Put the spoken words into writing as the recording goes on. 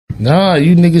Nah,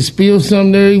 you niggas spill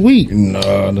something every week.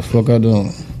 Nah, the fuck I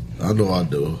don't. I know I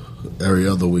do. Every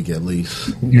other week at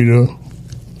least. You know?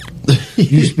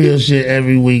 You spill shit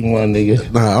every week, my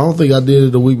nigga. Nah, I don't think I did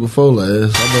it the week before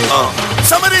last.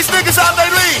 Some of these niggas out they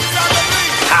leave.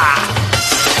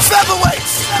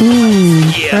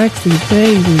 Featherweights. Sexy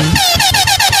baby.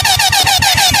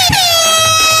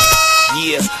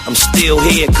 Yeah, I'm still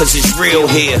here cause it's real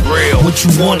here. What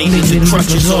you want, niggas in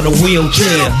crutches or the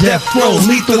wheelchair. Death row,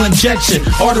 lethal injection,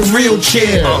 or the real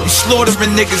chair. You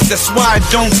slaughtering niggas, that's why I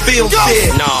don't feel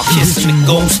fair. Nah, kissing the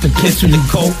ghost and kissing the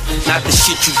coat. Not the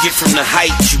shit you get from the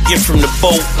heights, you get from the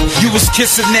boat. You was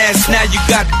kissing ass, now you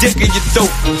got dick in your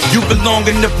throat. You belong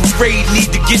in the parade,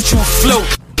 need to get you afloat.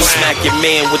 Smack your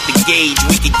man with the gauge,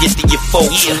 we could get to your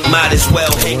folks. Might as well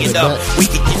hang it up, we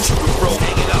could get you a rope.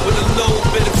 With a little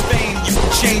bit of fame, you can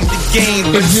change the game.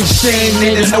 It's a shame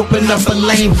they didn't open up a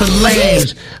lane for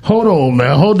lanes. Hold on,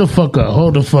 man. Hold the fuck up.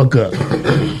 Hold the fuck up.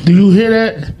 Do you hear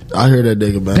that? I hear that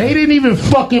nigga, man. They didn't even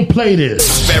fucking play this.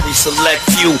 Very select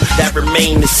few that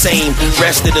remain the same.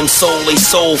 Rest of them sold they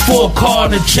sold Full car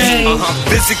to chain.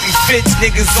 Physically fit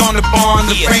niggas on the bar in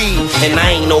the rain. And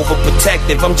I ain't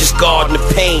overprotective, I'm just guarding the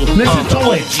pain. Listen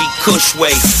to it. OG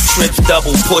Cushway, trips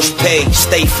double, push pay.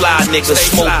 Stay fly, nigga,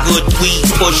 smoke good weed,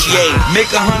 push yay.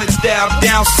 Make 100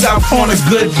 down south on a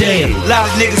good day. A lot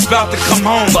of niggas about to come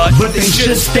home, but They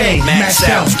should stay. Max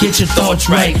out. Get your thoughts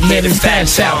right. Let it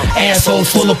pass out. Assholes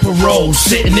full of parole.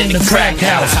 Sitting in the crack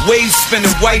house. waves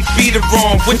spinning, white beater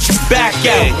on with your back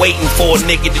out. Waiting for a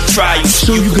nigga to try you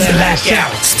So you can lash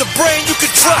out. It's the brain you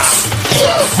can trust.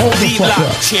 Hold the fuck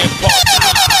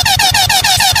up.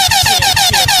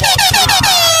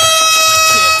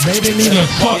 They didn't even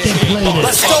fucking play this.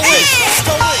 Let's go in.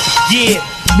 Yeah.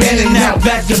 Bending out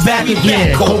back to back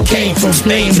again. Cocaine from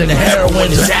Spain and heroin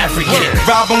is African.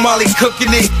 Rob 'em while he cooking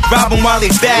it, rob 'em while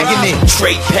he bagging it.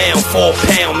 Straight pound, 4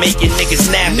 pound, making niggas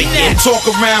nap again. Talk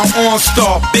around on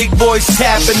star, big boys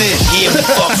tapping it. Yeah, we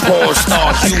fuck porn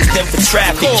stars, use them for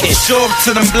trafficking. Show up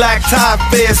to them black tie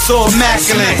bears so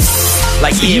immaculate.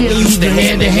 Like yeah, we used to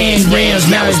hand-to-hand grams.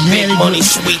 Now it's big money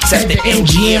sweets at the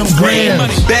MGM Grand.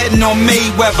 Betting on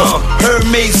Mayweather,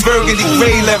 Hermes, Burgundy,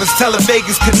 Gray levers. Tell the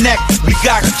Vegas Connect, we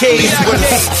got K's with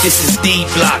us. This is D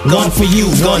Block, one for you,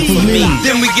 one for me.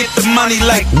 Then we get the money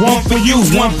like one for you,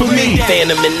 one for me.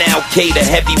 Phantom and Al Qaeda,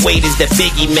 heavyweight is that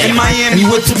Biggie man. In Miami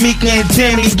with Tamika and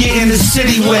Tammy getting the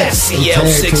city wet.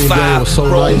 CL65,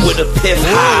 roll with a pimp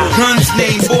high. Guns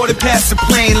named border past the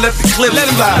plane, let the clip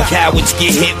fly. Cowards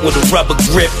get hit with a rubber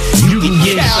grip. You can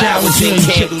get showers and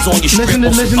candles on your strip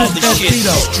listen on to other shit.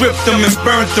 Stripped them and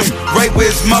burnt them right where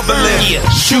his mother lived. Yeah.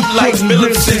 Shoot like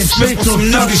Millicent, spit for some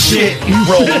nugget shit.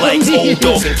 Roll like old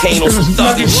dog and Kane on some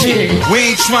thuggin' shit. We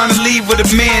ain't trying to leave with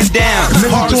a man down.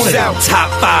 Heart us out. Top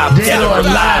 5 Dead or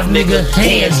alive, nigga,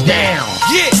 hands down.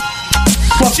 Yeah.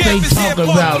 Fuck they talking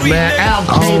about, man. Al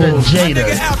Qaeda Jada.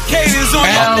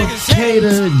 Al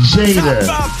Qaeda Jada.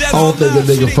 I don't think a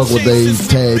nigga fuck with they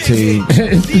tag team.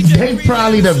 They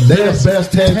probably the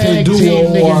best tag team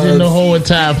duo niggas in the whole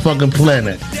entire fucking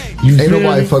planet. You Ain't feel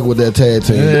nobody me? fuck with that tag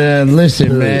team. Man,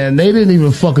 listen, man. They didn't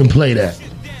even fucking play that.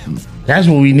 That's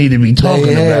what we need to be talking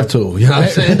They about. have to. You know what I'm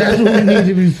saying? That's what we need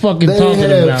to be fucking They talking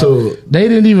have about. to. They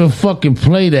didn't even fucking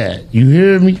play that. You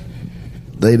hear me?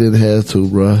 They didn't have to,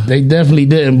 bruh. They definitely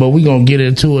didn't, but we gonna get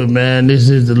into it, man. This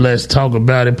is the Let's Talk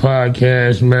About It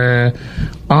podcast, man.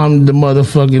 I'm the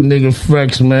motherfucking nigga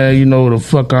Frex, man. You know who the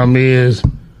fuck I'm is.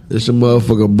 It's your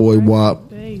motherfucking boy WAP.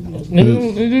 You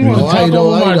want to I talk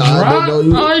know, over my I drop? know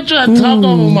you- I ain't trying to talk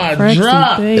over my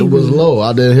drop. It was low.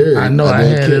 I didn't hear it. I know I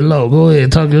didn't had care. it low. Go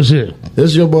ahead, talk your shit.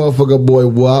 It's your motherfucking boy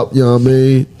WAP. You know what I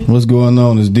mean? What's going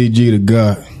on? It's DG the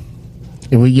God.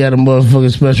 And we got a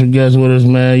motherfucking special guest with us,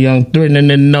 man. Young threatening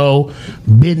to know,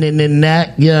 bitten in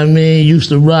that. You know what I mean? Used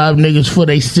to rob niggas for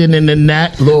they sinning in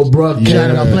that. Little bruh Trying came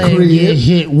to out play the and get crib.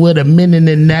 hit with a minute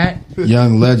in that.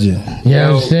 Young legend. You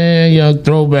know what I'm saying? Young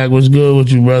throwback. What's good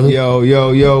with you, brother?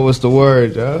 Yo, what's the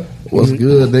word, y'all? What's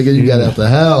good, nigga? You got out the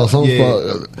house.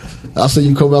 I see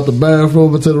you come out the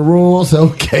bathroom into the room. I said,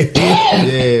 okay.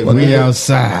 Yeah, we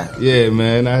outside. Yeah,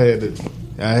 man, I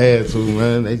had to,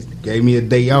 man. They gave me a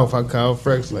day off. I called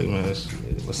Frex like, man,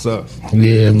 what's up?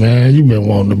 Yeah, man. You been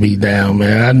wanting to be down,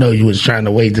 man. I know you was trying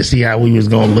to wait to see how we was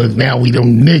going to look. Now we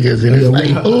them niggas. And it's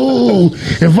like, ooh,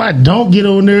 if I don't get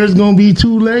on there, it's going to be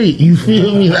too late. You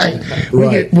feel me? Like,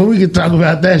 we can talk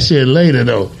about that shit later,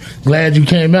 though. Glad you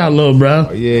came out, little bro.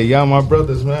 Oh, yeah, y'all my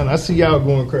brothers, man. I see y'all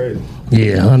going crazy.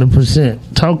 Yeah,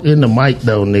 100%. Talk in the mic,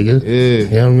 though, nigga. Yeah. You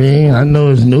know what I mean? I know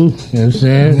it's new. You know what I'm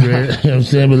saying? You know what I'm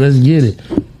saying? But let's get it.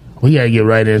 We got to get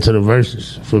right into the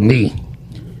verses for me.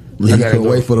 He couldn't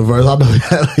wait for the verse. I know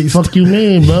that. Fuck you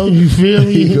mean, bro? You feel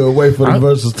me? He couldn't wait for the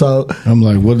verses talk. I'm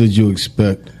like, what did you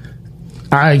expect?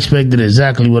 I expected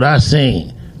exactly what I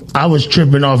seen. I was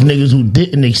tripping off niggas who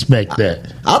didn't expect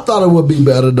that. I thought it would be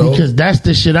better though, because that's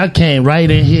the shit I came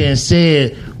right in here and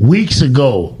said weeks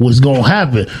ago was gonna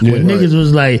happen. When niggas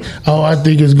was like, "Oh, I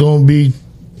think it's gonna be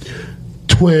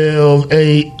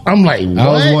 12-8." I'm like, what? I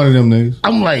was one of them niggas.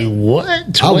 I'm like,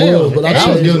 what? 12?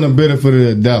 I was giving them benefit of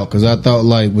the doubt because I thought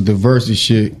like with the versus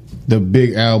shit, the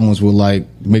big albums would like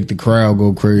make the crowd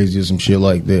go crazy or some shit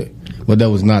like that. But that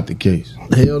was not the case.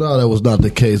 Hell no, that was not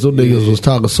the case. Those niggas was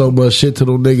talking so much shit to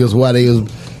them niggas while they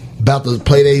was about to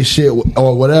play their shit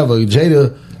or whatever.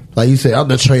 Jada, like you said, I'm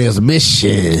the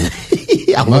transmission.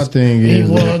 My thing he is,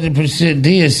 100%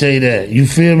 did say that. You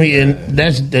feel me? And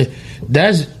that's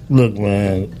look,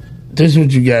 man. This is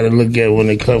what you got to look at when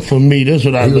it comes. For me, this is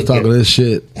what I he was look talking at. this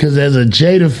shit. Because as a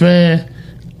Jada fan,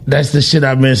 that's the shit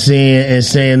I've been seeing and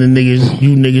saying to niggas,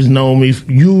 you niggas know me.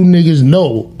 You niggas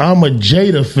know I'm a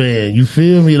Jada fan. You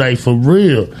feel me? Like, for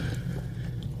real.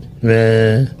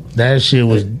 Man, that shit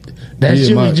was...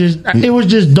 it was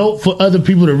just dope for other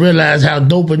people to realize how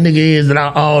dope a nigga is, that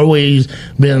I always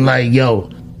been like, yo,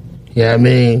 I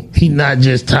mean, he not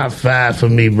just top 5 for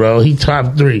me, bro. He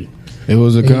top 3. It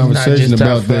was a conversation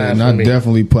about that, and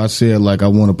I said like I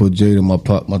want to put Jada in my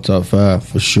top 5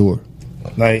 for sure.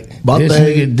 Like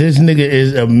this nigga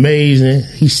is amazing.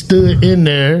 He stood in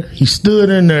there.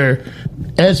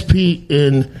 SP,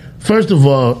 and first of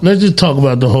all, let's just talk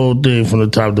about the whole thing from the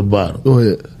top to bottom. Go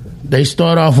ahead. They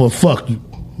start off with fuck you.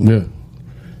 Yeah.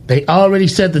 They already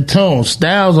set the tone.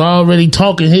 Styles already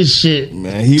talking his shit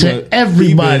to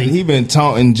everybody. He been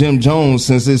taunting Jim Jones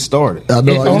since it started. I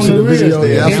know. I seen the video.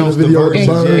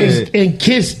 And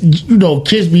Kiss,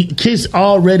 Kiss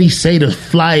already say the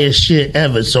flyest shit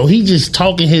ever. So he just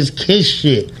talking his Kiss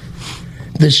shit.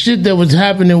 The shit that was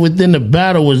happening within the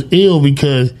battle was ill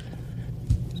because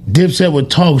Dipset would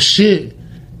talk shit.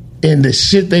 And the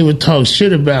shit they would talk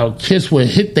shit about, Kiss would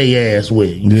hit their ass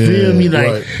with. You feel me?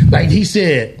 Like he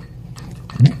said,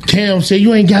 Cam said,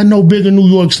 you ain't got no bigger New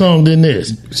York song than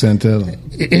this. Santella.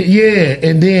 Yeah,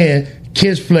 and then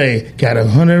Kiss play, got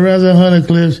 100 rounds, 100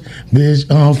 clips,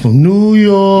 bitch, I'm from New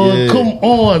York. Yeah. Come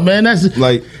on, man. That's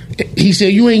like, he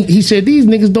said, he said, these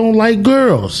niggas don't like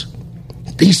girls.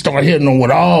 He started hitting them with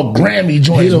all Grammy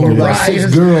joints. Like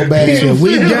 6 girl bags.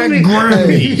 We got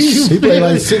Grammys. He played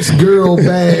like 6 girl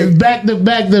bags. Back to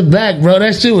back to back, bro.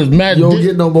 That shit was mad. You don't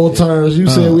get no more turns. You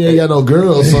said we ain't got no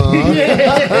girls, son.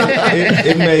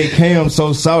 It made Cam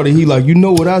so salty. He like, you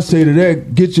know what I say to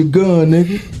that? Get your gun,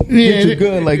 nigga. Get your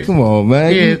gun. Like, come on,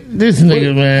 man. Yeah, this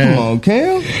nigga, man. Come on,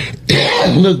 Cam.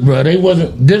 Look, bro,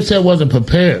 Dipset wasn't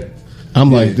prepared. I'm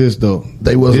like this though.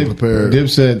 They wasn't prepared.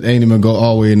 Dipset ain't even go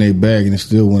all the way in their bag and it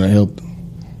still wouldn't have helped them.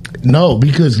 No,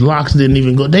 because Locks didn't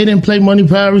even go. They didn't play Money,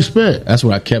 Power, Respect. That's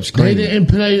what I kept screaming. They didn't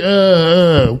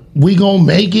play We Gon'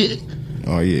 Make It.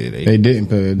 Oh yeah, they didn't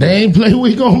play. They ain't play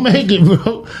We Gon' Make It,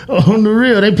 bro. On the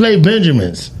real, they played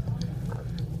Benjamins.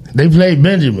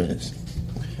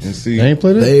 And see, they ain't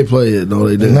played it. They ain't played it. No,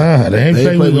 they didn't. Nah, they ain't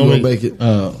played We Gon' Make It.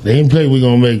 They ain't played We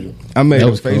Gon' Make It. I made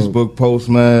a Facebook post,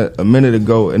 man, a minute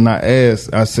ago, and I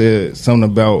said something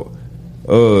about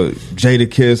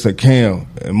Jada Kiss or Cam,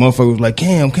 and motherfucker was like,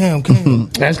 Cam.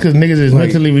 That's because niggas is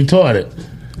mentally retarded.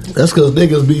 That's because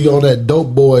niggas be on that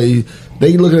dope boy.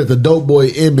 They looking at the dope boy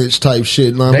image type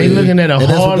shit. They looking at a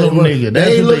Harlem nigga. That's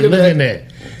what they looking at.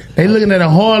 They looking at a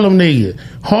Harlem nigga.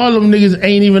 Harlem niggas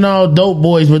ain't even all dope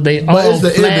boys, but they all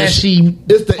flashy.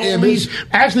 It's the police. image.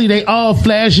 Actually, they all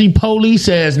flashy police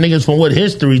ass niggas from what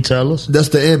history tell us. That's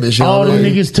the image. All them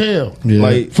niggas tell.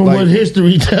 Yeah. From what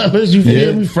history tell us. You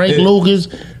feel me? Frank Lucas,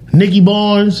 Nicky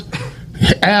Barnes,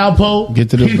 Alpo.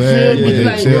 Get to the bag.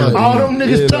 Like, all them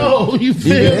niggas told. You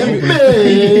feel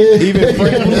me? Even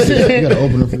Frank Lucas. You gotta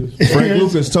open up for this. Frank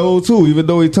Lucas told too. Even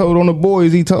though he told on the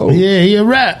boys, he told. Yeah, he a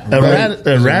rat. A rat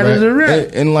is a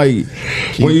rat. And like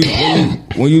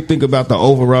when you think about the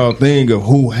overall thing of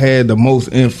who had the most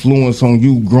influence on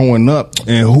you growing up,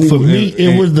 and who for me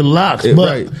it was the Locks,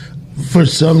 but for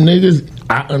some niggas,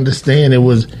 I understand it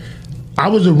was. I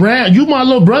was around. You my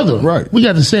little brother, right? We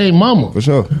got the same mama, for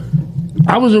sure.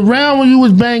 I was around when you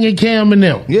was banging Cam and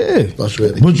them. Yeah, but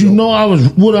you know I was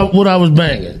what I was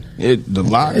banging. The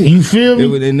Locks. You feel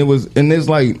me? And it's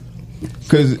like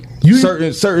because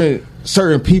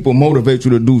certain people motivate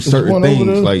you to do certain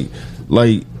things.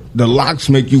 Like the Locks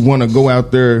make you want to go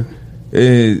out there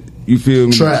and you feel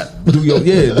me? Do your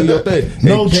thing.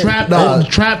 No trap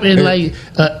in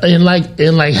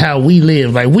like how we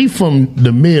live. Like we from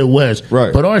the Midwest,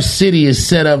 right? But our city is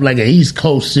set up like an East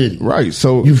Coast city, right?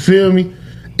 So you feel me?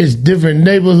 it's different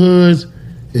neighborhoods.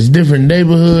 It's different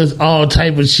neighborhoods, all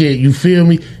type of shit. You feel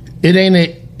me? It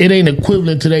ain't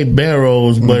equivalent to they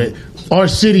barrows, but our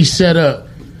city set up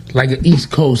like an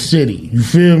East Coast city. You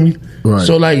feel me? Right.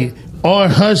 So like our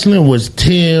hustling was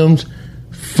Tim's,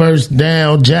 First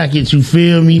Down jackets. You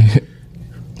feel me?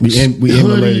 We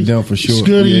emulated them for sure.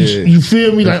 Scuddies, you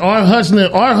feel me? Like our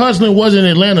hustling wasn't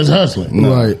Atlanta's hustling.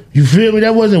 No. Right. You feel me?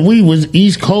 That wasn't we was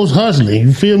East Coast hustling.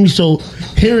 You feel me? So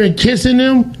hearing Kissing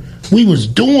them, we was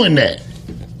doing that.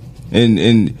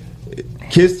 And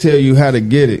Kiss tell you how to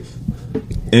get it,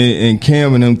 and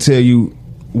Cam and them tell you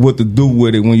what to do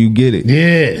with it when you get it.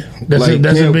 Yeah, that's like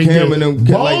a big Cam deal. and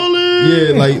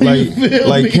them,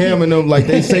 like Cam and them, like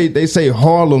they say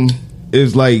Harlem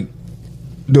is like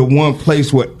the one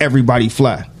place where everybody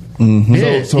fly. Mm-hmm.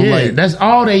 Yeah, So like that's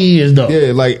all they is though.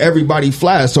 Yeah, like everybody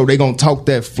flies, so they gonna talk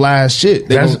that fly shit.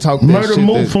 They That's gonna talk that Murder shit.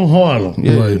 Mook from Harlem.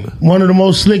 Yeah. Right. One of the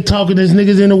most slick talkingest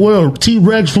niggas in the world.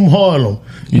 T-Rex from Harlem.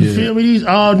 You feel me? These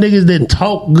all niggas that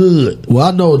talk good. Well,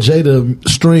 I know Jada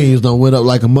streams done went up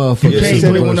like a motherfucker. Yeah, she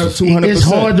said it went up 200%. It's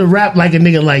hard to rap like a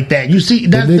nigga like that. You see,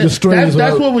 that's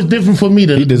what was different for me.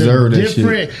 He deserved that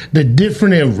shit. The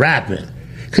different in rapping.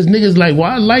 Cause niggas like,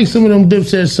 well, I like some of them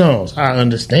Dipset songs. I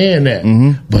understand that.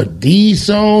 Mm-hmm. But these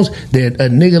songs that a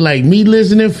nigga like me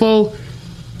listening for,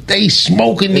 they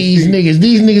smoking these niggas.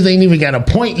 These niggas ain't even got a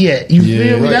point yet. You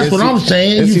feel me? Right. That's what I'm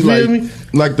saying. You feel me?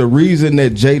 Like the reason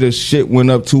that Jada's shit went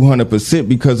up 200%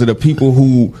 because of the people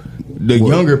who, the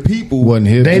younger people wasn't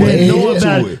here. They didn't know into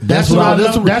about it. it. That's what I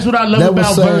love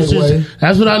about Versus.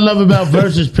 That's what I love about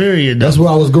Versus. Period. That's where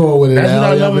I was going with it. That's what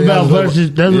I love about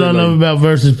Versus. That's what I love about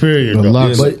Versus. Period. The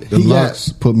though. locks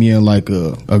put me in like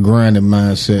a grinding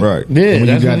mindset. Right. Yeah, when you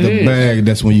that's got what it the is. bag,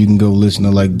 that's when you can go listen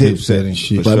to like Dipset and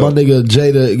shit. Like my nigga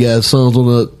Jada got songs on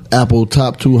the Apple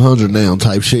Top 200 now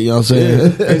type shit. You know what I'm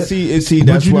saying? Yeah. and see, But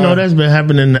that's you why know that's been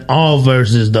happening in all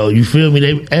verses though. You feel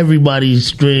me? Everybody's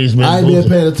streams been I ain't been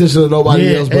paying attention to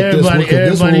nobody else, but this one, 'cause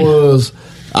this one was.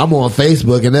 I'm on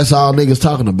Facebook and that's all niggas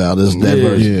talking about is that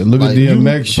verse. Yeah, look like, at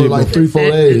DMX shit for like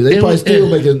 3-4 days. They probably still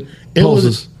making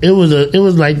posters. It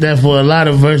was like that for a lot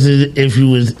of verses. If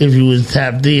you was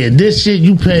tapped in, this shit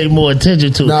you paid more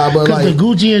attention to. Nah, but because like, the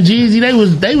Gucci and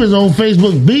Jeezy, they was on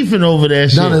Facebook beefing over that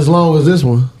shit. Not as long as this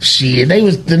one. Shit, they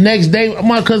was the next day.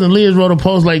 My cousin Liz wrote a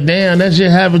post like, "Damn, that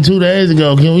shit happened 2 days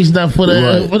ago. Can we stop for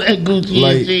that Gucci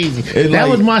Like, and Jeezy?" That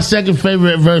was my second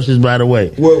favorite verses, by the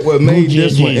way. What made Gucci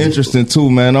this and one Jeezy. interesting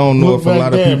too, man? I don't know Look if a lot back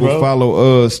of there, people bro.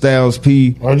 follow Styles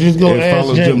P Or just go and ask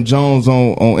follow Jim. Jim Jones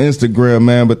on Instagram,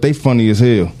 man. But they funny as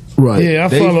hell. Right. Yeah, I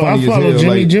They follow funny as hell, Jimmy.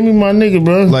 like- Jimmy, my nigga,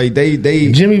 bro. Like they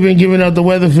Jimmy been giving out the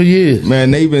weather for years.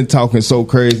 man, they been talking so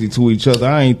crazy to each other.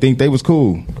 I ain't think they was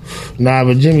cool. Nah,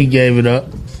 but Jimmy gave it up.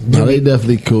 No, they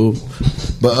definitely cool.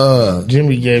 But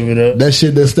Jimmy gave it up. that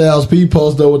shit that Styles P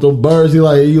posted with them birds, he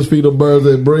used to feed them birds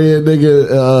that bread,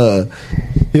 nigga.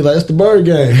 He like, it's the bird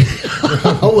game.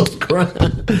 I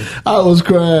was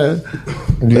crying.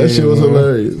 That shit was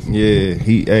hilarious. Yeah,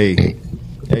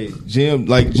 Jim,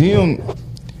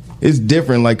 it's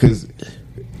different, like, cause,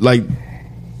 like,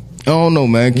 I don't know,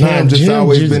 man. Cam just Jim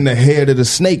always just- been the head of the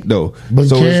snake, though. But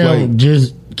so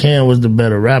it's like, Cam was the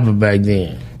better rapper back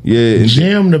then. yeah, and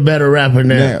Jim the better rapper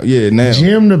now. now.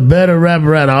 Jim the better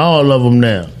rapper out of all of them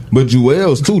now. But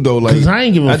Jewels too, though. Like, Because I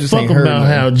ain't give a just fuck ain't heard about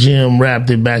nothing. how Jim rapped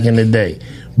it back in the day.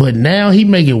 But now he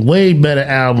making way better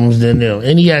albums than them.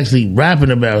 And he actually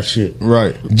rapping about shit.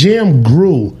 Right. Jim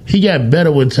grew. He got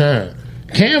better with time.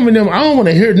 Cam and them, I don't want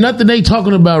to hear nothing they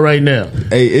talking about right now.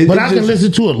 Hey, but I can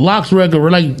listen to a Locks record.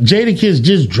 Like Jadakiss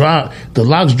just dropped. The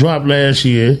Locks dropped last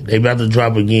year. They about to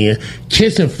drop again.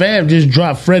 Kiss and Fab just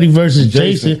dropped Freddie versus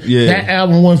Jason. Yeah. That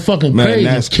album went fucking Man, crazy.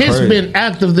 that's Kiss crazy. been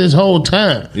active this whole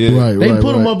time. Yeah. Right, They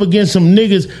put him up against some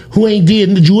niggas who ain't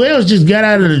did. The Jewels just got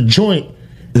out of the joint.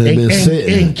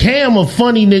 And Cam a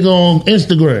funny nigga on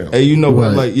Instagram. Hey, you know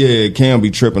what? Right. Like, yeah, Cam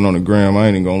be tripping on the gram. I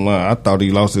ain't even gonna lie. I thought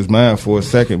he lost his mind for a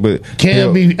second, but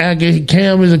Cam be acting.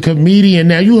 Cam is a comedian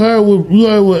now. You heard what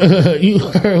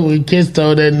Kiss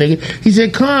told that nigga. He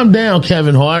said, "Calm down,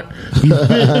 Kevin Hart." You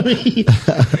feel me?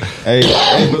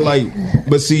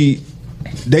 but see,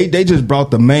 they just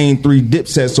brought the main 3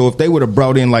 Dipsets. So if they would have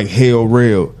brought in like Hell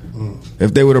Rail,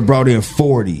 if they would have brought in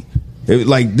 40,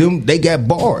 Like them, they got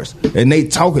bars and they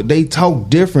talk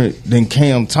different than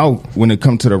Cam talk when it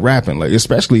comes to the rapping. Like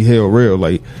especially Hell Real.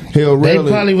 Like Hell Real, they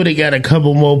probably would have got a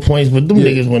couple more points, but them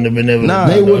niggas wouldn't have been able.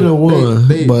 They wouldn't have won.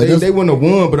 They wouldn't have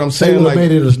won. But I'm saying like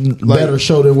made it a better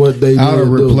show than what they did. I would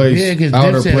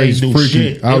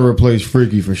replace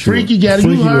Freaky for sure. Freaky got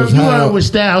you heard what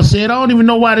Styles said. I don't even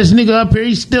know why this nigga up here.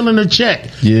 He's still in the check.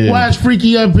 Yeah. Why is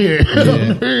Freaky up here?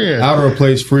 I would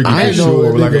replace Freaky for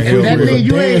sure. Like a Hell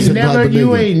Real.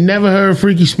 You ain't never heard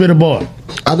Freaky spit a bar.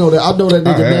 I know that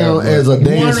nigga now as a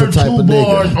dancer type of nigga. 1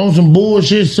 or 2 bars on some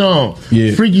bullshit song.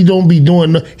 Yeah. Freaky don't be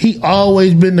doing. He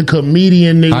always been the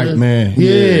comedian nigga. Hype man.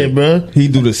 Yeah, bro. He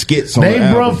do the skits on They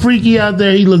the brought album. Freaky out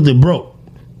there. He looked at broke.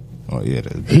 Oh yeah,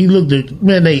 he looked at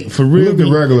They for real. He looked at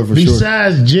regular for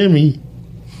besides Jimmy.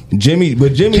 Jimmy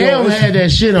Cam had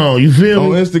that shit on. You feel me?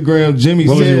 On Instagram, Jimmy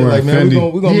said like, "Man,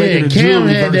 we gonna make it a Cam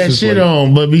jury had that versus, shit like,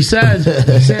 on, but besides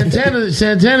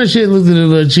Santana shit looked a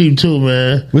little cheap too,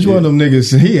 man. Which one of them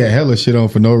niggas? He had hella shit on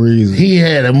for no reason. He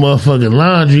had a motherfucking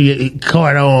laundry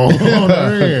cart on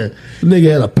the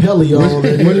Nigga had a pelly on.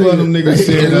 Which one of them niggas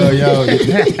said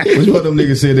which one of them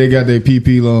niggas said they got their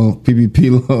PPP loan?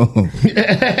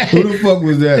 Who the fuck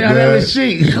was that, man? That was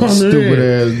Sheik. Stupid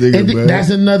ass nigga, man. That's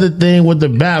another thing with the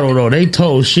battle though. They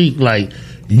told Sheik like,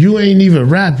 you ain't even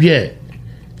rap yet.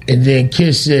 And then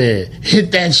Kiss said,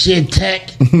 hit that shit, Tech.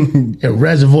 And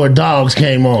Reservoir Dogs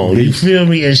came on. You feel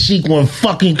me? And Sheik went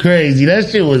fucking crazy. That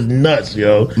shit was nuts,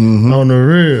 yo. On the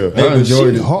real. I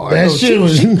enjoyed it hard. That shit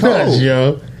was nuts,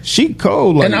 yo. She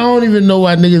cold. Like, and I don't even know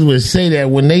why niggas would say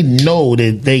that when they know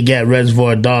that they got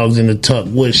Reservoir Dogs in the tuck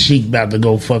with Sheik about to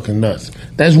go fucking nuts.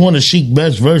 That's one of Sheik's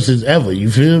best verses ever. You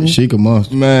feel me? Sheik a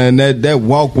monster. Man, that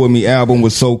Walk With Me album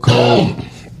was so cold.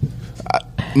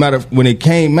 When it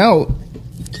came out,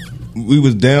 we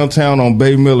was downtown on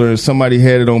Bay Miller and somebody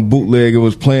had it on bootleg and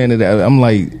was playing it. I'm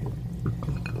like,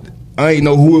 I ain't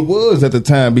know who it was at the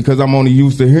time because I'm only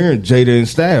used to hearing Jada and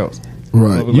Styles.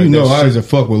 Right. You know I used to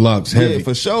fuck with Locks heavy. Yeah,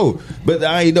 for sure. But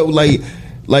I ain't know like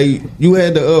you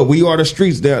had the We Are the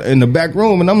Streets there in the back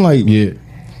room and I'm like,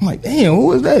 damn,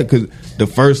 who is that? Because the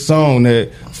first song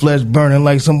that flesh burning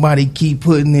like somebody keep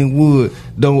putting in wood.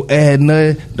 Don't add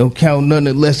nothing, don't count nothing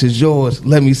unless it's yours.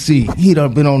 Let me see. He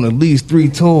done been on at least 3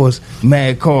 tours,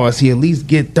 mad cars. He at least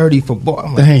get 30 for bar.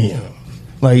 I'm like, damn.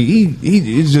 Like he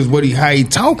it's just how he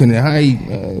talking and how he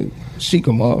Sheik a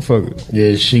motherfucker.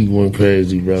 Yeah, Sheik went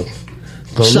crazy, bro.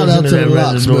 Shout out to the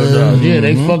Locks, man. Yeah,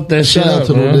 they fucked that shit up. Shout out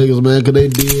to them niggas, man, because they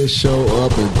did show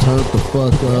up and turned the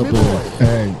fuck up.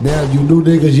 And now, if you new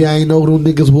niggas, y'all ain't know who them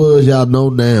niggas was, y'all know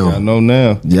now. Y'all know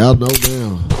now.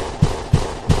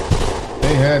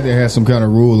 They had to have some kind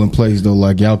of rule in place, though,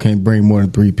 like y'all can't bring more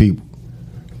than 3 people.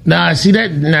 Nah, see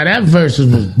that. Now that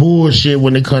versus was bullshit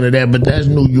when it come to that, but that's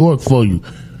New York for you.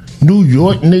 New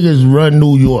York niggas run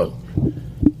New York.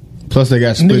 Plus, they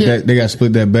got split they got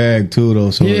split that bag too,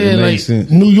 though. So it makes sense.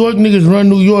 New York niggas run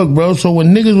New York, bro. So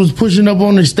when niggas was pushing up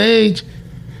on the stage,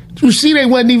 you see they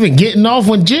wasn't even getting off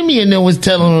when Jimmy and them was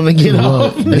telling them to get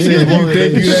off. If you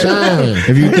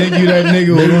think you that nigga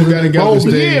who don't gotta get off the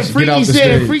stage, get off the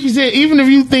stage. Freaky said, even if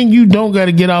you think you don't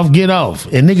gotta get off, get off.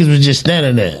 And niggas was just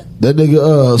standing there. That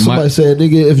nigga, somebody said,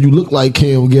 nigga, if you look like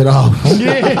Cam, get off. That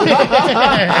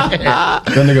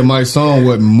nigga, my song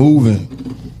wasn't moving.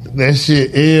 That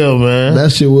shit ill, man.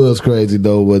 That shit was crazy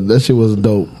though, but that shit was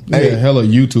dope. Hey, hella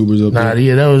YouTubers up there.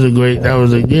 Yeah, that was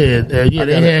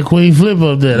they had Queen Flip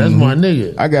up there. That's my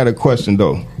nigga. I got a question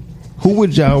though. Who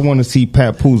would y'all want to see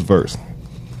Papoose verse?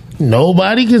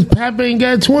 Nobody, because Pap ain't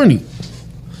got 20.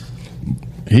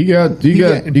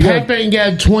 Pap ain't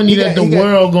got 20 that the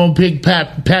world gonna pick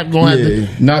Pap. Pap gonna have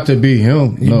to. Not to be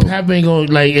him. No. Pap ain't gonna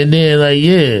and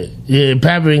then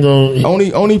Pap ain't gonna.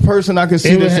 Only person I can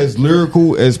see that's as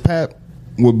lyrical as Pap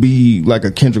would be like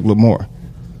a Kendrick Lamar.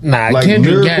 Nah, like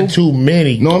Kendrick lyrical, got too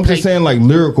many. No, I'm just saying like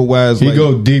lyrical wise. He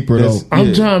go deeper though.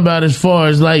 I'm talking about as far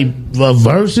as like a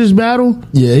versus battle.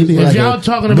 Yeah, if y'all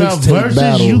talking about versus,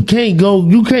 battle. you can't go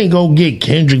get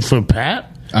Kendrick for Pap.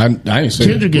 I ain't saying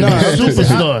Kendrick is a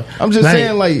superstar. I'm just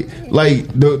saying like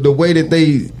the way that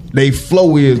they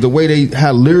flow is the way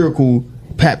how lyrical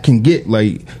Pap can get.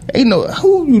 Like ain't no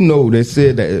who that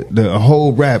said that the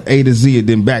whole rap A to Z and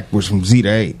then backwards from Z to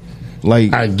A.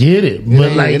 Like I get it,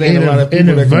 but like in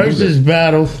a versus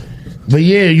battle, but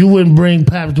yeah, you wouldn't bring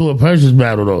Pap to a versus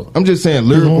battle though. I'm just saying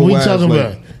lyrical wise. Talking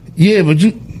about but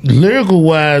you lyrical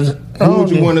wise, who would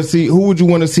you want to see? Who would you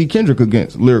want to see Kendrick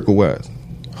against lyrical wise?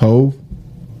 Hov.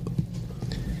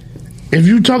 If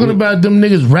you talking about them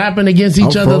niggas rapping against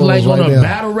each other like on a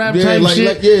battle rap type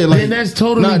shit, then that's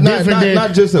totally different.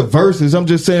 Not just a verses. I'm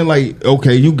just saying like,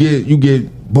 okay, you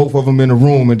get both of them in a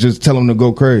room and just tell them to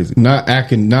go crazy. Not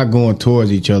going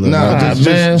towards each other. Nah,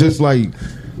 just like.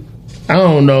 I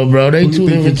don't know, bro. They two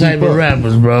different type of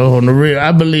rappers, bro. On the real,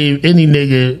 I believe any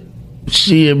nigga,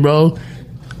 shit, bro.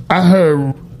 I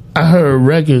heard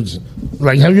records.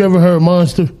 Like, have you ever heard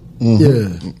Monster?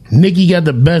 Mm-hmm. Yeah. Nicki got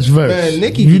the best verse. Man,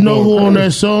 Nicki, you know who on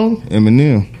that song?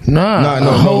 Eminem. Nah,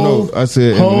 no. I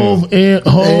said Hove,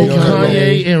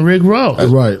 Kanye, and Rick Ross.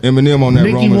 Right. Eminem on that.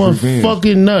 Nicki went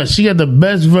fucking nuts. She got the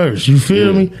best verse. You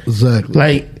feel me? Exactly.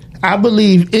 Like, I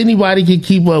believe anybody can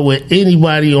keep up with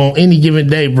anybody on any given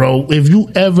day, bro. If you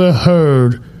ever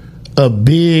heard a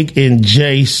Big and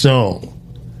Jay song,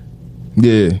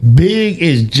 Big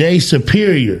is Jay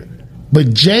superior,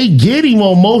 but Jay get him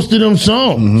on most of them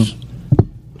songs.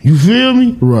 You feel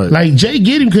me? Right. Like, Jay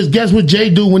get him because guess what Jay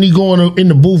do when he go in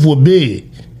the booth with Big?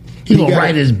 He gonna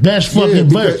write his best fucking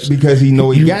verse because he know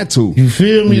he got to. You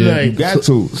feel me? Yeah, like, you got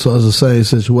to. So it's the same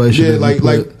situation. Yeah,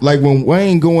 like when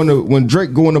when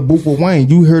Drake go in the booth with Wayne,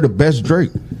 you hear the best Drake.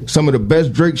 Some of the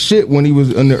best Drake shit when he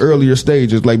was in the earlier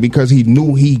stages, like because he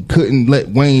knew he couldn't let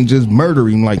Wayne just murder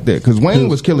him like that, because Wayne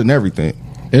was killing everything.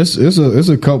 It's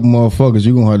a couple motherfuckers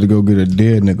you gonna have to go get a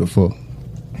dead nigga for.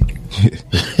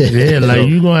 Yeah, like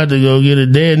you gonna have to go get a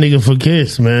dead nigga for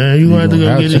Kiss, man. You gonna have to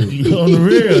go get it on the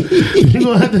real. You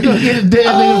gonna have to go get a dead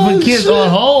nigga for Kiss or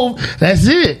Hove. That's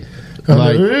it.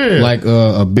 Like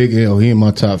a Big L. He in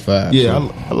my top 5. Yeah,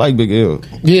 so. I like Big L.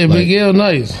 Yeah, like, Big L,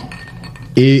 nice.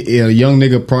 A young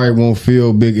nigga probably won't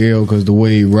feel Big L because the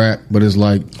way he rap, but it's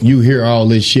like you hear all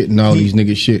this shit and all these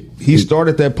niggas shit. He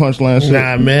started that punchline shit.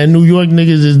 Nah, man, New York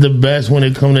niggas is the best when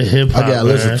it come to hip hop. I gotta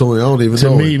listen to it. I don't even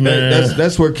know. To me, man,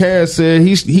 that's where Cass said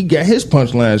he got his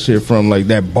punchline shit from, like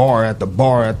that bar at the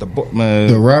bar,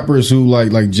 man. The rappers who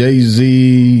like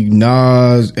Jay-Z,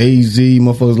 Nas, AZ,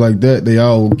 motherfuckers like that, they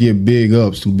all get big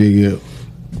ups to Big L.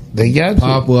 They got to.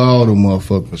 Pop with all the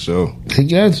motherfuckers. For sure. They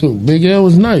got to. Big L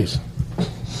was nice.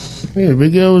 Yeah,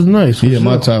 Big L was nice. He in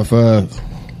my top 5.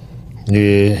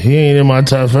 Yeah, he ain't in my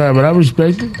top 5, but I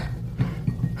respect it.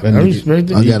 I respect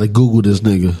it. I gotta Google this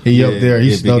nigga. He up there.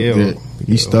 He stuck there.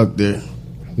 He stuck there.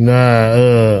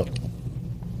 Nah,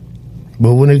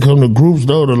 but when it come to groups,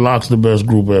 though, the Lock's the best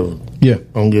group ever. Yeah. I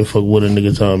don't give a fuck what a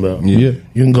nigga talking about. Yeah.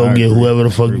 You can go get whoever the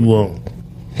fuck you want.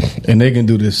 And they can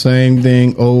do the same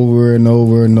thing over and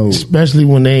over and over. Especially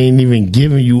when they ain't even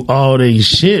giving you all they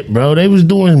shit, bro. They was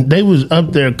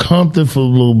up there comfortably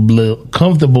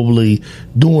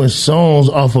doing songs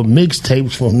off of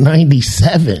mixtapes from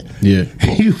 97. Yeah.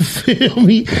 You feel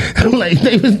me? Like,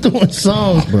 they was doing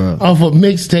songs off of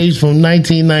mixtapes from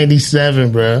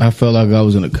 1997, bro. I felt like I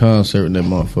was in a concert in that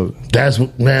motherfucker. That's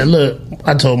what, man, look,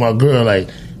 I told my girl, like,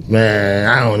 man,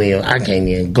 I can't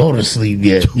even go to sleep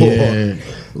yet. Yeah.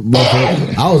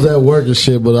 I was at work and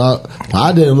shit, but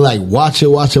I didn't like watch it,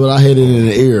 but I had it in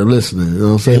the ear listening. You know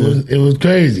what I'm saying? It was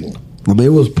crazy. I mean,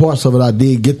 it was parts of it I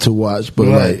did get to watch, but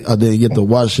like I didn't get to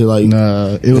watch it. Like,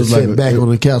 nah, it was like back on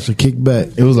the couch and kick back.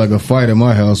 It was like a fight in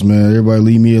my house, man. Everybody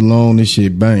leave me alone. This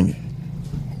shit banging.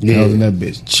 Yeah, I was in that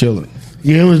bitch chilling.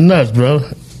 Yeah, it was nuts, bro.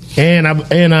 And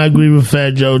I agree with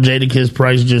Fat Joe. Jadakiss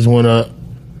price just went up.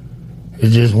 It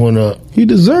just went up. He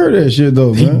deserved that shit,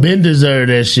 though, man. He been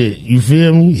deserved that shit. You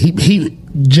feel me?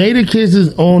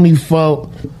 Jadakiss's only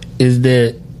fault is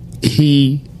that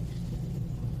he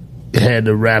had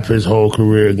to rap his whole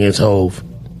career against Hove.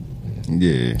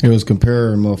 Yeah. He was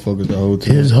comparing motherfuckers the whole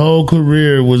time. His whole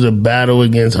career was a battle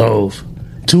against Hove.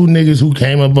 Two niggas who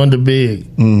came up under Big.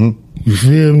 Mm-hmm. You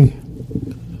feel me?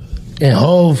 And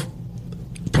Hove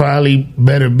probably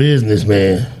better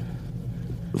businessman.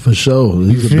 For sure.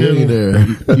 He's a billionaire.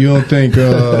 You don't think...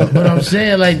 But I'm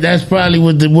saying, like, that's probably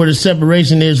where the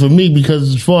separation is for me,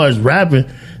 because as far as rapping,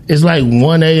 it's like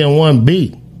 1A and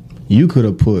 1B. You could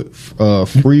have put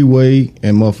Freeway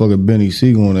and motherfucker Benny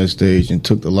Siegel on that stage and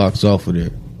took the Locks off of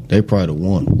there. They probably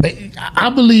won. I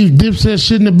believe Dipset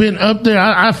shouldn't have been up there.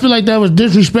 I feel like that was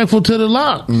disrespectful to the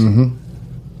Locks. Mm-hmm.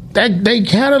 That they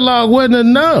catalog wasn't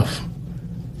enough.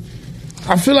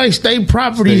 I feel like State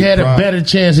Property had a better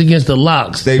chance against the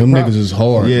Locks. Them niggas is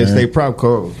hard. Yeah, man. State Prop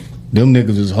Code. Them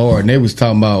niggas is hard. And they was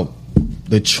talking about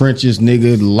the trenches,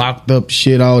 nigga, locked up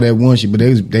shit, all that one shit. But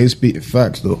they spitting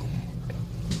facts, though.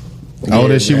 All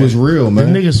that shit was real,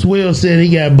 man. The nigga Swill said he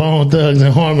got Bone Thugs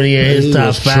and Harmony in his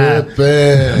top 5.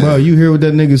 Bro, you hear what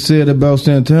that nigga said about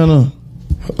Santana?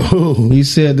 He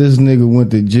said this nigga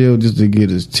went to jail just to get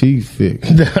his teeth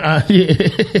fixed. Yeah.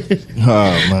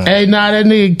 Oh, man. Hey, that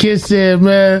nigga Kiss said,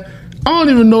 man, I don't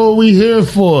even know what we here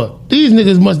for. These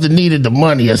niggas must have needed the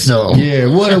money or something. Yeah,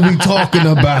 what are we talking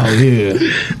about here?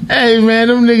 Hey man,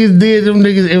 them niggas did. Them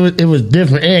niggas, it was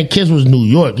different. And Kiss was New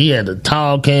York. He had the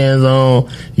tall cans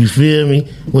on. You feel me?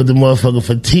 With the motherfucking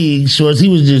fatigue shorts. He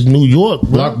was just New York,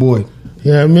 bro. Block boy.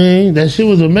 You know what I mean? That shit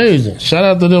was amazing. Shout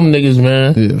out to them niggas,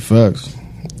 man. Yeah, facts.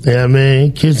 You know what I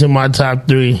mean? Kiss in my top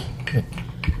 3.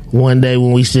 One day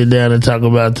when we sit down and talk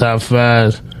about top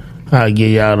 5s, I'll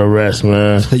give y'all the rest,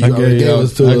 man. I gave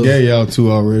y'all 2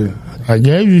 already. I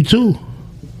gave you 2.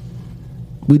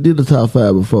 We did the top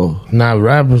 5 before. Not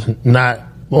rappers, not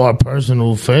our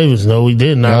personal favorites. No, we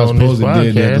did not on this podcast.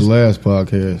 Did that the last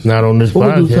podcast. Not on this podcast.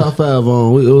 What we do top 5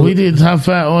 on? We did top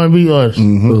 5 R&B artists.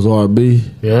 It was R&B.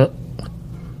 Yep.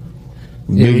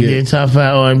 Yeah, we did top 5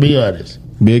 R&B artists.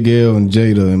 Big L and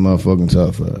Jada in my fucking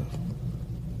top 5.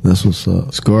 That's what's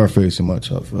up. Scarface in my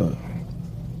top 5.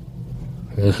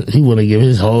 He want to give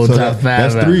his whole top 5.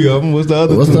 That's 3 of them. What's the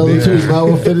other 2? What's the other 2? I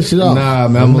will finish it off. Nah,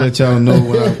 man, I'm gonna let y'all know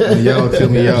when y'all tell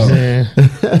me y'all.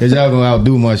 Cause y'all gonna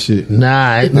outdo my shit.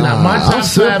 Nah, my top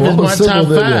 5 is my top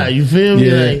 5. You feel me?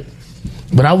 Yeah. Like,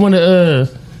 but I want to,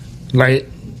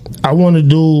 I want to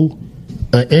do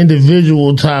an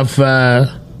individual top 5.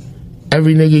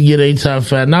 Every nigga get a top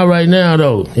 5. Not right now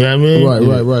though. You know what I mean?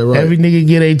 Right. Every nigga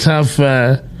get a top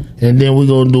 5, and then we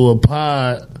gonna do a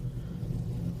pod.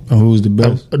 Who's the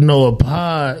best? A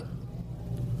pod.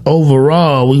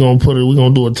 Overall, we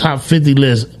gonna do a top 50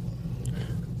 list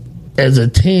as a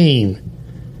team,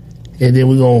 and then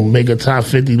we gonna make a top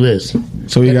 50 list.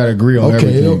 So we gotta agree on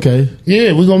everything. Okay.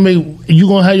 Yeah, we gonna make. You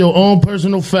gonna have your own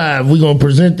personal 5. We gonna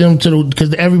present them to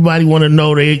because everybody want to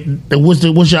know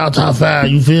what's y'all top 5.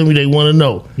 You feel me? They want to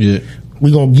know. Yeah.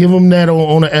 We gonna give them that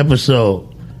on an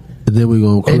episode. And then we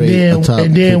gonna create a top 50.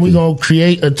 And then we gonna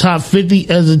create a top 50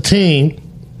 as a team.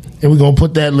 And we're going to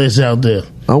put that list out there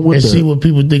and see what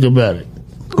people think about it.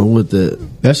 I'm with that.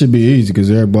 That should be easy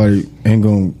because everybody ain't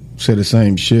going to say the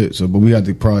same shit. But we have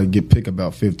to probably pick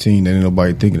about 15 that ain't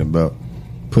nobody thinking about.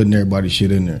 Putting everybody's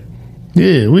shit in there.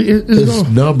 Yeah. It's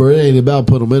number. It ain't about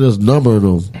putting them in. It's numbering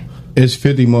them. It's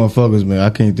 50 motherfuckers, man. I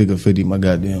can't think of 50 my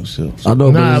goddamn self. I know,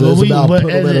 but it's about putting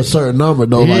them in a certain number,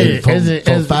 though. Yeah, like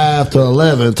from 5 to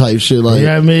 11 type shit. Like,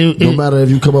 I mean, no matter if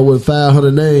you come up with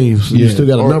 500 names, you still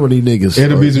got to number these niggas.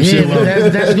 It'll be some shit.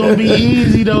 That's gonna be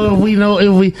easy though if we know if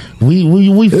we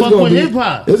fuck with hip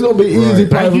hop. It's gonna be easy.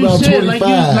 Probably about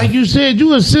 25. Like you said,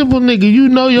 you a simple nigga. You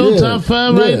know your top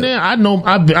 5 right now. I know.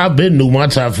 I've been knew my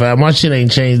top 5. My shit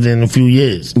ain't changed in a few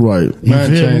years. Right.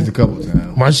 Mine changed a couple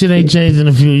times. My shit ain't changed in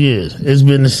a few years. It's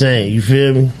been the same. You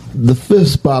feel me? The 5th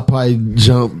spot probably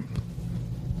jump.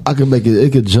 I can make it.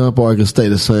 It could jump or it can stay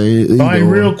the same. All right,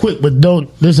 real quick, but don't.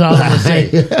 This all I'm gonna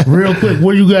say. Real quick,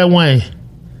 where you got Wayne?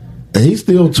 He's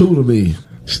still 2 to me.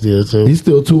 Still 2. He's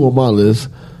still 2 on my list.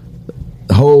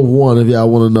 Hove 1. If y'all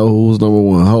want to know who's number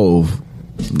 1, Hove.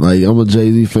 Like I'm a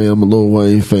Jay-Z fan. I'm a Lil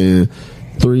Wayne fan.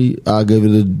 3, I'll give it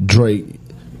to Drake.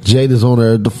 Jada's on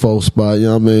there at the 4th spot. You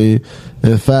know what I mean?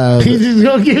 And 5. He's just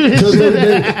gonna give it. Because they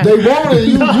want it.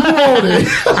 You want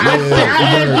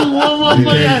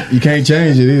it. You can't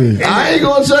change it either. I ain't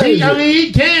gonna change it. I mean,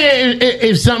 he can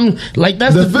if something like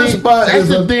that's the 5th thing. spot. That's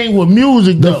the thing with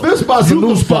music, though. The 5th spot's a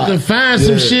new spot. You can find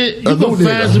some shit. You can new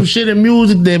find some shit in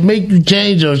music that make you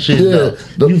change your shit. Yeah.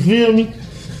 You feel me?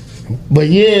 But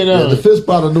though, the 5th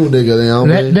spot a new nigga.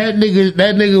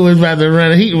 That nigga was about to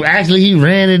run. He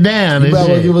ran it down. You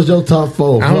better give us your top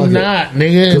 4. I'm not,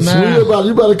 nigga.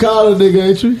 You better call that nigga,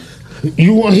 ain't you? He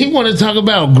want to talk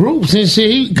about groups and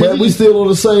shit. But we still on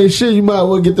the same shit. You might as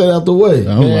well get that out the way.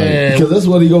 Because that's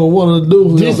what he gonna want to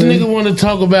do. This nigga want to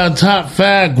talk about top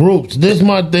 5 groups. This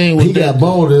my thing with he got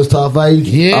bone in his top 5.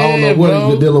 Yeah, I don't know what he's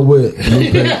been dealing with.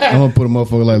 I'm gonna put a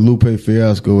motherfucker like Lupe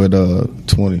Fiasco at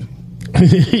 20. I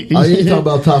ain't talking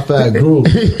about top 5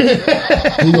 groups. He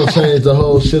gonna change the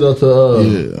whole shit up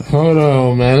to Hold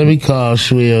on, man. Let me call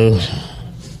Shwill.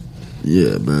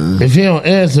 Yeah, man. If he don't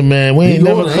answer, man, we ain't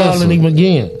never calling him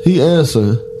again. He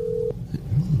answer.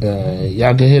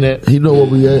 Y'all can hear that? He know where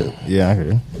we at. Yeah, I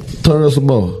hear. Turn us some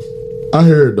more. I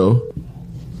heard it though.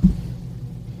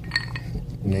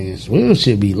 Niggas, Shwill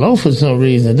should be low for some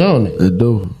reason, don't it? It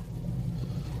do.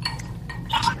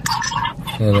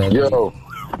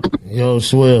 Yo,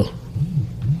 Shwill.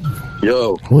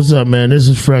 Yo. What's up, man? This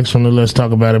is Frex from the Let's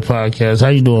Talk About It podcast. How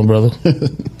you doing, brother?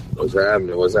 What's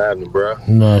happening, bro?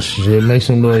 No shit. Make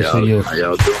some noise for you. How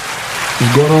y'all doing?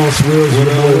 What's going on,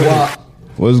 Shwill?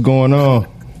 What's going on?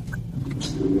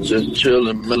 Just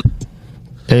chilling, man.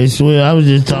 Hey, Shwill, I was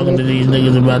just talking to these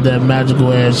niggas about that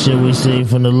magical ass shit we see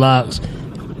from the Locks.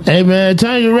 Hey, man,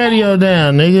 turn your radio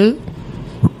down, nigga.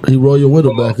 He roll your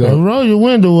window back up. Roll your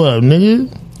window up,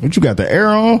 nigga. What you got the air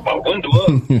on? My window up.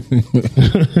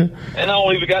 And I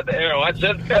don't even got the air on. I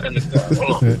just got in the car.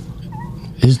 Hold on.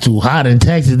 It's too hot in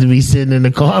Texas to be sitting in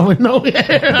the car with no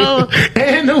air on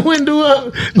and the window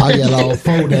up. I got all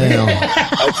four down.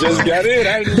 I just got in.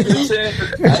 I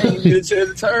didn't get a chance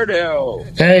to turn down.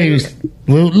 Hey,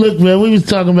 well, look, man, we was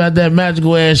talking about that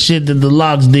magical ass shit that the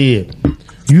Locks did.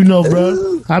 You know,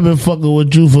 bro, I've been fucking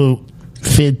with you for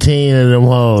 15 of them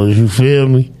hoes. You feel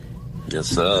me? Yes,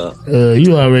 sir.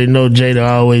 You already know Jada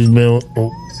always been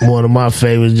one of my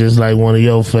favorites, just like one of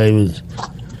your favorites.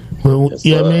 But Yes,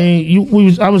 you know what I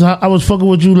mean? I was fucking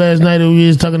with you last night and we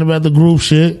was talking about the group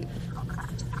shit.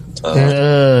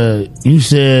 And you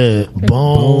said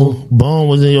Bone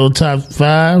was in your top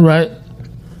 5, right?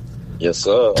 Yes,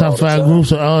 sir. Top 5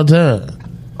 groups of all time.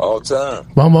 All time.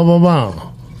 Boom, boom, boom,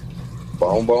 boom.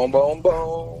 Boom, boom, boom,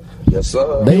 boom. Yes,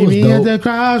 sir. They was Baby at dope. the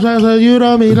crossroads, so you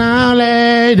don't be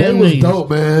lonely. They was dope,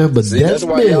 man. But See, that's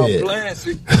why y'all big. playing.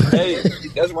 See, hey,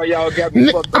 that's why y'all got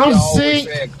me fucked up. I'm Y'all always sing-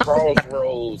 saying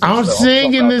crossroads. and I'm stuff.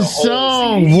 singing talking this about the whole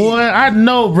song, CD. boy. I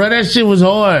know, bro. That shit was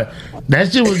hard.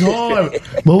 That shit was hard.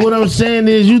 But what I'm saying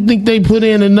is, you think they put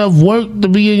in enough work to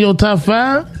be in your top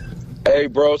 5? Hey,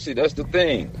 bro, see, that's the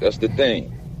thing. That's the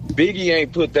thing. Biggie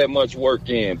ain't put that much work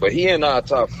in, but he in our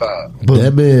top 5.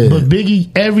 That big. But Biggie,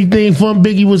 everything from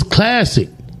Biggie was classic.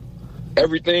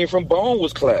 Everything from Bone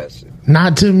was classic.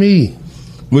 Not to me.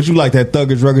 Would you like that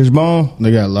Thuggish Ruggish Bone?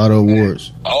 They got a lot of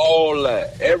awards. All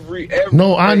that. Every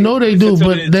No, I know they do, listen to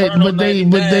but the they, Eternal but they,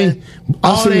 99.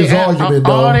 I see his argument,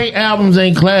 all though. they albums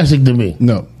ain't classic to me.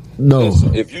 No. No.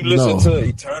 If you listen to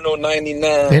Eternal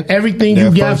 99, And everything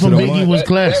That you got first from of the Biggie one. was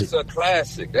classic. That's a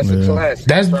classic. That's a classic.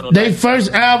 That's Eternal their 99.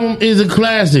 first album is a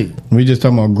classic. We just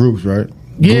talking about groups, right?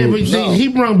 Yeah, but he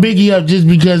brung Biggie up just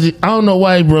because I don't know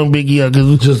why he brung Biggie up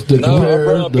because Just to compare,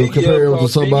 bro, to compare him to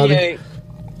somebody.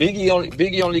 Biggie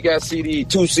only got 2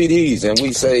 CDs, and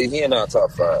we say he in our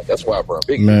top 5. That's why I brought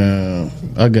Biggie. Man,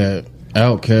 I got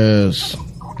Outkast,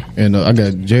 and I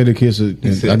got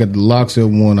Jadakiss. I got the Locks at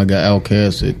 1. I got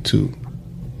Outkast at 2.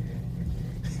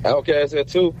 Outkast at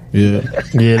 2. Yeah.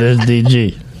 yeah, that's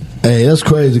DG. Hey, that's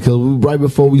crazy because right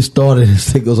before we started, this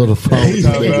thing goes on the phone. He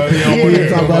don't want to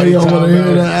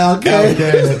hear that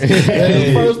Outkast. And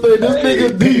the first thing this nigga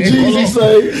DG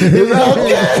say is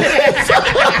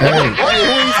Outkast.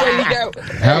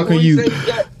 How can you?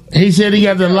 He said he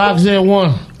got the Locks at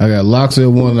 1. I got Locks at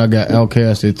 1. And I got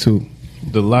Outkast at 2.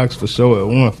 The Locks for sure at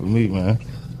 1 for me, man.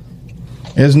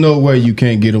 There's no way you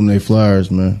can't get them their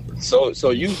flyers, man. So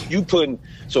you putting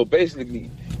basically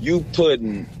you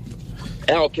putting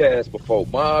Outkast before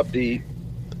Mobb Deep.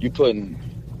 You putting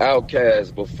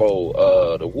Outkast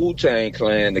before the Wu-Tang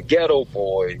Clan, the Ghetto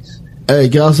Boys. Hey,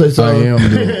 can I say I something?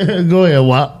 am. Go ahead,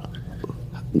 Wop.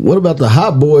 What about the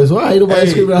Hot Boys? Why ain't nobody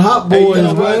screaming Hot Boys,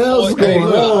 man? What's going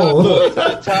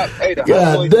on?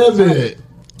 God damn it.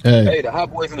 Hey, the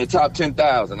Hot Boys in the top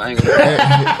 10,000. I ain't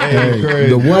gonna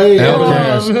The way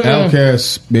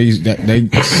Outkast, they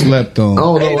slept on. I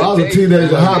don't know. I was a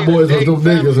teenager. Hot Boys was them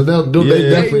niggas, and they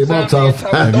definitely in my top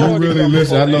 5. If you really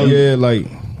listen, I know. Yeah, like.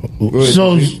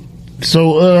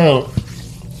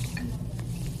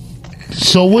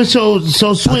 So what's your I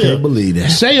Swift? can't believe that.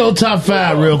 Say your top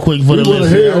 5 real quick for the wanna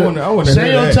listeners. hear I wanna Say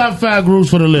hear your that. top 5 groups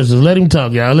for the listeners. Let him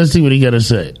talk, y'all. Let's see what he got to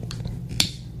say.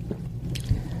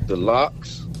 The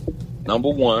Locks, number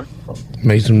 1.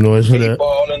 Make some noise for that.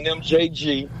 Ball and them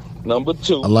JG, number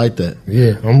 2. I like that.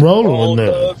 Yeah, I'm rolling Bone with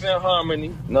that. Thugs and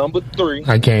Harmony, number 3.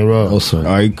 I can't roll. Oh, sir. All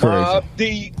right,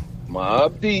 crazy.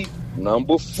 Mobb Deep,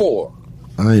 number 4.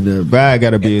 I ain't never. Bad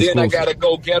gotta be And then I exclusive. gotta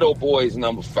go Ghetto Boys,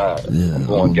 number 5. Yeah, I'm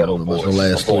going Ghetto about Boys. the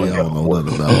last I'm 3. going I don't Ghetto know Boys.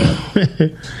 nothing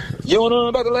about. You don't know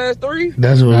about the last 3?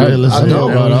 That's what we're listening I know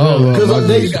to. about all of because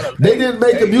they didn't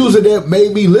make the music that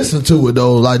made me listen to it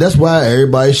though. Like that's why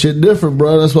everybody's shit different,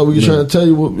 bro. That's why we trying to tell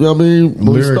you what you know what I mean.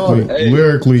 When we started.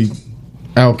 Lyrically,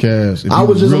 Outkast. If I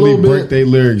was you just a really little break bit- their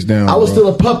lyrics down. I was bro.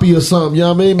 still a puppy or something. You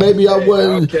know what I mean? Maybe I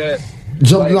wasn't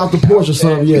jumping off the porch or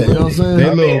something yet. You know what I'm saying?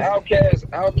 I mean,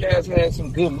 Outkast had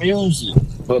some good music,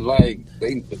 but like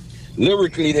they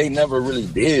lyrically, they never really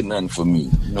did nothing for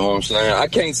me. You know what I'm saying? I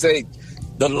can't say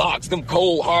the Locks, them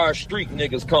cold hard street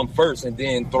niggas come first, and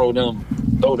then throw them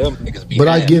niggas behind. But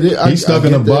I get it. He's stuck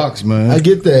in a box, man. I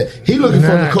get that. He looking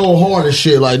for the cold hearted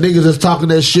shit. Like niggas that's talking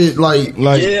that shit like Yeah,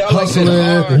 I like hustling.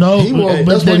 that hard. No, He want-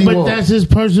 but, that's what he but want. that's his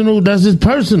personal. That's his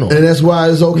personal. And that's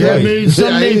why it's okay. Yeah, I mean,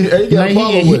 some I ain't niggas- got a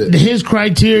problem with it. his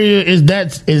criteria is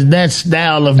that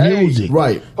style of music.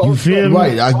 Right. You feel me?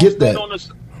 Right. I get that.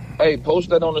 Hey, post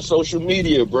that on the social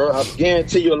media, bro. I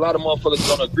guarantee you a lot of motherfuckers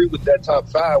gonna agree with that top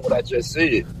 5. What I just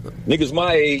said. Niggas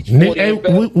my age, 40 Hey, and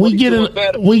better, we get 42 a and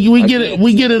better.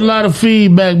 we get a lot of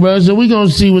feedback, bro. So we gonna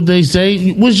see what they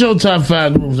say. What's your top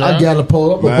 5 groups? I got to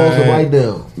post. I'm gonna post it right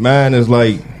now. Mine is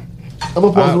like, I'm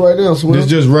gonna post it right now. Swim. It's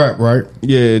just rap, right?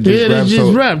 yeah, that's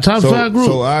just rap. Top 5 groups.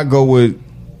 So I go with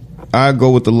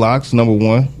the Locks, number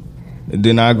 1, and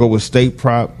then I go with State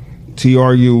Prop,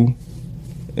 TRU,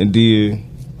 and then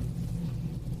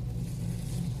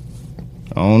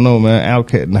I don't know, man.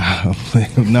 Outkast,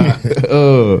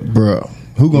 Bro,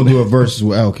 who gonna do a versus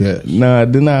with Outkast? Nah,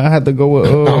 then I have to go with.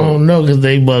 I don't know because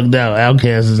they bugged out.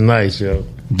 Outkast is nice, yo.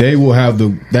 They will have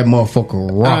that motherfucker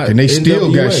rocking. They still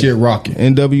NWA. got shit rocking.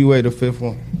 NWA, the 5th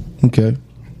one. Okay.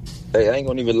 Hey, I ain't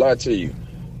gonna even lie to you.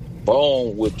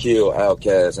 Bone would kill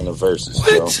Outkast in the verses.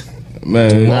 What?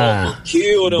 Man, Nah.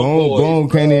 Kill them boys. Bone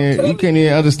can't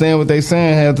even understand what they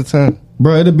saying half the time.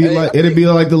 Bro, it'd be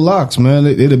like the Locks, man.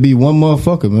 It'd be one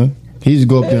motherfucker, man. He just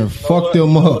go up there and fuck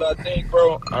them What up. I think,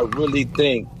 bro? I really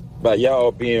think by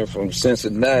y'all being from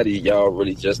Cincinnati, y'all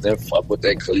really just didn't fuck with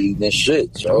that Cleveland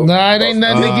shit, yo. Nah, it ain't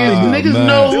nothing against niggas. man.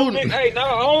 Know Hey, no,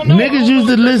 I don't know. niggas used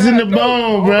to listen to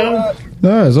Bone, bro.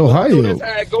 Nah, it's Ohio.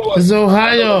 It's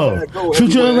Ohio.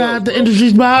 Shoot you around the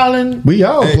industry's ballin'. We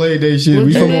all played that shit.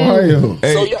 We from Ohio.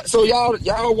 So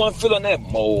y'all wasn't feeling that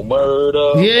Mo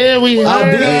Murder. Yeah, we heard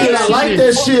I did. I like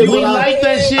that shit. We but like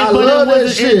that shit, I but love it that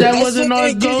wasn't shit. that wasn't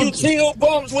our Give you go. chill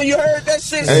bumps when you heard that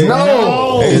shit. Hey,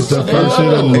 No. It's the first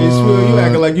shit of the Hey, Spill, you month.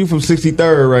 acting like you from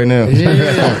 63rd right now.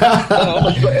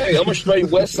 I'm a straight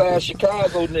West Side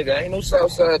Chicago nigga. I ain't no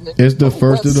South Side nigga. It's the I'm a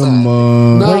first of West the Side.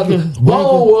 month. Nah,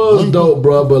 Bone was dope,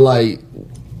 bro. But like,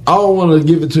 I don't want to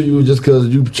give it to you just because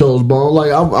you chose Bone.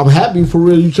 Like, I'm happy for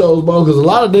real you chose Bone because a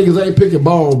lot of niggas ain't picking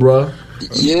Bone, bro.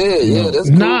 Yeah, that's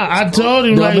cool. Nah, I told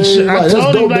him Nah, like man, shit. I that's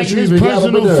told him dope like that you his even got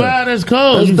him in personal there. 5 that's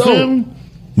cold. That's You dope. feel me?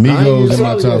 Migos in my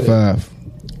I ain't top even 5.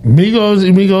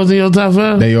 Migos in your top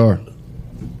 5? They are.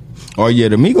 Oh yeah,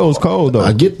 the Migos cold though.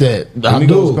 I get that. The I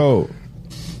Migos do. cold.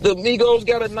 The Migos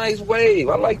got a nice wave.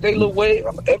 I like they little wave.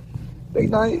 They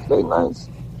nice.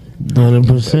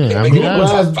 100%. I mean, Group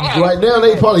wise, right now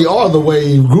they probably are the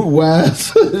wave group wise.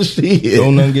 Shit.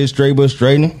 Don't nothing get straight but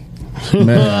straightening.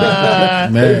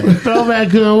 Man. Throwback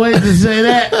couldn't wait to say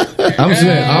that. I'm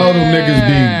saying all them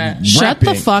niggas be Shut the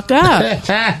rapping. fuck up.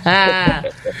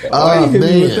 Oh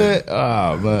man.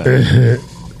 Oh man.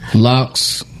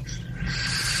 Locks,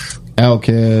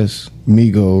 Outkast,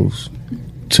 Migos.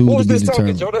 Two Who to was be this talking,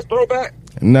 determined. Joe? That's throwback?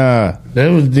 Nah. That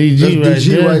was DG That's right DG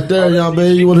there. right there, young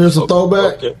man. You want to hear some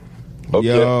throwback? Okay.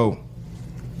 Yo.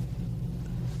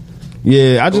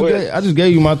 Yeah, I just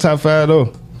gave you my top 5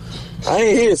 though. I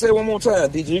ain't hear it. Say it one more time,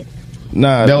 DG.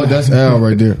 Nah. That's Al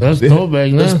right there. That's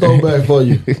throwback, Let's man. throw back for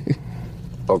you.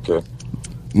 Okay.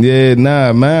 Yeah,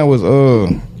 nah, mine was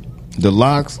the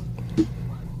Locks,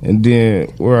 and then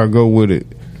where I go with it,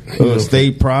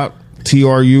 State Prop,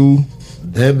 TRU,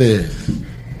 That man.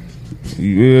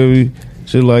 you feel me?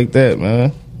 Shit like that,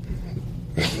 man.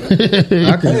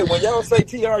 Hey, when y'all say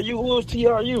TRU, who is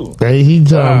TRU? Hey, he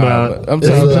talking about. I'm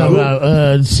talking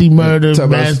about C Murder,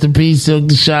 talking about- Masterpiece, Silk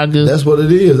the Shocker. That's what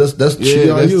it is. That's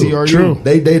Yeah, that's TRU. TRU. True.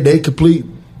 They complete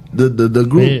the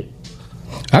group. Yeah.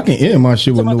 I can end my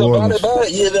shit with New Orleans.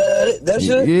 Yeah, that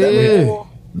shit. Yeah.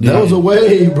 That was a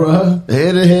wave, bro.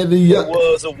 Had the It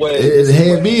was a way. it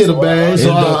had me in the bag,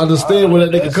 so I understand where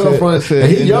that nigga come from.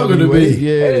 And he younger than me.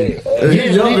 Yeah. He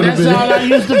younger That's than all I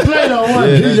me. used to play though.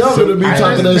 wasn't it? He younger than me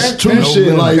talking that true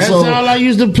shit. Like That's so. all I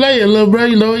used to play, little bro.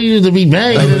 You know, he used to be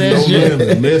banging to that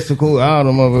shit. Mystical, all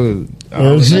them motherfuckers.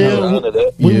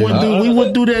 We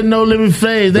went through that No Limit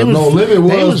phase. They The was, No Limit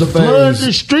they was the flooding phase.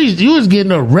 the streets. You was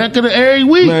getting a record every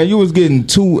week. Man, you was getting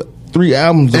 2-3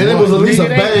 albums. And a it was at month. least a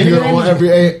Nigga, banger they- on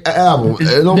every album.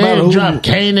 It don't matter They who. drop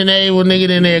Kane and Abel, nigga,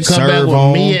 then they come back Serve with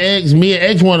on. Mia X. Mia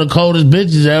X one of the coldest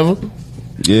bitches ever.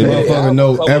 Yeah. Motherfucker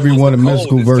know every one of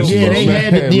mystical verses. Yeah, bro. they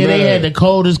had the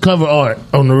coldest cover art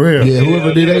on the real. Yeah,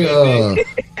 whoever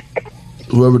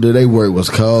did they work was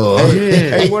cold.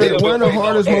 Hey, one of the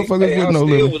hardest motherfuckers with No Still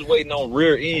Limit. was waiting on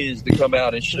rear ends to come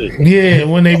out and shit. Yeah,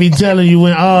 when they be telling you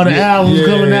when all the albums Yeah,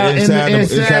 coming out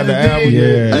inside the album. thing.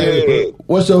 Yeah. Hey,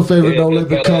 what's your favorite No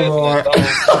Limit cover art?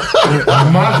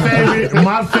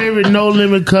 My favorite No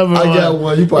Limit cover I got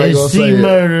one. You probably gonna is say C it.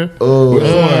 Murder.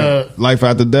 Oh, Life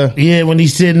After Death. Yeah, when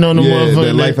he's sitting on the Yeah, motherfucker.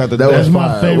 that Life After that Death. That's was my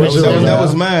fire. favorite. What's show. That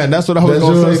was mine. That's what I was that's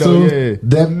gonna yours say though. too. Yeah.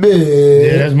 That Yeah,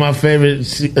 man. that's my favorite.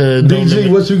 No DG,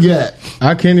 Limit. what you got?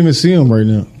 I can't even see him right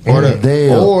now. Or the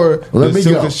Damn. or Let the me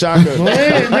Silk go. and Shaka. Yeah,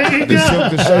 there you The go.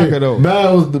 Silk and Shaka though.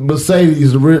 Mine was the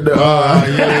Mercedes. Yeah.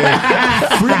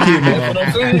 freaky, man. That's what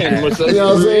I'm saying. You know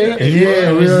what I'm saying? Yeah,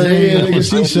 real head nigga.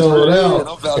 She showed out.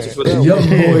 I'm vouching for The that. young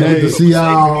boy get to see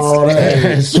all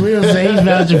that. Swill say he's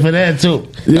vouching for that too.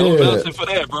 I'm Yeah. vouching for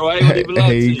that, bro. I ain't gonna even lie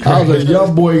to you. I was a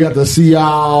young boy got to see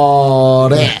all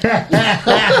that.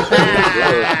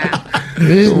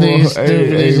 This nigga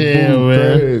stupid as hell,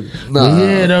 man. Nah. But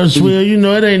yeah, though, Swill, you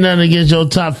know it ain't nothing against your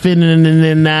top fitting and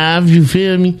then knives. You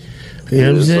feel me? You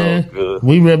know what I'm It's all saying? good.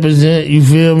 We represent. You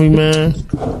feel me, man?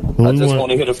 I just want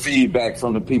to hear the feedback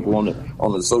from the people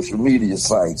on the social media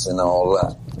sites and all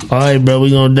that. All right, bro.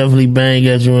 We gonna definitely bang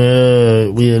at you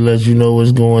and we'll let you know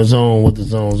what's going on with the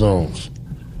zones.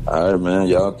 All right, man.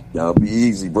 Y'all be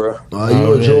easy, bro.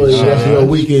 You enjoy the rest of your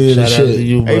weekend and Shout out to shit.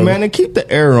 you, Hey brother. man, and keep the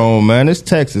air on, man. It's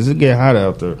Texas. It get hot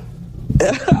out there.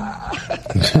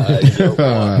 All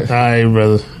right,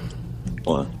 brother.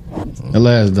 The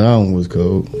last down was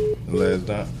cold. Last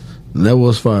time. That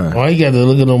was fire. Oh, you got to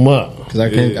look at them up. Cause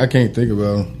I can't think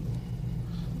about him.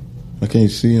 I can't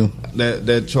see him.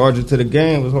 That charger to the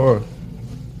game was hard.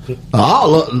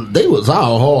 They was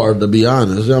all hard, to be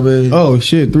honest. I mean, Oh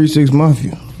shit, 3-6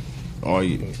 Mafia. Oh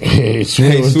yeah. Hey, Hey,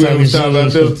 Sweet was talking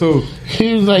about them too.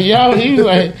 He was like, y'all, you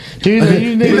niggas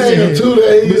he named 2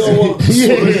 days. He don't want to see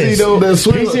that He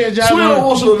Sweet. said y'all Sweet don't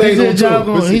want you to he name said them y'all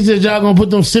too. gonna, he said y'all gonna put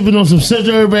them sipping on some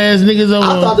Central Herb ass niggas over.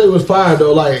 I thought they was fire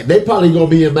though. Like they probably gonna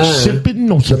be in mine.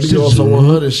 sipping on To some be on some Central.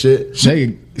 100 shit.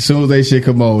 They, as soon as they shit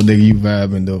come on, nigga, you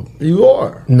vibing though. You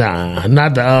are Nah,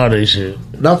 not the all this shit.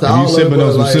 not the If all you sipping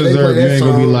on some like, scissors, they play you that ain't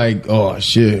gonna be song. like, oh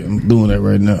shit, I'm doing that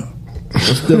right now.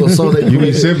 It's still a song they You play.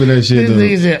 be sipping that shit This though.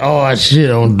 nigga said, "Oh shit,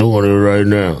 I'm doing it right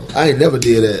now. I ain't never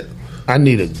did that. I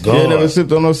need a You ain't never guard."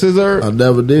 sipped on no scissor? I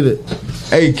never did it.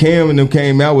 Hey, Cam and them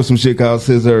came out with some shit called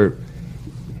scissor.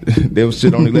 That was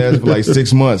shit only lasted for like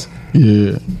 6 months.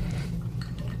 Yeah.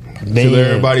 Till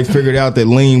everybody figured out that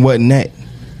lean wasn't that.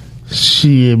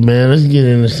 Shit, man. Let's get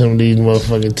into some of these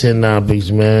motherfucking 10 topics,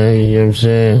 man. You know what I'm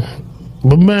saying?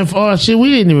 But man, for all shit,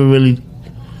 we ain't even really.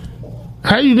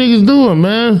 How you niggas doing,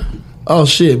 man? Oh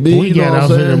shit, me. We you know got what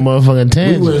off I'm in the saying? motherfucking We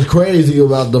tangent. went crazy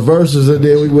about the verses and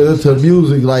then we went into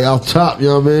music like off top, you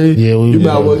know what I mean? Yeah, you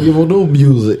might well give them new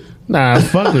music. Nah,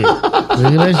 fuck it.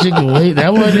 Nigga, that shit can wait.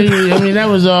 That wasn't even, I mean, that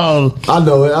was all. I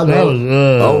know it. I That know.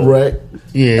 was, I'm wreck.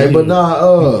 Yeah. Hey, but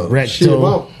nah, Wrecked shit,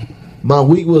 too. my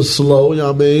week was slow, you know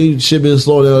what I mean? Shit been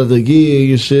slow down at the gig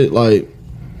and shit, like,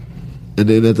 and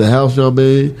then at the house, you know what I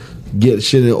mean? Get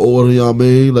shit in order, you know what I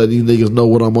mean? Let these niggas know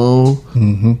what I'm on.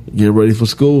 Mm-hmm. Get ready for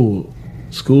school.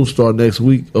 School start next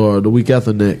week or the week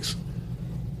after next.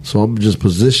 So I'm just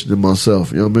positioning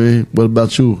myself, you know what I mean? What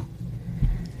about you?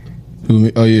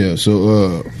 Oh yeah,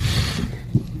 so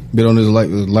been on this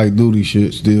light duty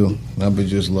shit still. I've been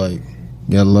just like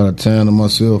got a lot of time to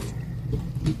myself.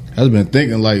 I've been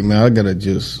thinking like, man, I gotta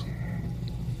just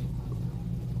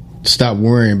stop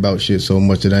worrying about shit so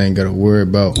much that I ain't gotta worry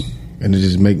about, and it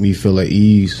just make me feel at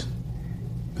ease.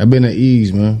 I've been at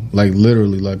ease, man. Like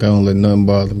literally, like I don't let nothing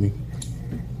bother me.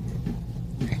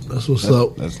 That's what's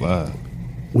up. That's live.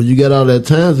 When you get all that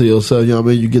time to yourself, you know what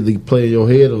I mean? You get to play in your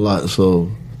head a lot, so,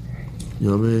 you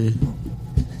know what I mean?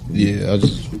 Yeah,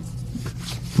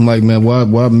 I'm like, man, why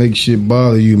make shit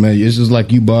bother you, man? It's just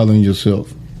like you bothering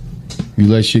yourself. You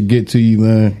let shit get to you,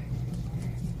 man.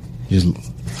 Just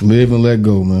live and let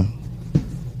go, man.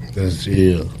 That's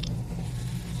ill.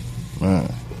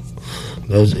 Man.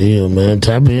 That's ill, man.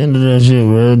 Tap into that shit,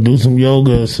 bro. Do some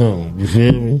yoga or something. You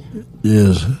feel me?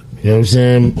 Yes. You know what I'm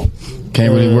saying?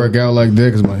 Can't really work out like that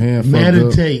because my hand fucked up.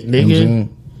 Meditate, You know what I'm nigga.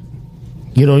 saying?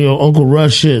 Get on your Uncle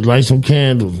Rush shit. Light some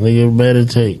candles, nigga.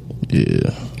 Meditate.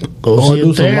 Yeah. Go Or see a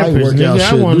do some light therapist, workout nigga. I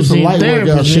shit. want Do to some see a light workout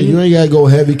therapist, shit. You nigga. ain't gotta go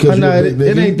heavy because Nah,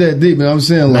 it ain't that deep, man. I'm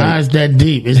saying Nah, like, it's that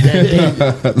deep. It's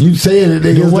that deep. You saying it,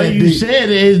 nigga. The It's way that you deep. said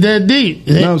it is that deep.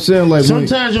 no, I'm saying like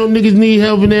Sometimes your niggas need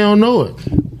help and they don't know it.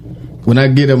 when I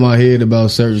get in my head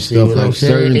about certain See stuff, what I'm like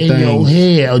saying? certain In your things.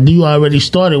 head, you already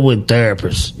started with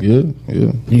therapists. Yeah.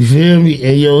 You feel me?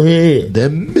 In your head. That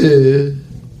man.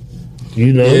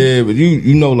 You know? Yeah, but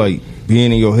you know, like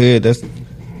being in your head. That's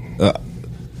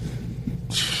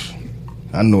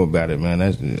I know about it, man.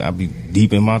 I be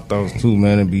deep in my thoughts too,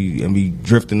 man, and be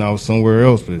drifting out somewhere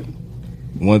else. But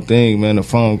one thing, man, a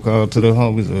phone call to the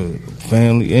homies, a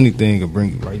family, anything could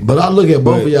bring you right. But I look at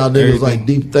both But of y'all niggas everything- like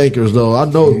deep thinkers, though. I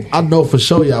know for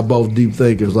sure y'all both deep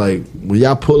thinkers. Like when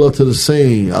y'all pull up to the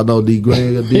scene, I know D.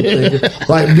 Greg a deep thinker.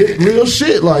 Like real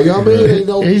shit. Like you know what I mean? Ain't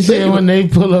no He said thinking. when they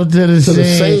pull up to the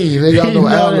scene, they got no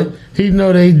Allen. he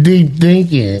know they deep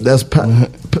thinking. That's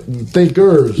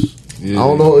thinkers. I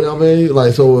don't know what I mean.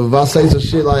 Like, so if I say some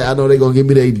shit, like I know they gonna give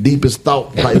me their deepest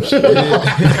thought type shit. Like,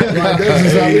 that's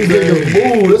just how these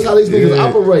niggas move. That's how these niggas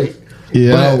operate.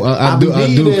 Yeah,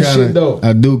 But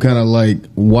I do kind of like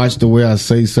watch the way I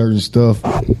say certain stuff,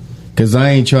 because I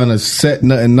ain't trying to set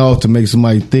nothing off to make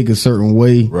somebody think a certain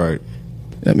way. Right.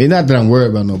 I mean, not that I'm worried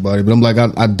about nobody, but I'm like,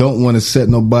 I don't want to set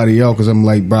nobody off, because I'm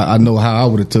like, bro, I know how I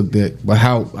would have took that, but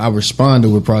how I responded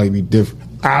would probably be different.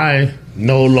 I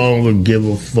no longer give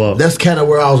a fuck. That's kind of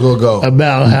where I was gonna go.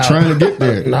 About how trying to get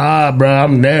there. Nah, bro,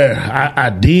 I'm there. I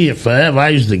did forever. I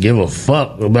used to give a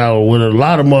fuck about what a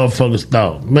lot of motherfuckers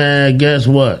thought. Man, guess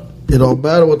what? It don't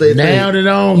matter what they now think. They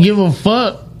don't give a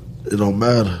fuck. It don't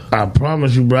matter. I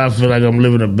promise you, bro. I feel like I'm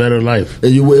living a better life.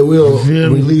 And it will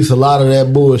release a lot of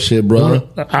that bullshit, brother.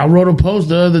 I wrote a post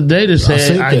the other day that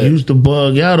said I used to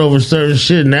bug out over certain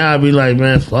shit. Now I be like,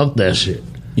 man, fuck that shit.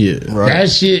 Yeah, right. That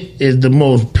shit is the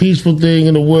most peaceful thing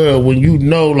in the world when you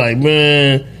know, like,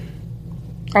 man,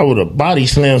 I would have body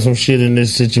slammed some shit in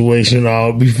this situation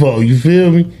all before. You feel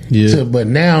me? Yeah. But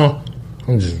now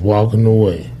I'm just walking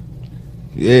away.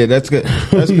 Yeah, that's good.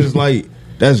 That's just like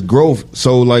that's growth.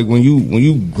 So like when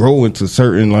you grow into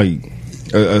certain like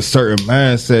a certain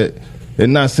mindset, they're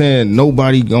not saying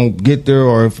nobody gonna get there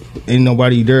or if ain't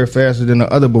nobody there faster than the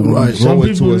other. But when you grow some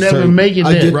into people a never certain, make it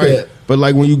there. Right. That. But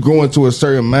like when you go into a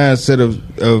certain mindset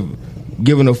of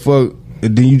giving a fuck,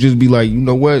 and then you just be like, you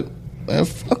know what, man,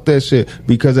 fuck that shit.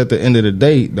 Because at the end of the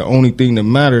day, the only thing that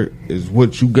matter is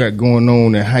what you got going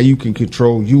on and how you can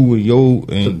control you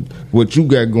and what you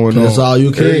got going on. That's all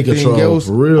you can Everything control. else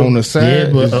For real. on the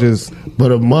side is just.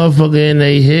 But a motherfucker in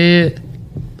their head,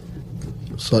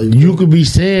 so you could be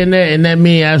saying that and that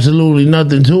mean absolutely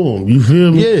nothing to them. You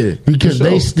feel me? Yeah. Because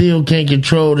they still can't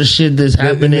control the shit that's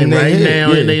happening right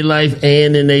now in their life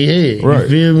and in their head. Right. You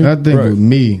feel me? I think with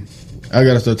me, I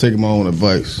gotta start taking my own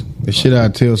advice. The shit I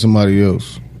tell somebody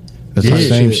else, that's the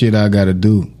same shit I gotta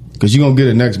do. Because you gonna get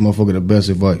the next motherfucker the best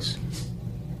advice.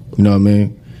 You know what I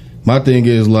mean? My thing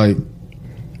is like,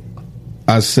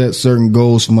 I set certain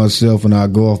goals for myself and I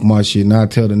go off my shit and I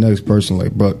tell the next person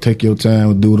like, bro, take your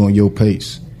time and do it on your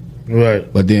pace.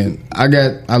 Right. But then I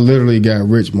literally got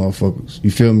rich motherfuckers.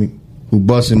 You feel me? Who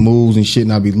busting moves and shit,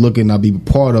 and I be looking, I be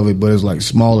part of it, but it's like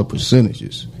smaller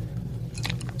percentages.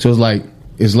 So it's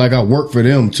like I work for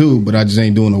them too, but I just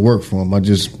ain't doing the work for them. I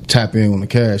just tap in on the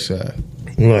cash side.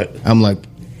 Right. I'm like,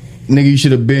 nigga, you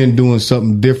should have been doing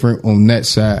something different on that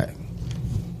side.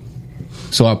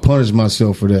 So I punish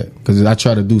myself for that because I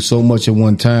try to do so much at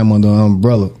one time under an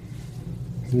umbrella.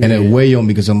 And it weigh on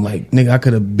me because I'm like, nigga, I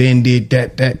could have been did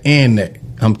that, and that.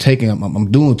 I'm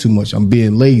doing too much. I'm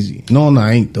being lazy. No,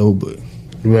 I ain't though, but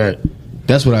right.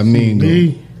 That's what I mean,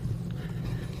 though.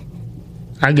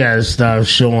 I gotta stop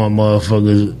showing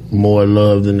motherfuckers more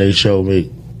love than they show me.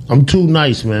 I'm too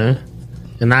nice, man.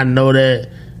 And I know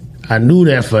that. I knew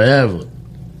that forever.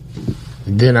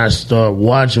 And then I start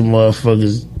watching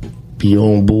motherfuckers be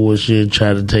on bullshit,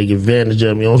 try to take advantage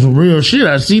of me on some real shit.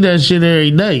 I see that shit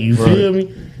every day. You feel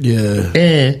me? Yeah.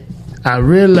 And I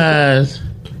realize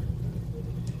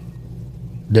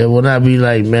that when I be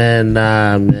like, man,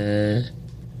 nah, man,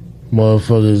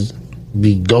 motherfuckers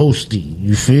be ghosty.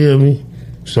 You feel me?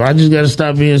 So I just gotta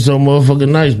stop being so motherfucking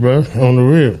nice, bro, on the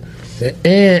real.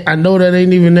 And I know that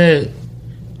ain't even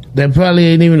that probably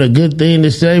ain't even a good thing to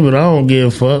say, but I don't give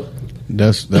a fuck.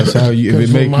 That's how you, if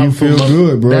it make you feel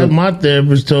good, bro. That my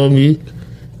therapist told me.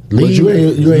 But you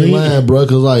ain't lying, bro,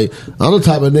 because like I'm the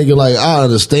type of nigga like I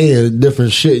understand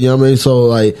different shit, you know what I mean? So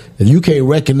like if you can't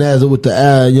recognize it with the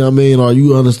eye, you know what I mean, or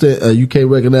you understand you can't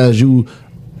recognize you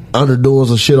underdoing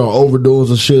some shit or overdoing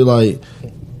some shit, like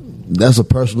that's a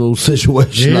personal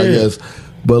situation, I guess.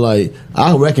 But like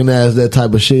I recognize that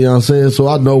type of shit, you know what I'm saying? So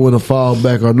I know when to fall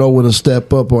back or know when to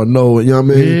step up or know, you know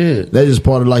what I mean? Yeah. That's just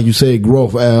part of, like you said,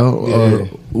 growth, Al, or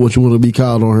what you want to be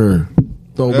called on her.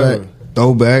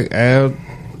 Throwback, Al.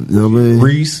 You know what I mean?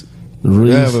 Reese.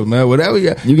 Whatever, man. Whatever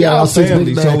you got all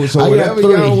family. So whatever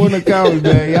y'all want to call me,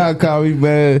 man, y'all call me,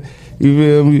 man. You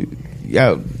feel me?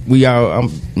 Y'all,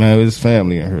 man, it's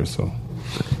family in here, so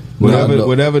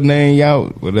whatever name y'all,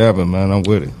 whatever, man, I'm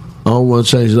with it. I don't want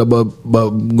to change it up,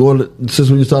 but since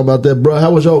we was talking about that, bro,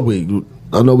 how was your week?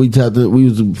 I know we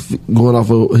was going off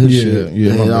of his shit.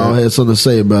 Yeah, and y'all had something to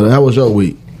say about it. How was your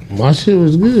week? My shit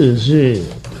was good, shit.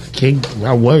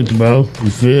 I worked, bro. You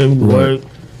feel me? Worked.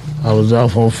 I was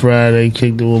off on Friday,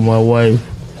 kicked it with my wife.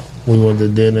 We went to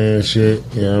dinner and shit.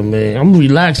 You know what I mean? I'm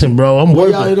relaxing, bro. I'm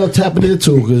working. What y'all ended up tapping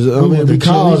into? Because I mean,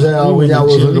 because y'all when y'all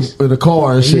was in the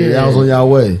car and shit, y'all was on y'all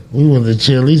way. We went to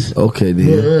Chili's. Okay,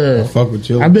 then. Fuck with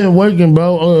Chili's. I've been working,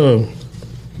 bro.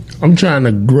 I'm trying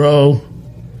to grow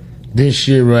this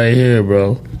shit right here,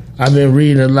 bro. I've been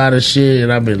reading a lot of shit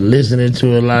and I've been listening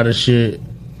to a lot of shit.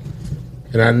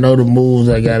 And I know the moves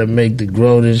I gotta make to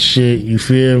grow this shit. You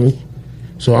feel me?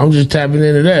 So I'm just tapping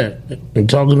into that and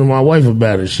talking to my wife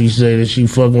about it. She say that she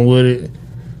fucking with it.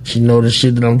 She know the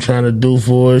shit that I'm trying to do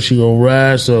for her. She gonna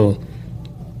ride. So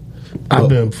I've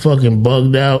been fucking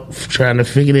bugged out trying to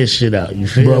figure this shit out. You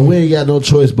feel Bro, me? we ain't got no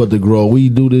choice but to grow. We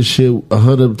do this shit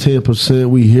 110%.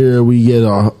 We here. We get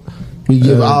we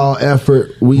give all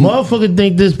effort. Motherfucker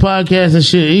think this podcast and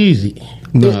shit easy.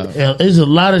 Nah. There's a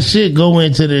lot of shit go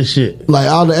into this shit. Like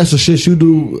all the extra shit you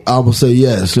do, I would say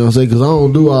yes. You know what I'm saying? Because I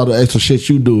don't do all the extra shit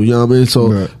you do. You know what I mean?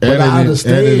 So, but I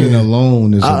understand. Editing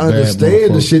alone is I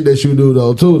understand the shit that you do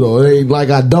though too. Though it ain't like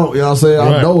I don't. You know what I'm saying?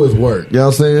 Right. I know it's work. You know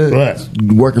what I'm saying?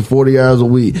 Right. Working 40 hours a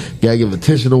week. Gotta give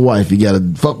attention to wife. You gotta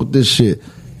fuck with this shit.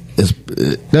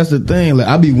 That's the thing. Like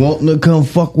I be wanting to come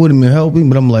fuck with him and help him,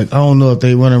 but I'm like, I don't know if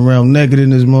they running around naked in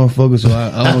this motherfucker, so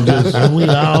I don't just. We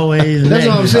always That's naked.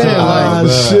 what I'm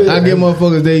saying. Like, I give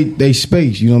motherfuckers they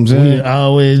space. You know what I'm saying? We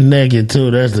always naked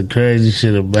too. That's the crazy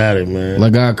shit about it, man.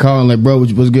 Like I call him, like, bro,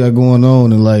 what's got going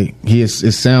on? And like it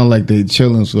sound like they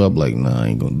chilling, so I'm like, nah, I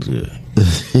ain't gonna do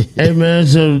that. Hey man,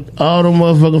 so all the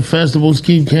motherfucking festivals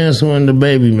keep canceling the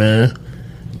baby, man.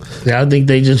 Yeah, I think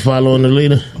they just following the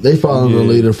leader. They following the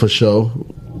leader for sure.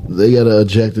 They got an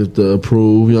objective to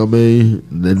approve. You know what I mean?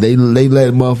 They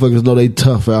let motherfuckers know they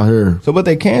tough out here. So what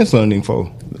they canceling him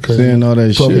for? Saying all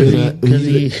that shit.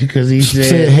 Because he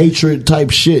said hatred type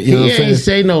shit. You know what I'm saying? He ain't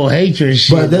say no hatred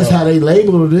shit. But that's how they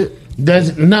labeled it.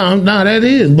 That's no, that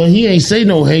is. But he ain't say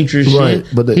no hatred Right,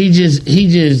 shit. but he just he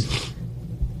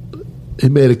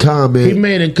made a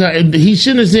comment. He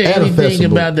shouldn't have said At a anything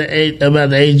festival. about the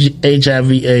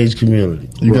HIV/AIDS community.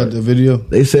 You got the video?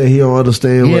 They said he don't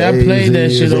understand. Yeah, what I played AIDS that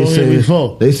is. shit They on here saying-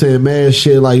 before. They saying mad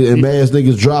shit like and mad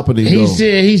niggas dropping it. He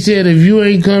said if you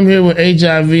ain't come here with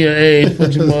HIV or AIDS,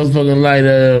 put your motherfucking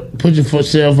light put your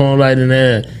cell phone light in the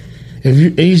air.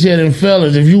 He said, and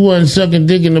fellas, if you wasn't sucking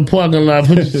dick in the parking lot,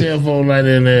 put your cell phone light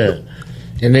in the air.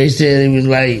 And they said he was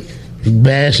like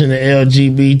bashing the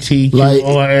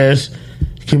LGBTQRS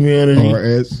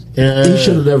community. He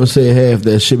should have never said half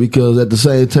that shit because at the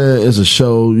same time it's a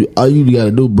show. All you got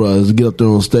to do, bro, is get up there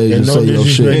on stage and no say your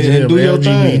shit disrespect to him, do your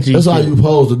thing. That's all you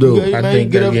supposed to do. Hey, man,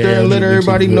 get up there and let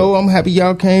everybody know I'm happy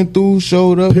y'all came through,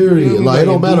 showed up. Period. Like it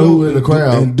don't matter who in the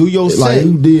crowd. And do your like set.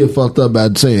 you did fucked up by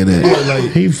saying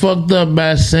that. He fucked up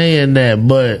by saying that,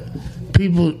 but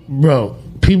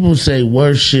people say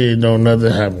worse shit and don't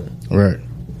nothing happen. Right.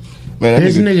 Man,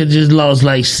 This nigga just lost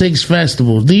like 6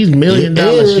 festivals. These $1 million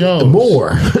shows.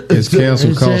 More. It's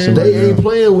canceled culture. They ain't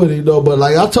playing with it though. But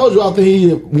like I told you, I think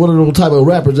he one of those type of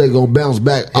rappers that gonna bounce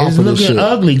back off It's of this looking shit.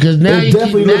 ugly because now It's he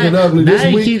definitely looking ugly. Now This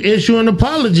he week- keep issuing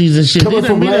apologies and shit. Coming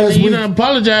from last He week- done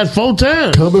apologized 4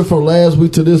 times. Coming from last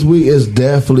week to this week is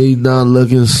definitely not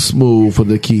looking smooth for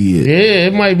the kid. Yeah,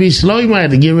 it might be slow. You might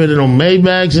have to get rid of them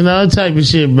Maybachs and all type of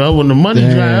shit, bro. When the money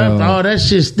dry Damn. up, all that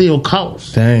shit still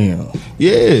costs. Damn.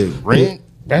 Yeah, rent.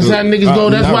 That's how niggas go.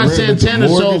 That's Not why rent, but the Santana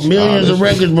sold mortgage, millions all of that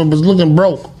records but was looking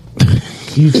broke.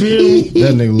 You feel me?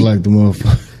 That nigga look like the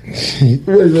motherfucker.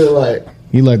 What is it like?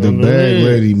 He like the bag Yeah.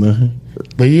 lady, man.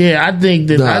 But yeah, I think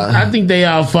that Nah. I think they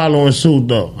all following suit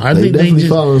though. I They think definitely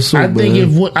following suit, I think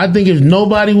man. I think if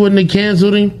nobody wouldn't have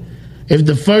canceled him, if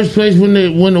the first place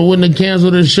wouldn't have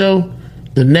canceled the show,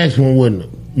 the next one wouldn't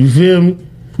have. You feel me?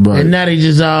 Right. And now they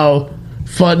just all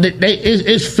fuck.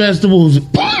 It's festivals.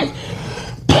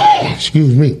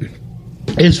 Excuse me.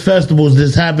 It's festivals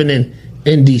that's happening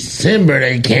in December.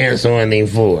 They canceling him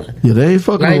for. Yeah, they ain't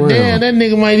fucking Like around. damn, that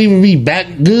nigga might even be back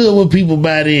good with people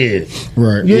by then.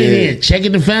 Right. You ain't here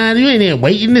checking to find. You ain't here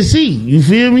waiting to see. You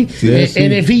feel me?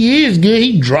 And if he is good,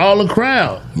 he draw a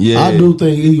crowd. Yeah, I do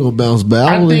think he gonna bounce back.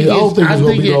 I don't think it's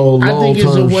gonna be no long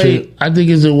term shit. I think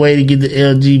it's a way to get the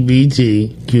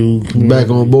LGBTQ community Back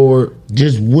on board.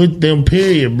 just with them.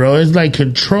 Period, bro. It's like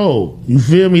control. You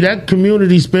feel me? That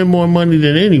community spend more money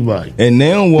than anybody. and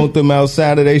they don't want them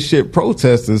outside of their shit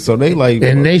protesting, so they like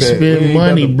And they okay, we spend ain't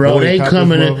money, about to bro. They boycott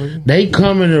coming this in, motherfucker. they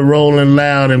coming to Rolling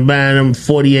Loud and buying them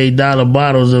 $48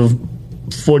 bottles of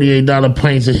 $48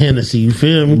 pints of Hennessy. You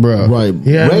feel me, Bro. Right.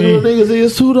 Yeah, I Regular mean- niggas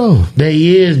is too though. They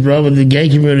is, bro, but the gay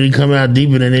community come out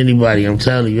deeper than anybody. I'm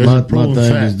telling you, it's a My proven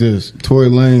thing fact. is this: Tory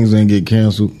Lanez ain't get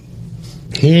canceled.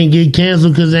 He ain't get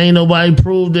canceled because ain't nobody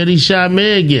proved that he shot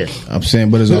Meg yet. I'm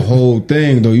saying, but it's a whole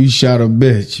thing though. You shot a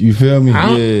bitch. You feel me? I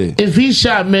don't- If he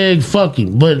shot Meg, fuck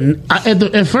him. But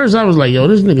at first I was like, yo,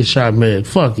 this nigga shot Meg,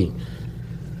 fuck him.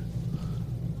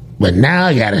 But now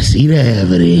I gotta see the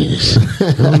evidence.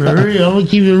 On the real, I'm gonna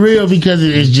keep it real because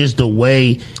it's just the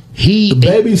way he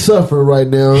Baby suffering right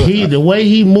now. the way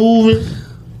he moving.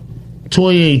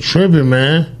 Toy ain't tripping,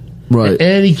 man. Right.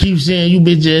 And he keeps saying, you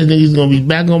bitch ass niggas gonna be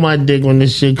back on my dick when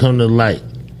this shit come to light.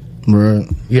 Right.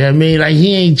 You know what I mean? Like,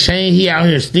 he ain't changed. He out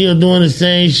here still doing the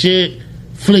same shit,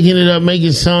 flicking it up,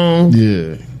 making songs.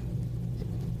 Yeah.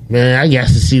 Man, I got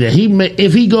to see that.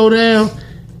 If he go down,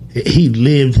 he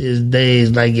lived his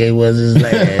days like it was his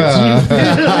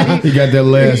last. He got that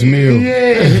last meal.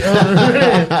 Yeah.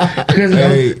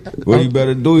 Hey, what you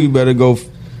better do? You better go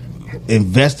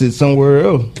invest it somewhere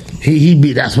else.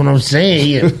 That's what I'm saying.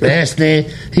 He investing.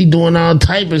 He doing all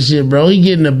type of shit, bro. He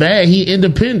getting the bag. He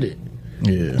independent.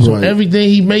 Yeah. So everything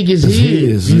he make is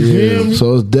his. You feel me?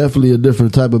 So it's definitely a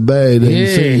different type of bag. That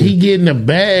He getting the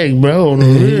bag, bro. On the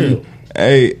real.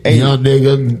 Hey, young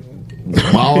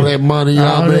nigga, all that money,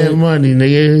 all that money,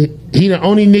 nigga. He the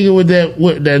only nigga with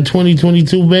that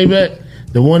 2022 Maybach,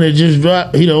 the one that just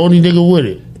dropped. He the only nigga with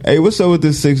it. Hey, what's up with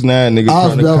this 6ix9ine nigga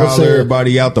trying to call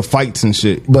everybody out to fights and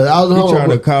shit? But I was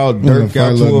trying to call Dirk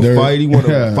out to a fight. He want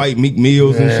to fight Meek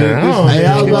Mills and shit.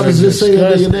 I was about to just say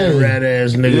that nigga rat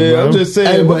ass nigga. Yeah, bro. I'm just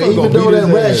saying. Hey, but even though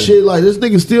that rat shit, like this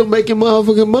nigga still making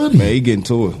motherfucking money. Man, he getting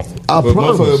to it. I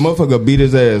promise. Motherfucker beat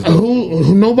his ass.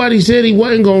 Who nobody said he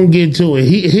wasn't gonna get to it.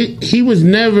 He was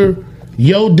never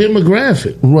your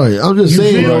demographic. Right. I'm just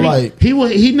saying, bro, like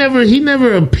he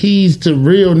never appeased to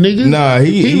real niggas. Nah,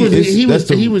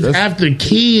 he was after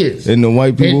kids and the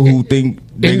white people who think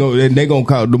they gonna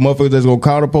call the motherfuckers that's gonna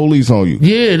call the police on you.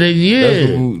 Yeah, that's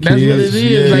what it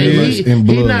is.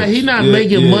 Like he not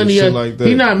making money. Like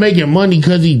he not making money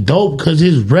because he dope. Because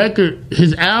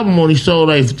his album only sold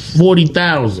like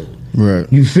 40,000. Right.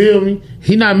 You feel me?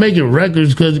 He not making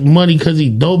records because he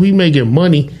dope. He making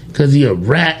money because he a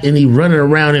rat and he running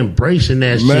around embracing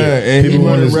that shit. And he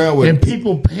running around with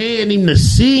people paying him to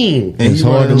sing. And it's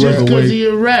hard to just because he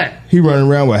a rat. He running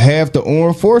around with half the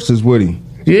armed forces with him.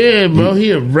 Yeah, bro,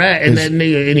 he a rat and that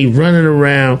nigga, and he running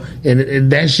around, and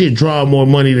that shit draw more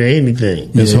money than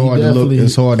anything. It's hard to look.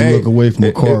 It's hard to look away from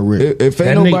a car wreck. If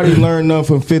ain't nobody learned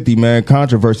nothing from 50, man,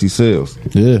 controversy sells.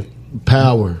 Yeah.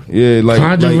 Power. Yeah, like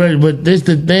controversy, but this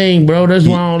the thing, bro. That's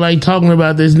why I don't like talking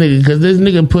about this nigga, because this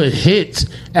nigga put hits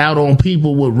out on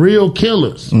people with real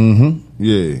killers. Mm-hmm.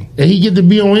 Yeah, and he get to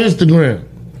be on Instagram.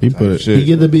 He put he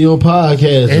get to be on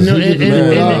podcasts, and them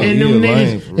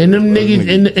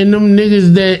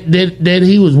niggas that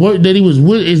he was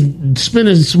with is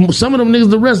spending some of them niggas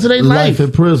the rest of their life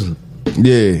in prison.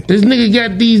 Yeah, this nigga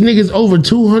got these niggas over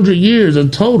 200 years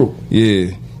of total.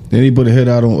 Yeah. Then he put a hit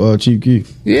out on Chief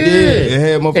Keef. Yeah, it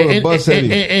had motherfuckers bust at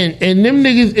him. And them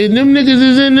niggas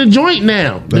is in the joint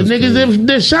now. The niggas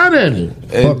that shot at him.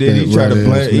 And then he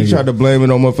tried to blame it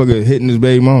on motherfucker hitting his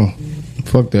baby mom.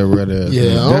 Fuck that red ass.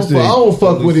 Yeah, I don't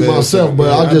fuck with him myself,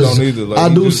 but I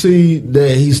do see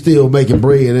that he's still making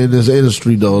bread in this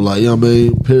industry though. Like, you know what I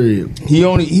mean? Period. He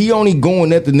only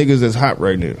going at the niggas that's hot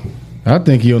right now. I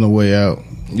think he on the way out.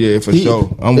 Yeah, for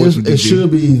sure. I'm with you. It should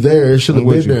be there. It should have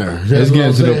been there. It's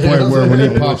getting to the point where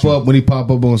when he pop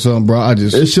up on something, bro,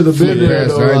 it should have been there.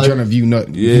 I ain't trying to view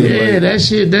nothing. Yeah, that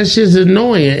shit's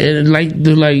annoying, and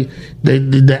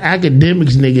the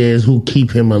academics nigga is who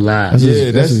keep him alive.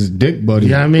 That's his dick buddy.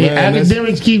 You know what I mean? Man,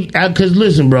 academics because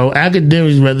listen, bro,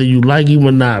 academics, whether you like him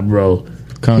or not, bro,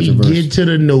 he get to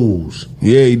the news.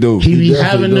 Yeah, he do. He be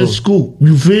having the scoop.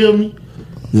 You feel me?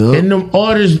 Yep. And them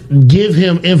artists give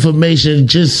him information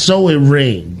just so it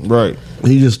rings. Right.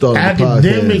 He just started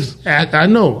academics. I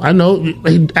know.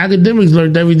 Academics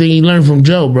learned everything he learned from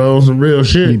Joe, bro. Some real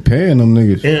shit. He paying them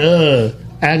niggas. And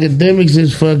academics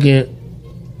is fucking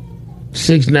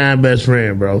 6ix9ine best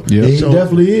friend, bro. Yeah, he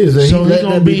definitely is. And so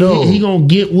he gonna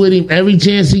get with him every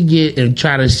chance he get and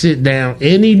try to sit down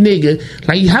any nigga.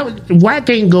 Like Wack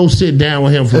ain't go sit down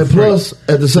with him for free. Plus,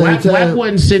 at the same time, Wack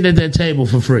wasn't sitting at that table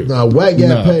for free. Nah, Wack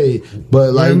got paid,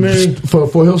 but like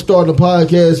for him starting the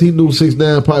podcast, he knew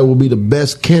 6ix9ine probably would be the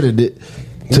best candidate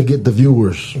to get the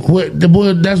viewers.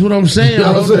 That's what I'm saying. You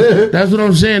know what I'm saying? That's what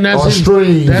I'm saying. That's his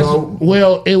streams.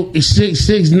 Well,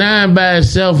 6ix9ine by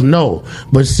itself, no.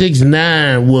 But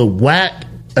 6ix9ine would whack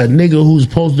a nigga who's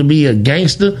supposed to be a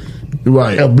gangster,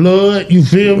 right? A blood. You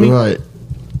feel me? Right.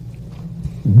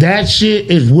 That shit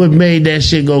is what made that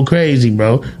shit go crazy,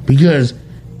 bro. Because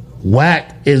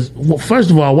Wack is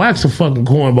first of all, Wack's a fucking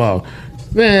cornball.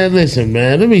 Man, listen,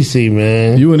 man. Let me see,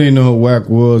 man. You wouldn't even know who Wack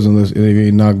was unless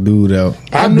he knocked dude out.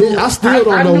 I still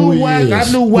don't know who he is. I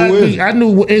knew Wack. I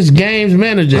knew his games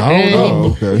manager.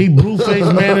 He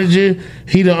Blueface manager.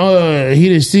 He the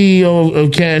CEO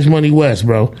of Cash Money West,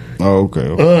 bro. Oh,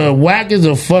 okay. Wack is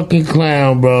a fucking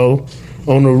clown, bro.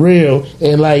 On the real,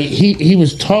 and like he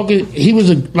was talking. He was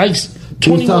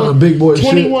 21. Big boy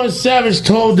 21 shit. Savage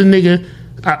told the nigga.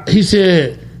 He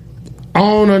said, I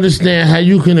don't understand how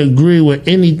you can agree with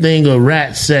anything a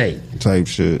rat say. type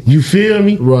shit. You feel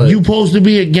me? Right. You supposed to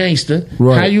be a gangster.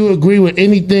 Right. How you agree with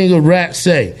anything a rat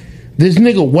say? This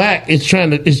nigga Wack is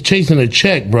chasing a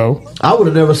check, bro. I would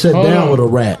have never sat Hold down on. with a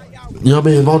rat. You know what I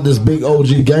mean? If I'm this big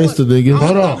OG gangster nigga.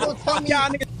 Hold on.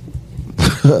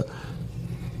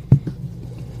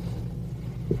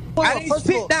 I didn't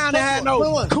sit down and have no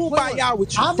kumbaya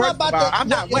with you. I'm not about to. I'm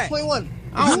not whack. 21.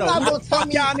 I You're don't not know gonna what the tell fuck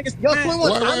me. y'all niggas Yo, saying.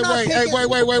 21. I'm not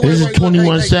taking. This is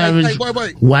 21 Savage,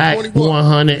 Wack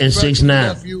 100 and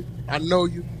 6ix9ine. I know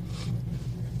you.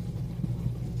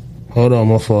 Hold on,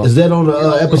 my fault. Is that on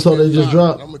the episode they just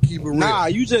dropped? I'm gonna keep it real. Nah,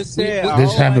 you just said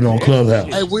This happened on Clubhouse.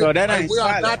 Hey, so that ain't we are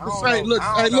solid. not the I don't same. know. Look,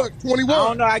 I don't hey, know. look, 21. I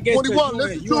don't know. I guess 21.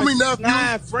 Listen to me, nephew.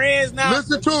 9 friends now.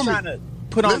 Listen to me. Trying to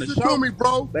put on the Listen show. to me,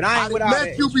 bro. But I ain't done without met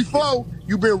that you extra before.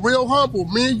 You've been real humble.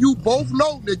 Me and you both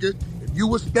know, nigga. If you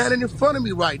was standing in front of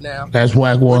me right now, That's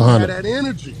Wack you had 100. that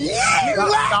energy.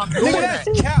 Stop doing that.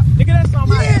 Nigga, that's on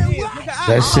my head. Nigga,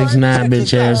 That's 6ix9ine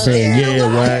bitch ass saying,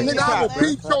 yeah, Wack. Nigga, I will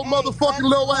beat your motherfucking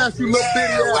little ass, you little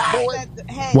bitty ass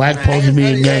boy. Wack supposed to be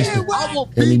a gangster.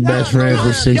 And he best friends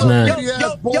with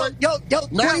 6ix9ine. Yo,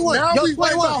 21. Now we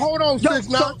wait. Hold on,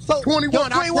 6ix9ine.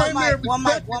 21. I came there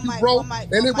respecting you, bro.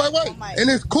 And then wait. And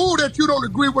it's cool that you don't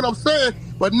agree with what I'm saying,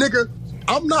 but nigga,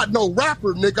 I'm not no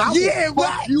rapper, nigga. I will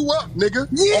fuck you up, nigga.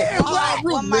 Yeah, right.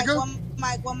 Nigga.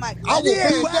 I will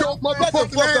beat your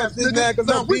motherfucking ass, nigga.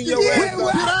 Now we can get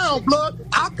down, blood.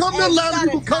 I come to Atlanta, you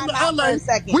can come to LA.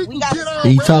 We can get down.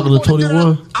 He talking to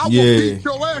 21? I will beat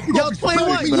your ass. You Yo,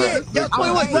 21, Yo,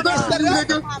 21,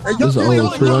 nigga. This is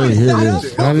old school. I ain't hear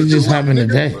this. How did this happen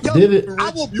today? Did it? I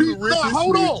will beat.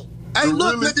 Hold on. Hey,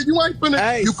 look, nigga, you ain't finna.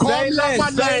 Hey, You call me out my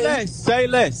name. Say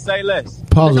less.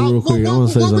 Pause it real quick. I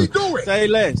want to say What we something. doing? Say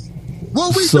less. What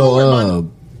we doing,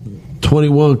 So,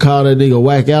 21 called that nigga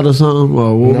Wack out or something?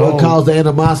 Or what caused the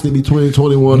animosity between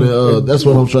 21 and that's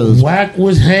what I'm trying to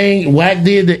say. Wack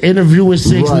did the interview with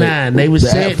 6ix9ine. Right. They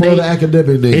was saying for the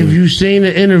academic nigga. if you seen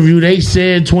the interview, they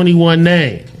said 21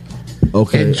 name.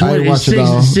 Okay, And I ain't watch it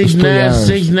all. It's 3 hours.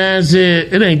 6ix9ine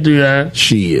said it ain't 3 hours.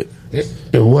 Shit.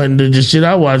 It wasn't the shit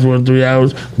I watched was 3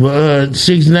 hours. But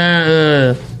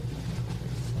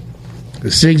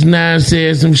 6ix9ine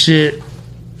said some shit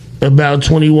about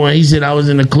 21. He said I was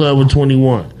in the club with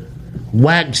 21.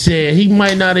 Wack said he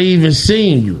might not have even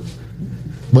seen you.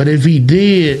 But if he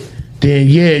did, then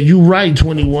yeah, you right,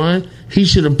 21. He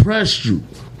should have pressed you.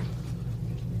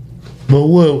 But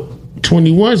what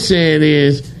 21 said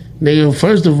is, nigga,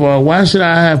 first of all, why should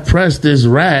I have pressed this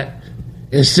rat?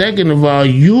 And second of all,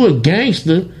 you a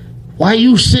gangster. Why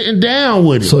you sitting down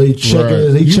with it? So he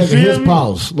checking, he You checking feel his me?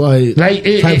 pulse. Like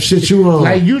it, type shit you on.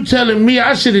 Like you telling me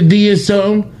I should have did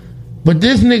something, but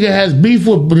this nigga has beef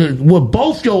with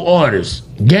both your artists,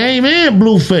 Game and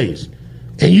Blueface,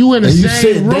 and you in the and you same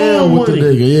sitting down room with the it.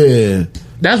 nigga, yeah.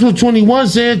 That's what 21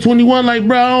 said. 21 like,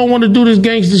 bro, I don't want to do this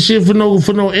gangster shit for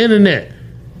no internet.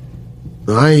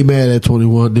 I ain't mad at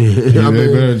 21 then. They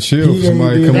better chill.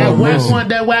 Somebody come out with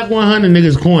That Wack 100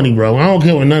 nigga's corny, bro. I don't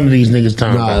care what none of these niggas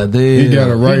talking about. He got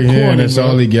a right He hand. corny, That's bro.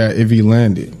 all he got if he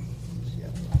landed.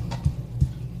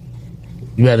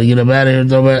 You better get up out of here,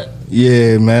 though, man.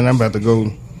 Yeah, man, I'm about to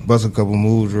go bust a couple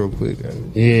moves real quick.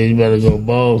 Yeah, you better go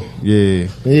ball. Yeah.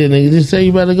 Yeah, nigga, just say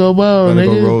you better go ball, Better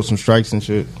nigga. go roll some strikes and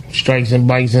shit. Strikes and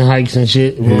bikes and hikes and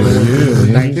shit.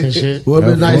 Nights and shit. Well,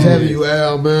 been nice having you,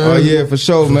 Al, man. Oh yeah, for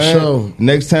sure, man. sure.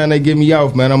 Next time they get me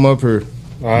off, man, I'm up here.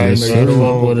 All right, man.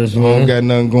 Fuck with us, I man. don't got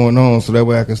nothing going on, so that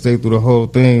way I can stay through the whole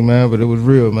thing, man. But it was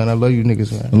real, man. I love you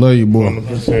niggas, man. I love you, boy.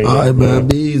 All right, man.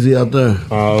 Be easy out there.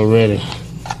 Already.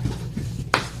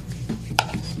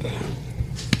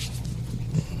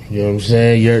 You know what I'm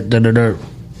saying? You're dirt.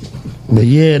 But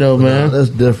yeah, though, man. Nah, that's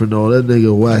different, though. That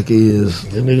nigga Wack is.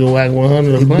 That nigga Wack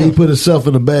 100. He put himself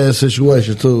in a bad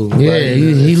situation, too. Yeah, Like,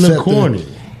 he look accepting- corny.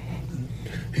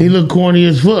 He look corny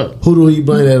as fuck. Who do he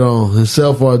blame that on?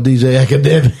 Himself or DJ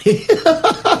Academic?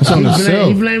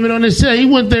 He blame it on himself. He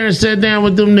went there and sat down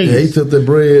with them niggas. Yeah, he took the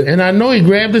bread. And I know he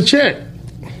grabbed the check.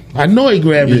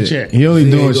 the check. He only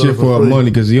doing shit for our money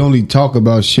because he only talk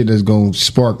about shit that's gonna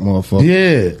spark motherfuckers.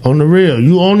 Yeah, on the real.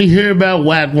 You only hear about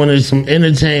Wack when it's some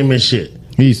entertainment shit.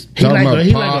 He's talking about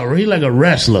he like a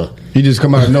wrestler. He just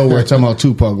come out of nowhere talking about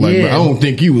Tupac. Like, Yeah. bro, I don't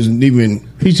think he was even.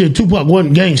 He said Tupac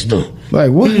wasn't gangster.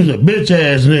 Like what? He was a bitch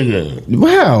ass nigga.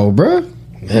 Wow, bro.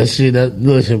 That shit.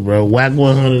 Listen, bro. Wack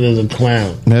 100 is a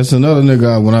clown. That's another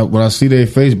nigga. When I see their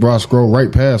face, bro, I scroll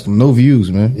right past them. No views,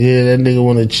 man. Yeah, that nigga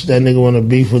want to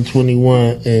beef with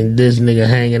 21, and this nigga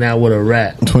hanging out with a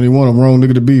rat. 21, a wrong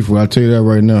nigga to beef with. I'll tell you that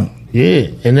right now. Yeah,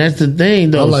 and that's the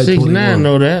thing though. I like 6ix9ine 21.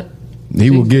 know that. He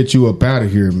will get you up out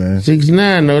of here, man.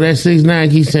 6ix9ine, no, that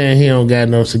 6ix9ine keeps saying he don't got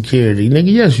no security.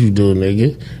 Nigga, yes you do,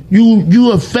 nigga.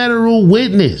 You a federal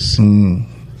witness.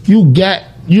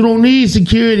 You don't need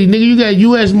security, nigga. You got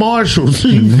U.S. Marshals.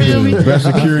 You feel me? Best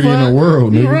security in the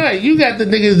world, nigga. You're right. You got the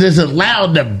niggas that's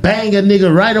allowed to bang a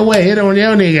nigga right away. Hit on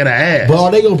your nigga the ass. But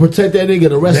are they gonna protect that nigga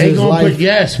the rest of his life?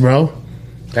 Yes, bro.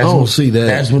 I don't see that.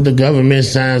 That's what the government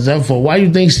signs up for. Why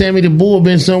you think Sammy the Bull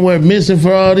been somewhere missing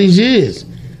for all these years?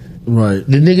 Right.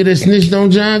 The nigga that snitched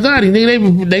on John Gotti.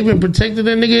 Nigga, they been protecting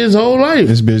that nigga his whole life.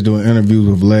 This bitch doing interviews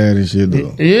with Vlad and shit,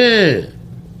 though. Yeah.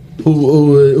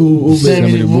 Who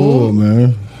Sammy the Bull,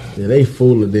 man. Yeah, they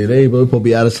fooling. They ain't supposed to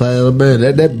be out of sight of the man.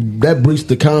 That breached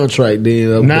the contract.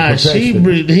 Then nah, she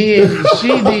breached. She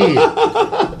did. You know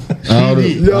what I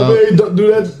mean?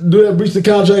 Do that breach the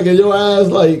contract in your eyes?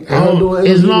 Like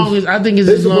as long as I think it's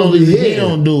as long as he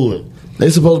don't do it. They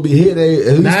supposed to be hit.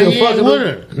 Nah, he ain't with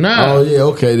her. Nah. Oh yeah,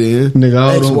 okay then.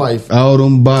 Nigga, ex-wife. All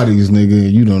them bodies,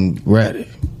 nigga. You done ratted.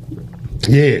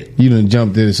 Yeah. You done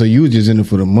jumped in it, so you was just in it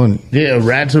for the money. Yeah,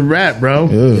 rat's a rat, bro.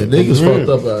 Yeah, niggas fucked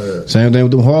up out here. Same thing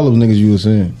with them Harlem niggas you were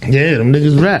saying. Yeah, them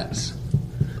niggas rats.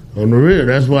 On the real.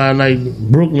 That's why I like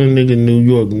Brooklyn nigga New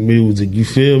York music. You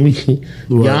feel me?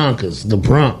 Right. Yonkers, the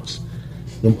Bronx.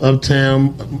 Them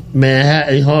uptown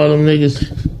Manhattan Harlem niggas.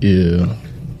 Yeah.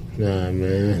 Nah,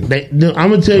 man. I'm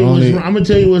gonna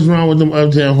tell you what's wrong with them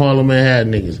uptown Harlem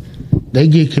Manhattan niggas. They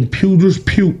get computers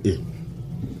puking.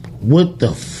 What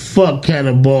the fuck kind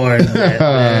of bar is that,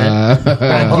 man?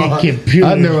 I get computers.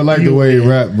 I never liked the way he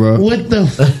rap, bro. What the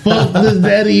fuck does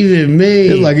that even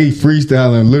mean? It's like he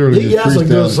freestyling, literally. He got some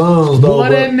good songs, though. Boy,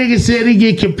 that nigga said he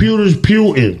get computers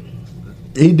puking.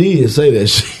 He did say that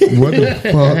shit. What the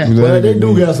fuck? Well, they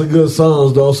do got some good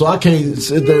songs, though, so I can't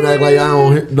sit there and act like I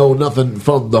don't know nothing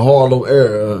from the Harlem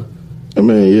era. I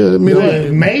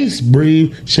mean, Mace,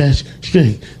 breathe,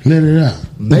 straight, let it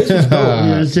out. Mace was dope. You know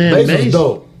what I'm saying? Mace was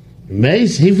dope.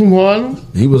 Mace, he from Harlem?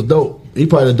 He was dope. He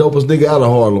probably the dopest nigga out of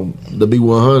Harlem, the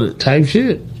B100 type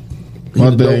shit.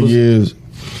 My thing is,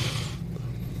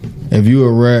 if you a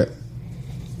rat,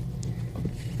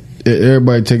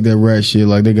 everybody take that rat shit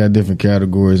like they got different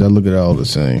categories. I look at it all the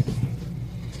same.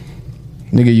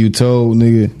 Nigga, you told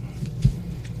nigga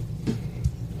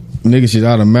should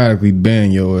automatically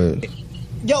ban your ass.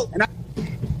 Yo,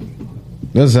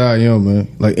 that's how I am,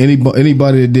 man. Like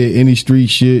anybody that did any street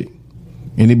shit,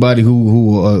 anybody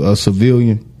who a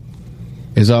civilian,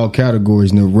 is all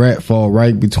categories, and the rat fall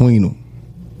right between them.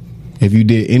 If you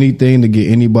did anything to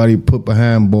get anybody put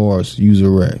behind bars, use a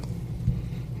rat.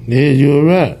 Yeah, you're a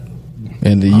rat.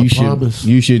 And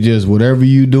you should just, whatever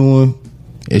you doing,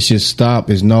 it should stop.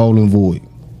 It's null and void.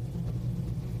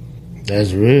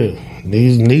 That's real.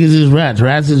 Niggas is rats.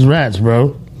 Rats is rats,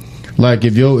 bro. Like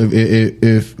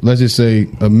if let's just say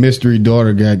a mystery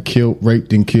daughter got killed,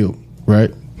 raped, and killed,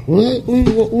 right? What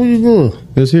you doing?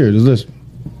 Just here, just listen.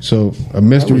 So a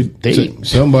mystery,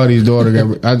 somebody's daughter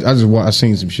got. I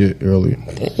seen some shit earlier.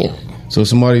 Damn. So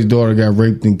somebody's daughter got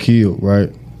raped and killed,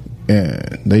 right?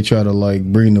 And they try to like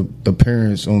bring the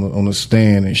parents on the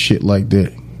stand and shit like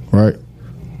that, right?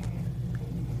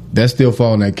 That still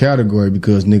fall in that category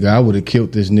because nigga, I would have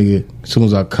killed this nigga as soon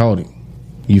as I caught him.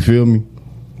 You feel me?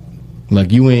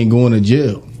 Like you ain't going to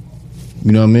jail.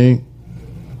 You know what I mean?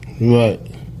 Right.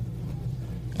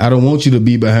 I don't want you to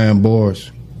be behind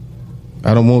bars.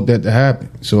 I don't want that to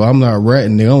happen. So I'm not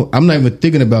ratting. I'm not even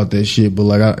thinking about that shit. But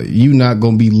like, you not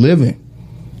gonna be living.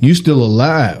 You still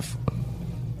alive.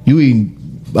 You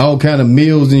eating all kind of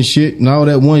meals and shit and all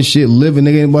that one shit. Living,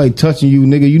 nigga. Anybody touching you,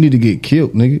 nigga? You need to get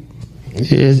killed, nigga.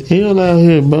 Yeah, it's ill out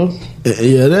here, bro.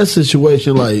 Yeah, that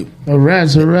situation like a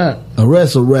rat's a rat. A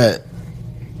rat's a rat.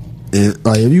 And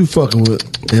like if you fucking with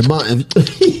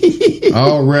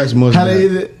all rats must. How they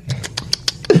did it?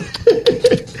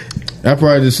 I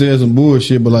probably just said some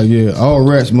bullshit, but like, yeah, all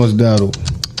rats must die though.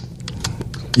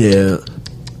 Yeah,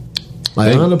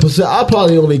 like 100%. I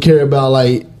probably only care about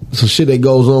like some shit that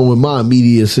goes on with my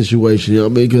immediate situation. You know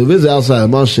what I mean? Because if it's outside of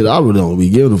my shit, I really don't be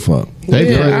giving a fuck. I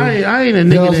ain't a nigga. You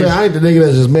know what I'm saying? I ain't the nigga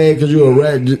that's just mad because you're a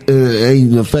rat.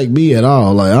 Ain't affect me at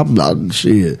all. Like I'm not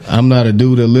shit. I'm not a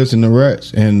dude that listen to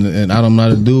rats, and I'm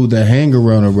not a dude that hang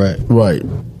around a rat. Right.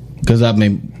 Because I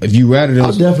mean, if you ratted on,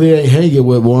 I definitely ain't hanging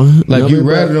with one. Like you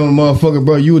ratted on a motherfucker,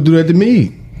 bro, you would do that to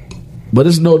me. But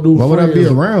it's no new. Why would I be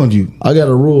around you? I got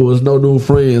a rule. It's no new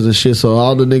friends and shit. So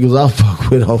all the niggas I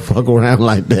fuck with don't fuck around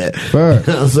like that. Fair. You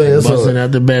know what I'm saying? Busting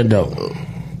out the bando.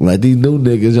 Like these new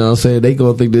niggas, you know what I'm saying? They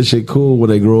gonna think this shit cool when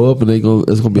they grow up, and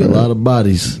it's gonna be a lot of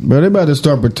bodies. Bro, they about to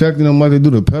start protecting them like they do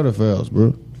the pedophiles,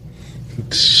 bro.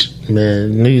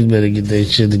 Man, niggas better get their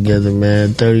shit together,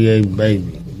 man. 38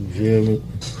 baby. You feel me?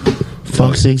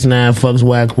 Fuck 6ix9ine,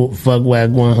 fuck Whack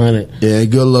 100. Yeah,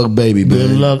 good luck, baby, man.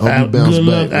 Good luck,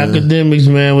 Academics,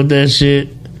 man, with that shit.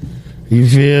 You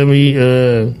feel me?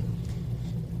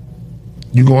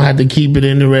 You gonna have to keep it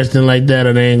interesting like that,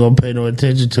 or they ain't gonna pay no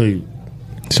attention to you.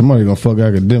 Somebody gonna fuck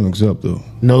Academics up though.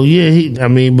 No, yeah,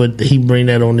 but he bring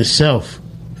that on himself.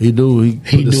 He do. He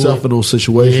put himself in those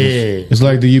situations. Yeah. It's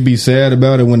like, do you be sad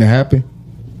about it when it happened?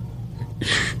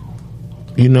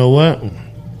 You know what?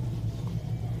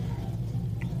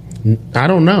 I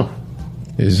don't know.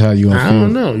 It's how you gonna feel. I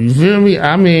don't know. You feel me?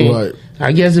 I mean, Right.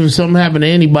 I guess if something happened to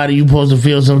anybody, you supposed to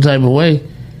feel some type of way.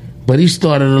 But he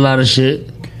started a lot of shit.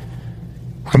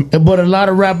 But a lot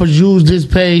of rappers use this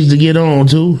page to get on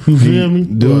too. You feel me?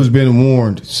 Dude's been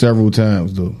warned several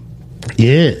times though.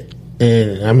 Yeah.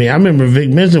 And I mean, I remember Vic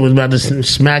Mensa was about to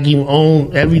smack him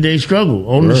on Everyday Struggle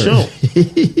on the show.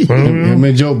 Him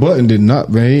and Joe Budden did not,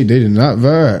 man. They did not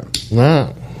vibe.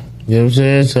 Nah. You know what I'm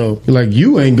saying? So, like,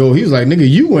 you ain't go. He's like, nigga,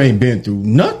 you ain't been through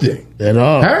nothing at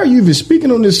all. How are you even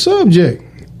speaking on this subject?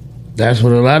 That's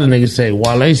what a lot of niggas say.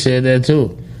 Wale said that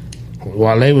too.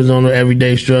 Wale was on the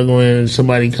Everyday Struggle and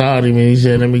somebody called him and he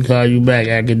said, "Let me call you back.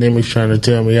 Academics trying to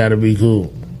tell me how to be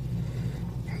cool."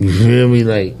 You feel me?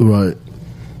 Like, right.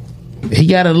 He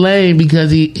got a lane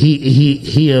because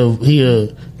he a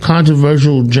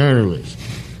controversial journalist.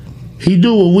 He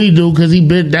do what we do because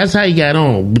that's how he got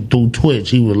on through Twitch.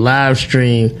 He would live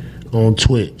stream on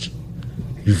Twitch.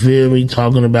 You feel me?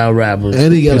 Talking about rappers.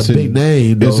 And he got a big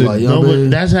name though.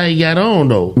 But that's how he got on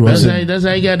though. Right.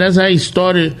 That's how he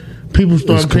started. People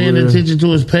started paying attention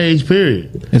to his page.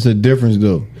 Period. It's a difference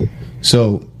though.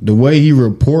 So the way he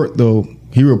report though,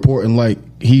 he reporting like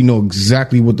he know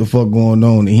exactly what the fuck going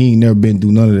on, and he ain't never been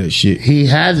through none of that shit. He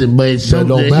hasn't, but it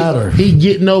don't matter. He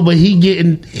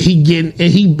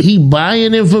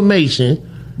buying information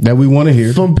that we want to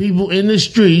hear from people in the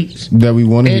streets that we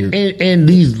want to hear, and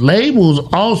these labels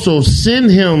also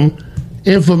send him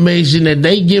information that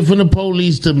they get from the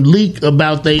police to leak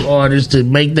about their artists, to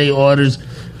make their artists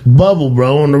bubble,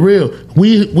 bro. On the real,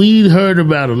 we heard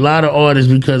about a lot of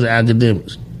artists because of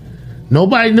Academics.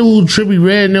 Nobody knew who Trippie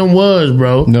Redd and them was,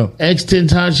 bro. No.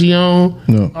 XXXTentacion.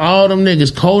 No. All them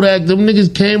niggas. Kodak. Them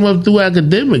niggas came up through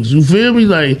Academics. You feel me?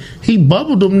 Like, he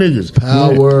bubbled them niggas.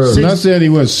 Power. I'm not saying he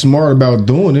wasn't smart about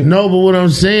doing it. No, but what I'm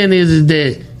saying is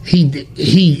that he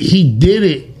did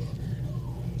it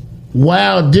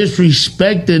while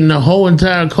disrespecting the whole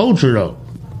entire culture, though.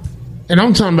 And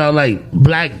I'm talking about, like,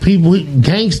 black people,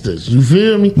 gangsters. You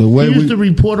feel me? He used to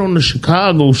report on the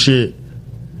Chicago shit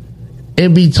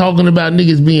and be talking about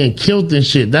niggas being killed and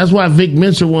shit. That's why Vic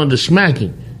Mensa wanted to smack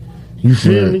him. You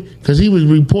feel me? Because he was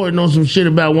reporting on some shit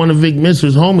about one of Vic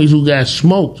Mensa's homies who got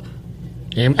smoked.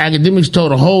 And Academics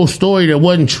told a whole story that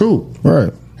wasn't true.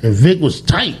 Right. And Vic was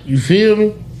tight. You feel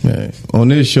me? Man, on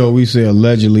this show, we say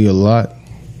allegedly a lot.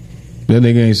 That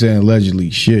nigga ain't saying allegedly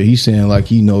shit. He's saying like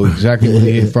he know exactly what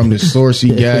it is from the source he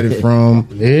got it from.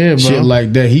 Yeah, bro. Shit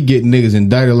like that. He getting niggas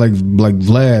indicted like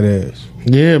Vlad ass.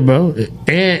 Yeah, bro.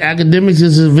 And Academics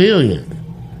is a civilian.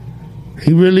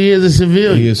 He really is a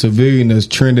civilian. He a civilian that's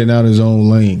trending out his own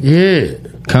lane. Yeah.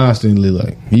 Constantly,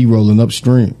 like, he rolling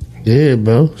upstream. Yeah,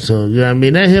 bro. So, you know what I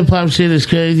mean? That hip-hop shit is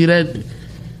crazy. That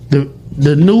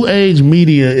the new age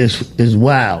media is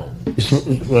wild. It's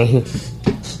right here.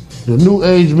 The new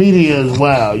age media is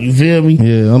wild. You feel me?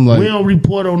 Yeah, I'm like, we don't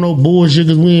report on no bullshit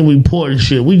because we ain't reporting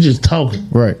shit. We just talking.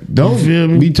 Right.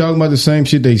 Don't be talking about the same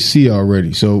shit they see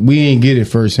already. So we ain't get it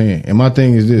firsthand. And my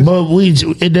thing is this. But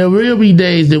there will be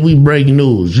days that we break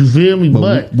news. You feel me?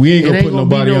 But we ain't gonna put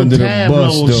nobody under the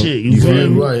bus though. Shit, you feel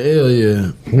me? Right. Hell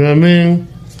yeah. You know what I mean?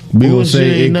 We gonna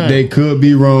say they could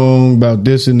be wrong about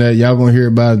this and that. Y'all gonna hear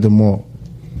about it tomorrow.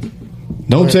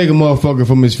 Don't take a motherfucker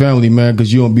from his family, man,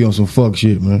 because you don't be on some fuck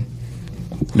shit, man.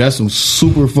 That's some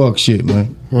super fuck shit,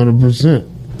 man.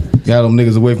 100%. Got them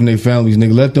niggas away from their families,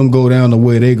 nigga. Let them go down the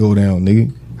way they go down,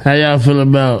 nigga. How y'all feel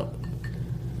about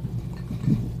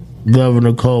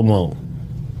Governor Cuomo?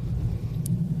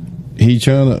 He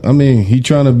trying to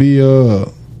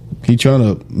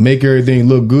make everything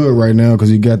look good right now because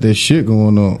he got that shit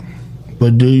going on.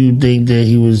 But do you think that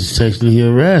he was sexually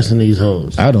harassing these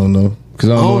hoes? I don't know. Cause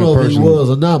I don't know if he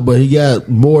was or not, but he got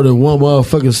more than one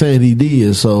motherfucker saying he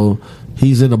did, so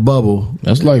he's in a bubble.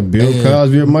 That's like Bill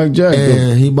Cosby or Mike Jackson.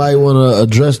 And he might want to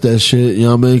address that shit, you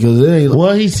know what I mean? Because it ain't.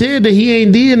 Well, he said that he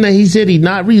ain't did nothing. He said he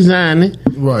not resigning.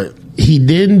 Right. He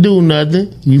didn't do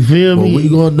nothing. You feel me? We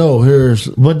gonna know here.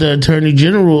 But the Attorney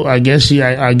General, I guess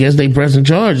they pressing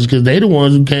charges because they the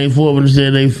ones who came forward and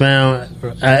said they found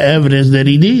evidence that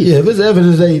he did. Yeah, if it's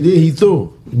evidence that he did, he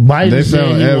threw. Biden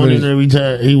said he wanted to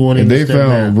retire. He wanted. If to they step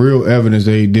found down. real evidence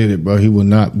that he did it, bro, he would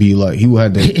not be like he would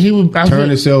have to He would turn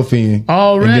himself in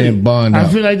already. and then bond out. I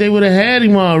feel like they would have had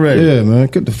him already. Yeah, man,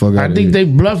 get the fuck out. I think they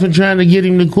bluffing, trying to get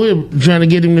him to quit, trying to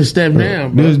get him to step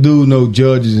down. Bro. This dude know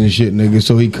judges and shit, nigga,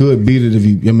 so he could beat it if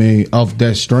he. I mean, off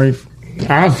that strength.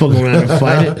 I'll fuck around and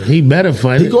fight it. He better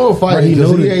fight it. He gonna fight Bro, it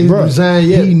because he ain't resigned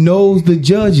yet. He knows the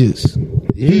judges.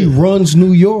 Yeah. He runs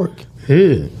New York.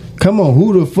 Yeah. Come on,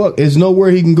 who the fuck? There's nowhere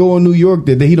he can go in New York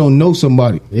that he don't know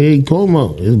somebody. Hey,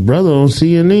 Cuomo, his brother on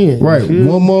CNN. Right.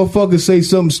 One motherfucker say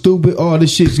something stupid, oh,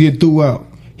 this shit's get threw out.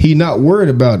 He not worried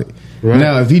about it. Right.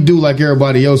 Now, if he do like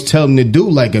everybody else tell him to do,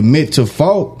 like admit to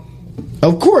fault,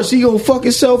 of course he gonna fuck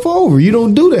himself over. You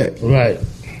don't do that. Right.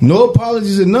 No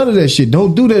apologies and none of that shit.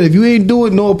 Don't do that. If you ain't do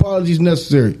it, no apologies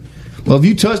necessary. But if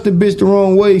you touch the bitch the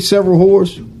wrong way, several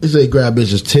whores. They say grab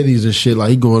bitches' titties and shit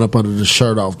like he going up under the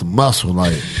shirt off the muscle.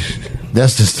 Like,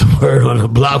 that's just the word on the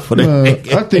block for that.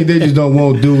 I think they just don't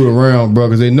want dude around, bro,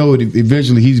 because they know it,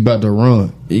 eventually he's about to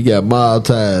run. He got mild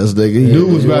ties, nigga.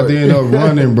 Dude was about to end up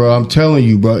running, bro. I'm telling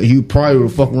you, bro. He probably would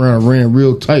have fucking around and ran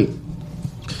real tight.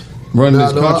 Running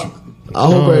this country. I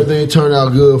hope everything turned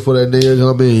out good for that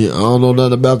nigga. I mean, I don't know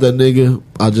nothing about that nigga.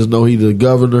 I just know he the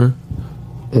governor.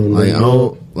 Like, I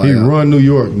don't. Like, he run New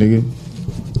York, nigga.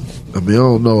 I mean, I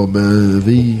don't know, man. If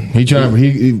he trying,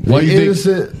 why you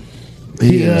innocent?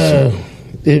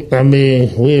 I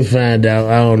mean, we'll find out.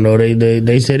 I don't know.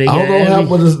 They say they got I don't know how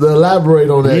much to elaborate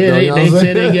on that. Yeah, they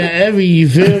say they got every. You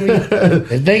feel me?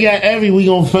 If they got every, we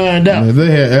gonna find out. If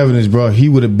they had evidence, bro, he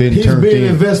would have been turned in. He's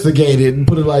been investigated and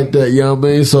put it like that. You know what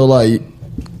I mean? So like,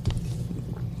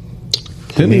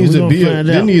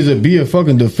 didn't he be a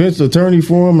fucking defense attorney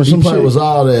for him or some shit? Was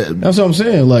all that. That's what I'm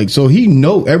saying. Like, so he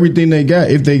know everything they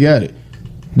got if they got it.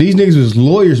 These niggas was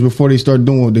lawyers before they start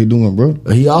doing what they doing, bro.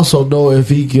 He also know if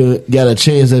he got a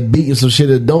chance at beating some shit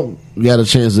that don't got a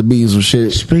chance of beating some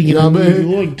shit. Speaking of New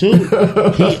York too,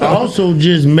 he also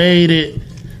just made it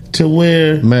to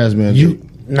where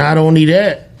not only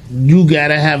that, you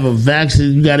gotta have a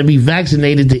vaccine. You gotta be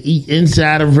vaccinated to eat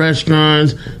inside of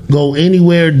restaurants, go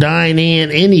anywhere, dine in,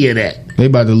 any of that. They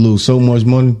about to lose so much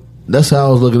money. That's how I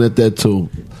was looking at that too.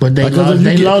 But they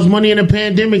lost money in the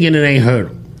pandemic and it ain't hurt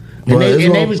them. And,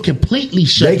 they was completely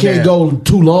shut down. They can't go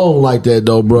too long like that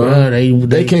though, bro.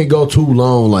 They can't go too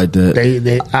long like that.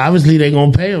 They obviously they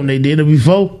gonna pay them. They did it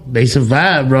before. They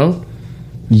survived, bro.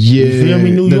 Yeah, you feel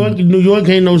me? New York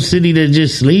ain't no city that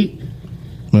just sleep.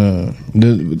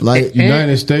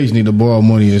 United States need to borrow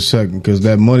money in a second because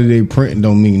that money they printing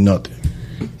don't mean nothing.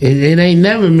 It ain't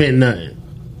never meant nothing.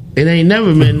 It ain't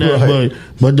never meant nothing. Right.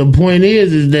 But the point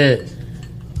is that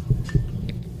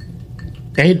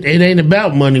it ain't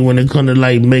about money when it comes to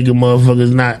like making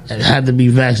motherfuckers not have to be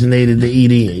vaccinated to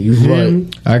eat in. You feel me?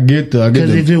 I get that.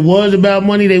 Because if it was about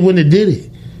money, they wouldn't have did it.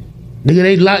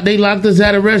 Nigga, they locked us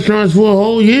out of restaurants for a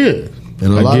whole year.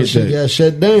 And a lot of shit got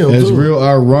shut down. It's real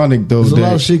ironic though. There's a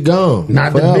lot of shit gone.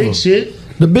 Not forever. The big shit.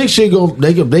 The big shit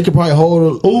They could probably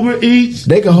hold Uber Eats.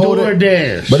 They can hold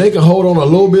DoorDash, but they can hold on a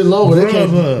little bit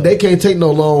longer. They can't take no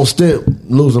long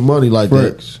stint losing money like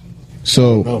that.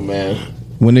 So,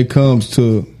 when it comes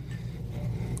to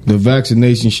the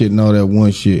vaccination shit and all that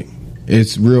one shit,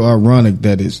 it's real ironic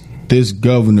that it's this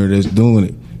governor that's doing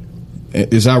it.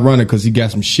 It's ironic because he got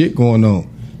some shit going on.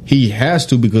 He has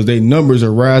to because their numbers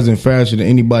are rising faster than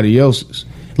anybody else's,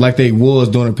 like they was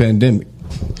during the pandemic.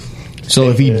 So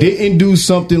if he didn't do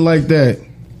something like that,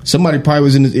 somebody probably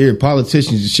was in his ear,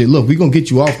 politicians and shit. Look, we're going to get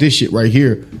you off this shit right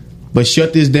here, but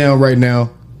shut this down right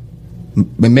now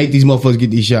and make these motherfuckers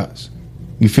get these shots.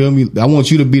 You feel me? I want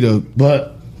you to be the...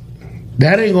 But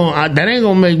that ain't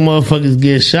gonna make motherfuckers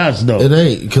get shots though. It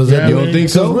ain't because you don't think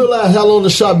so. Realize how long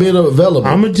the shot being available.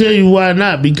 I'm gonna tell you why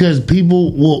not. Because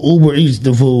people will Uber Eats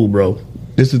the food, bro.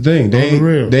 That's the thing.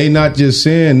 They not just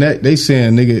saying that. They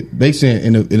saying, nigga. They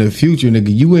saying in the future,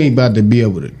 nigga, you ain't about to be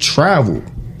able to travel.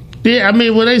 Yeah, I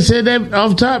mean, they said that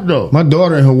off top though. My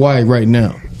daughter in Hawaii right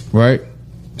now, right,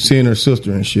 seeing her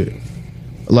sister and shit.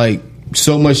 Like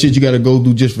so much shit you got to go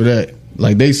through just for that.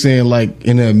 Like they saying, like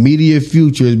in the immediate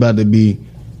future, it's about to be.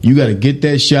 You got to get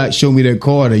that shot. Show me that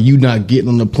card, or you not getting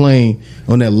on the plane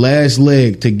on that last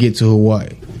leg to get to Hawaii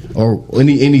or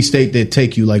any state that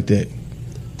take you like that.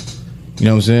 You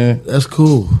know what I'm saying? That's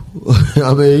cool.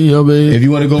 I mean, if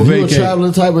you want to go vacate, you a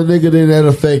traveling type of nigga, then that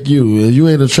affect you. If you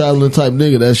ain't a traveling type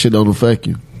nigga, that shit don't affect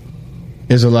you.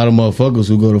 There's a lot of motherfuckers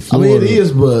who go to Florida. I mean, it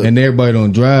is, but and everybody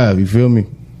don't drive. You feel me?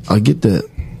 I get that.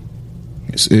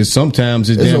 Sometimes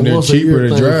it's damn near cheaper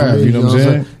to drive. Me, you know what I'm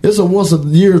saying? It's a once a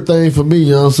year thing for me.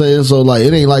 You know what I'm saying? So like,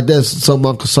 it ain't like that's something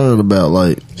I'm concerned about.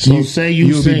 Like, so say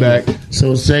you'll single. Be back.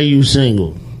 So say you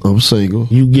single. I'm single.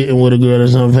 You getting with a girl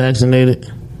that's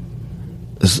unvaccinated?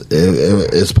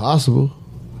 It's possible.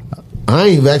 I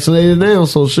ain't vaccinated now,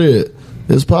 so shit.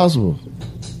 It's possible.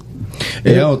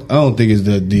 Yeah, I don't think it's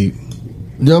that deep.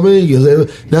 You know what I mean?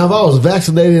 Now, if I was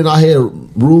vaccinated and I had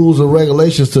rules and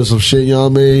regulations to some shit, you know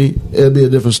what I mean? It'd be a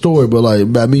different story. But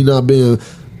like, by me not being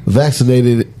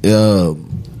vaccinated,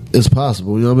 it's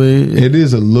possible. You know what I mean? It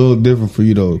is a little different for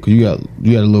you though, because you got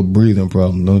a little breathing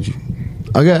problem, don't you?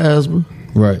 I got asthma.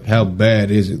 Right. How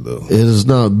bad is it though? It is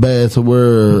not bad to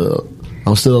where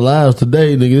I'm still alive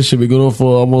today, nigga. This should be going on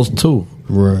for almost 2.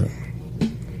 Right.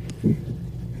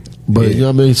 But you know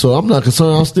what I mean? So I'm not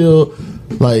concerned. I'm still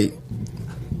like,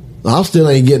 I still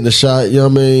ain't getting the shot. You know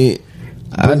what I mean?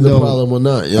 I the problem or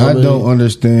not. You know I don't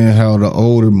understand how the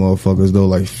older motherfuckers though,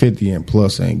 like 50 and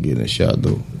plus, ain't getting a shot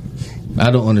though.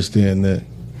 I don't understand that.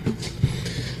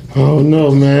 I don't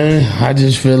know, man. I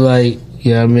just feel like,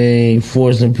 you know what I mean,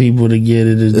 forcing people to get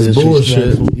it is disrespectful.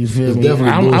 Bullshit. You feel It's me?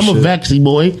 I'm a vaccine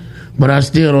boy, but I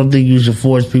still don't think you should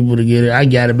force people to get it. I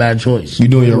got it by choice. You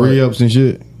doing your re-ups and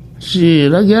shit?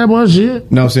 Shit, I got my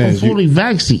shit. No, I'm saying I'm fully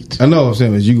vaccinated. I know what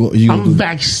I'm saying, but I'm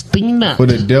vaccinated for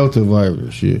the Delta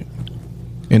virus shit.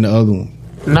 And the other one.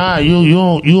 Nah, you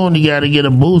only got to get a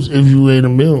boost if you ain't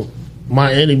immune.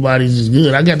 My antibodies is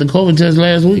good. I got the COVID test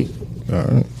last week. All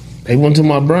right. They went to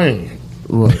my brain.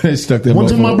 They stuck that went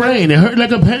to my brain. It hurt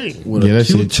like a pain. Yeah, that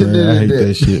shit trash. I hate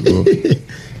that shit, bro.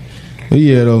 But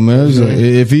yeah, though, man.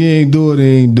 If he ain't do it, he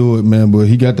ain't do it, man. But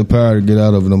he got the power to get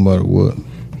out of it no matter what.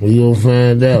 We gonna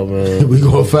find out, man. We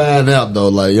gonna find out, though.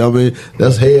 Like, you know what I mean?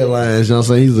 That's headlines, you know what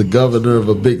I'm saying? He's the governor of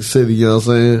a big city, you know what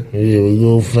I'm saying? Yeah, we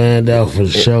gonna find out for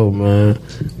sure, man.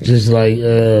 Just like,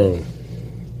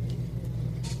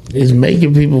 it's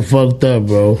making people fucked up,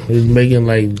 bro. It's making,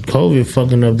 like, COVID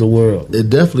fucking up the world. It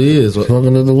definitely is.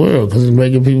 Fucking up the world, because it's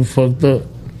making people fucked up.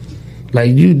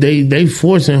 Like, they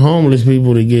forcing homeless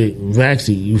people to get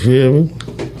vaccinated, you feel me?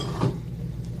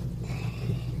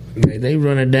 Like, they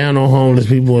running down on homeless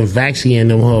people and vaccinating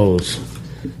them hoes.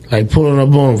 Like, pulling up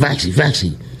on them,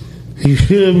 vaccine. You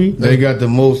feel me? They got the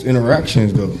most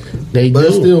interactions, though. But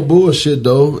it's still bullshit,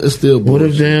 though. It's still bullshit.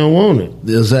 What if they don't want it?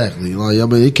 Exactly. Like, I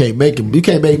mean, you can't make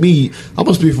me. I'm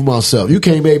gonna speak for myself. You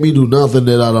can't make me do nothing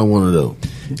that I don't want to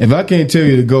do. If I can't tell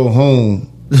you to go home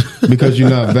because you're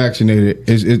not vaccinated,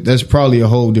 that's probably a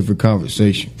whole different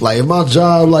conversation. Like, in my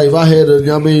job, like, if I had to, you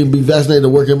know what I mean, be vaccinated to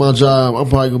work in my job, I'm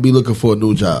probably gonna be looking for a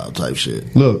new job type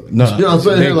shit. Look, no, you know what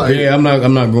I'm saying? Like,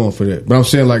 I'm not going for that. But I'm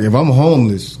saying, like, if I'm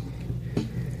homeless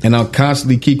and I'll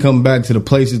constantly keep coming back to the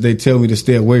places they tell me to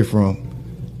stay away from,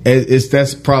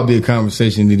 that's probably a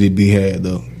conversation that need to be had,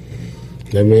 though.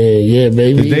 I mean, yeah,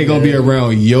 baby. They're gonna be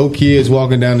around your kids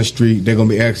walking down the street. They're gonna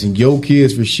be asking your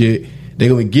kids for shit. They're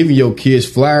gonna be giving your kids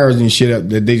flyers and shit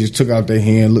that they just took out their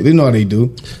hand. Look, they know how they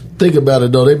do. Think about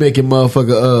it though. They making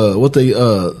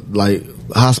motherfucker like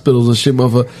hospitals and shit,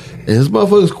 motherfucker. And this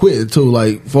motherfuckers quitting too.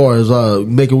 Like, far as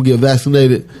making them get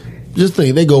vaccinated. Just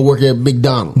think, they go work at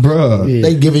McDonald's, bruh. Yeah.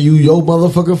 They giving you your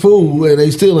motherfucking food and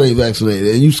they still ain't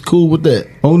vaccinated, and you cool with that.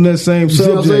 On that same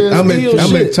subject, I'm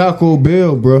at Taco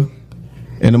Bell, bruh,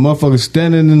 and the motherfucker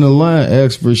standing in the line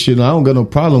asks for shit. And I don't got no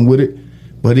problem with it,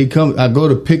 but I go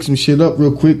to pick some shit up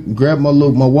real quick, grab my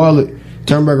wallet,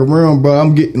 turn back around, bro.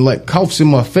 I'm getting like coughs in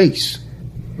my face.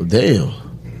 Damn.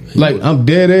 Like, I'm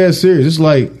dead ass serious. It's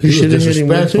like, he was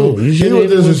disrespectful. He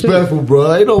was disrespectful,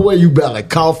 bro. Ain't no way you about to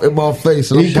cough in my face.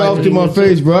 He coughed in my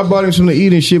face, bro. I bought him something to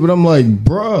eat and shit, but I'm like,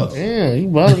 bro. Yeah, you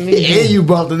bought me. And you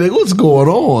bought the nigga. What's going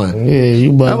on? Yeah,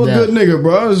 you bought I'm a good nigga,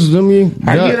 bro.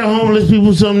 I get a homeless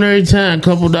people something every time,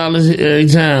 $2 every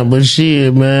time. But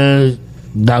shit, man,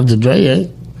 Dr. Dre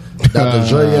ain't. Dr.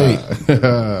 Dre ain't.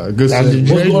 Good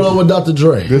segue. What's going on with Dr.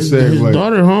 Dre? Good segue. His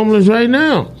daughter homeless right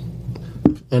now.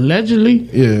 Allegedly.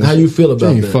 Yeah. How you feel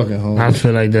about that? Fucking homeless. I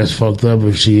feel like that's fucked up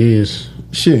if she is.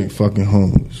 She ain't fucking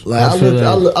homeless. Like,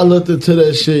 I looked into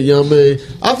that shit, you know what I mean?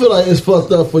 I feel like it's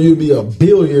fucked up for you to be a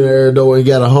billionaire, though, and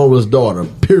got a homeless daughter,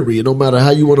 period. No matter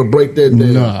how you want to break that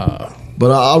down. Nah.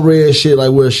 But I read shit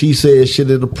like where she said shit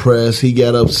in the press, he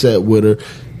got upset with her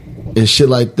and shit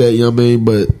like that, you know what I mean?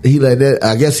 But he let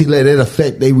that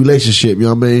affect their relationship, you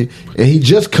know what I mean? And he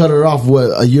just cut her off,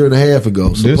 a year and a half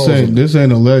ago, supposedly. This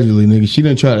ain't allegedly, nigga. She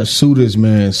done tried to sue this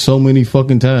man so many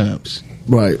fucking times.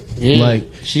 Right. Yeah.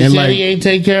 Like, she said he ain't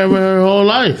take care of her whole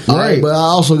life. Right. But I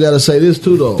also got to say this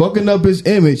too, though. Fucking up his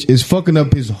image is fucking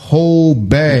up his whole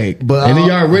bag. And he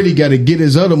already got to get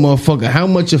his other motherfucker how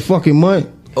much a fucking month?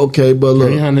 Okay, but look,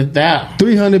 300,000.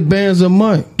 300 bands a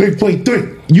month.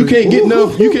 3.3. You can't get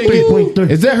enough. You can't get. 3.3.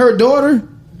 Is that her daughter?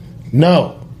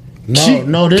 No. This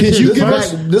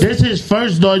is his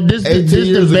first daughter. This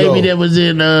the baby that was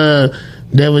in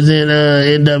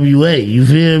NWA. You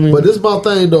feel me? But this is my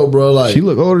thing though, bro. Like, she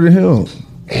look older than him.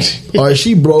 All right,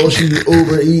 she broke. She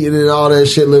Uber eating and all that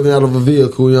shit, living out of a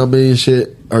vehicle. You know what I mean?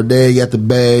 Shit. Her dad got the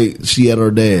bag. She had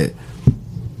her dad.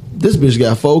 This bitch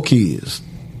got 4 kids.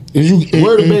 Where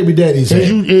the baby daddies at?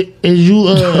 Any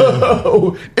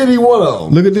one of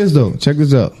them. Look at this though. Check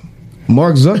this out.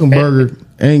 Mark Zuckerberg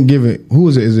ain't giving. Who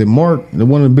is it? Is it Mark, the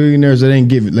one of the billionaires that ain't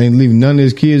leaving none of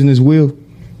his kids in his will?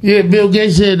 Yeah, Bill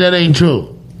Gates said that ain't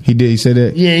true. He did. He said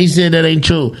that. Yeah, he said that ain't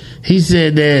true. He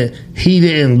said that he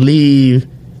didn't leave.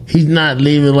 He's not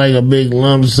leaving like a big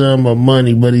lump sum of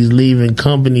money, but he's leaving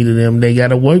company to them. They got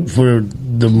to work for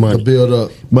the money to build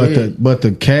up. But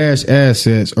the cash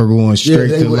assets are going straight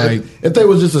to like. If they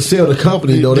was just to sell the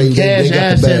company, though, the cash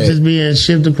assets is being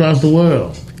shipped across the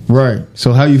world. Right.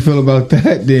 So how you feel about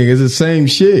that? Then it's the same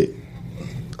shit.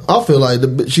 I feel like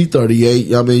she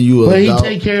 38. I mean, you. But he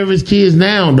take care of his kids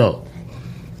now, though.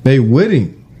 They with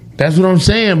him. That's what I'm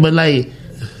saying. But like,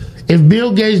 if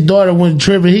Bill Gates' daughter went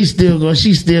tripping, she's still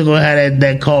gonna have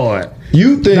that car.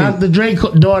 You think Dr. Drake's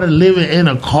daughter living in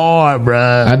a car,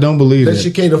 bruh? I don't believe that it.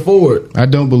 She can't afford. I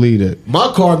don't believe that.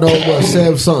 My car knows what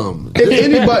Samsung. If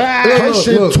anybody, her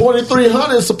shit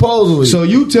 $2,300 supposedly. So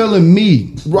you telling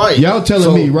me, right? Y'all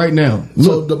telling me right now. Look,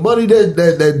 so the money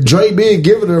that Dre been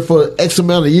giving her for X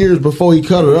amount of years before he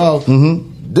cut her off.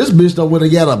 Mm-hmm. This bitch done went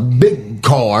and got a big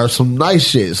car, some nice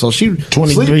shit. So she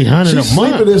 $2,300 a month.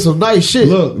 Sleeping in some nice shit.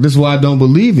 Look, this is why I don't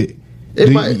believe it.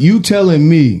 You telling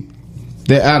me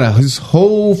that out of his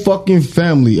whole fucking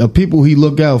family of people he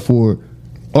look out for,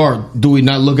 or do he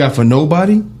not look out for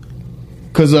nobody?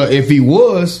 Because if he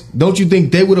was, don't you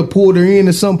think they would have pulled her in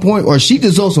at some point? Or she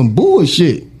just on some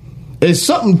bullshit? There's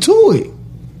something to it.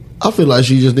 I feel like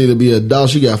she just need to be a dog.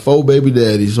 She got 4 baby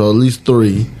daddies, or at least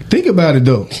 3. Think about it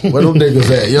though. Where them niggas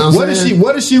at? You know what I'm saying?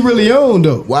 What is she really on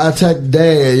though? Why attack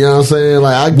dad? You know what I'm saying?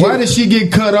 Like, why did she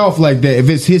get cut off like that? If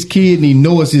it's his kid and he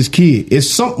know it's his kid, it's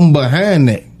something behind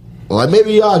that. Like,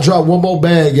 maybe y'all drop one more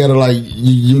bag at her. Like,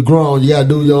 you grown, you gotta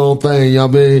do your own thing. You know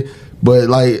what I mean? But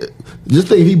like, just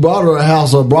think if he bought her a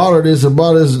house or brought her this and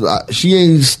brought this, she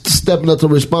ain't stepping up to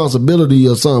responsibility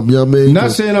or something. You know what I mean? Not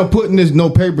saying I'm putting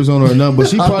no papers on her or nothing, but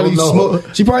she probably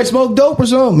smoked dope or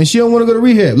something, and she don't want to go to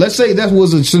rehab. Let's say that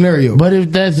was a scenario. But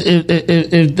if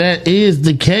that is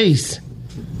the case,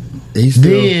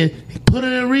 then put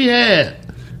her in rehab.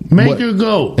 Make her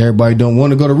go. Everybody don't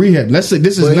want to go to rehab. Let's say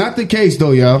this is not the case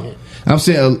though, y'all. I'm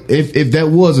saying if that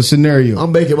was a scenario,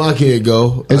 I'm making my kid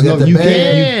go. I got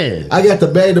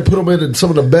the bag to put him in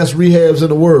some of the best rehabs in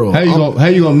the world. How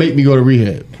you gonna make me go to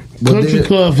rehab? Country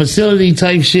club facility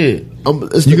type shit.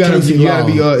 You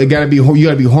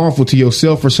gotta be harmful to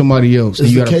yourself or somebody else. It's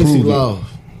and you gotta prove it.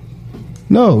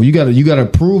 No, you gotta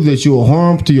prove that you're a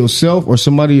harm to yourself or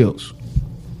somebody else.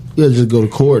 Yeah, just go to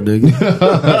court, nigga.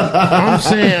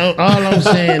 All I'm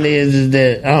saying is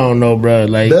that I don't know, bro.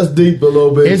 Like, that's deep a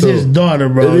little bit. It's his daughter,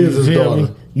 bro. It is his daughter.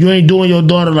 Me? You ain't doing your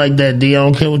daughter like that, D. I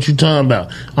don't care what you talking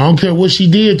about. I don't care what she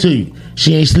did to you.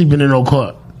 She ain't sleeping in no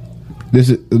car. This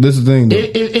is the thing, though.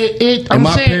 Am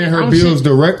I paying her bills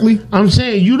directly? I'm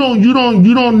saying you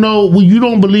don't know. Well, you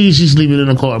don't believe she's sleeping in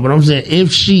a car, but I'm saying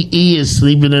if she is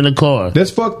sleeping in a car,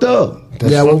 that's fucked up.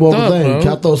 One more thing.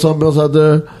 Can I throw something else out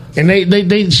there? And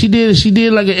she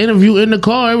did like an interview in the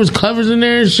car. It was covers in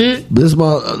there and shit. This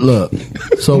my look.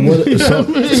 So what?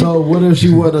 So what if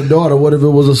she wasn't a daughter? What if it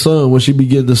was a son? Would she be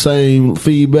getting the same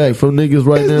feedback from niggas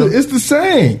right now? It's the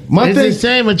same. It's the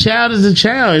same. A child is a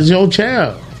child. It's your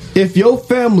child. If your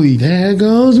family, there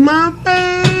goes my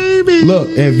baby. Look,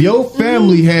 if your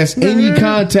family has any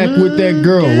contact with that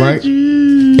girl, right?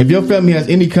 If your family has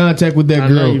any contact with that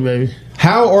girl, I love you, baby.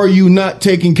 How are you not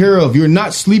taken care of? You're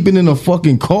not sleeping in a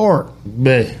fucking car.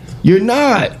 Man. You're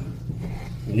not. I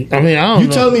mean, I don't know. You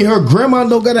telling me her grandma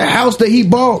don't got a house that he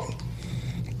bought?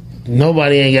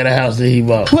 Nobody ain't got a house that he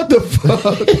bought. What the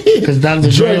fuck? Because Dr.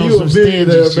 Dre on some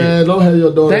stingy shit. Man. Don't have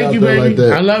your daughter Thank out you, there baby. like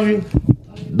that. I love you.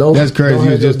 That's crazy.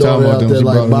 You just talking about them.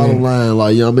 Like, bottom line,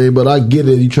 like, you know what I mean? But I get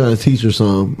it. You trying to teach her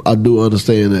something. I do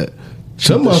understand that.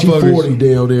 Some she 40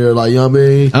 down there, like, you know what I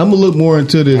mean? I'm gonna look more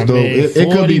into this, though. It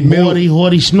could be Morty,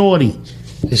 Horty, Snorty.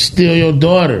 It's still your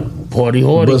daughter, Porty,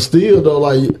 Horty. But still, though,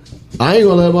 like, I ain't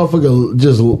gonna let motherfucker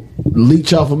just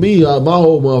leech off of me my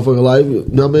whole motherfucking life. You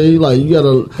know what I mean? Like, you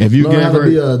gotta if you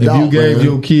gave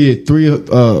your kid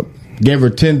gave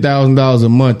her $10,000 a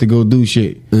month to go do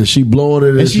shit, and she blowing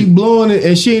it,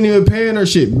 and she ain't even paying her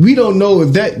shit. We don't know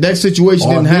if that situation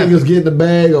didn't happen. Niggas get the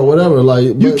bag or whatever. Like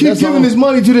you keep giving this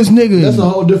money to this nigga. That's a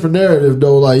whole different narrative,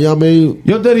 though. Like, you know what I mean?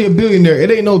 Your daddy a billionaire.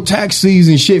 It ain't no tax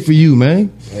season shit for you,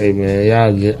 man. Hey man,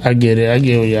 I get it. I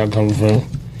get where y'all coming from.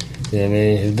 Yeah,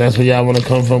 man. If that's where y'all want to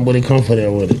come from, where they come from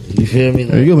there with it. You feel me?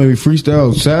 Like, hey, you gonna make me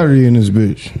freestyle Saturday in this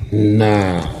bitch?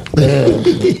 Nah.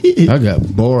 I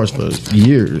got bars for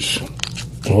years.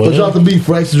 Well, drop the beat,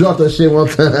 Frank. Drop that shit one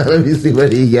time. Let me see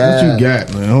what he got. What you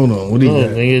got, man? Hold on. What do you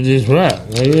got? Nigga, just rap.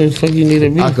 Nigga, the fuck you need a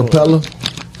beat? Acapella.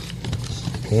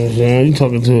 You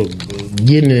talking to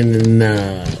getting in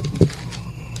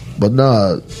the But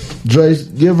nah, Dre,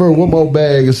 give her one more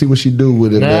bag and see what she do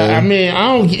with it, man. I mean,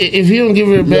 I don't. If he don't give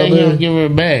her a bag, he don't give her a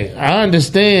bag. I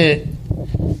understand.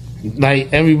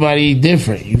 Like, everybody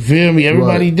different. You feel me?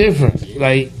 Everybody different.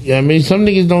 Like, you know what I mean? Some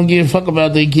niggas don't give a fuck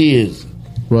about their kids.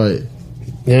 Right.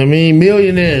 You know what I mean?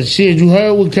 Millionaires. Shit, you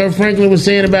heard what Kirk Franklin was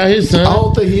saying about his son? I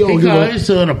don't think he called his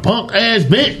son a punk ass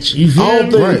bitch. You feel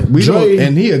me? Right. We don't,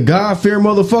 and he a God-fearing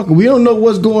motherfucker. We don't know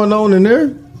what's going on in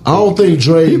there. I don't think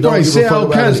Dre he probably said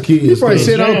all kind of kids. He probably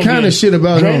said all kind of shit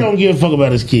about Dre him. Dre don't give a fuck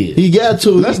about his kids. He got to.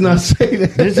 Let's not say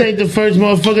that. This ain't the first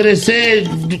motherfucker that said.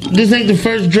 This ain't the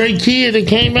first Dre kid that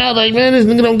came out like, man, this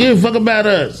nigga don't give a fuck about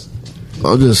us.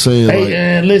 I'm just saying. Hey,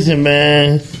 man, listen,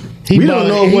 man. We don't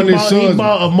know when his son. He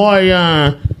bought a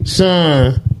Marion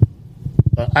son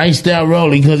iced out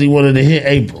rolling because he wanted to hit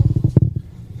April.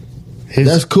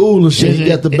 That's cool and shit. He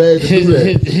got the bag to do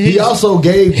that. He also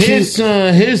gave his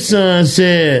son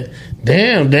said,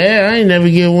 "Damn, Dad, I ain't never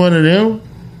get one of them."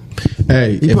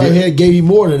 Hey, he probably gave you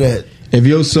more than that. If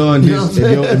your son did,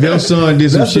 if your son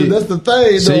did some shit, that's the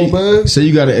thing, though, man. Say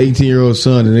you got an 18-year-old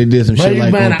son and they did some shit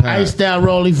like an iced out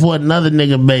rolling for another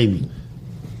nigga baby.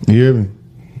 You hear me?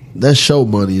 That's show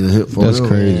money to hit for. That's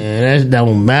crazy. Man, that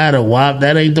don't matter, Wop.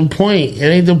 That ain't the point. It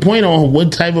ain't the point on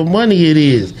what type of money it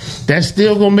is. That's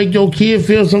still gonna make your kid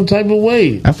feel some type of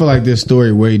way. I feel like this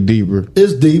story way deeper.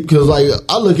 It's deep because, like,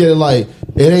 I look at it like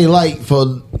it ain't like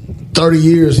for 30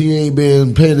 years he ain't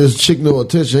been paying this chick no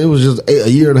attention. It was just a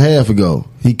year and a half ago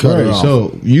he cut her off.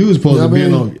 So you was supposed to be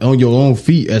on your own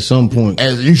feet at some point.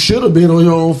 As you should have been on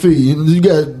your own feet. You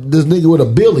got this nigga with a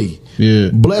Billy. Yeah,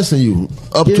 blessing you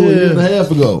up to a year and a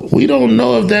half ago. We don't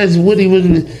know if that's what he was.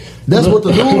 That's what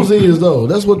the news is, though.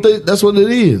 That's what it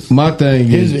is. My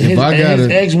thing is, if I got his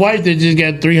ex-wife that just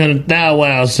got 300,000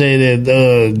 while say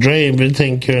that Dre ain't been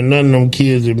taking care of none of them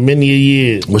kids in many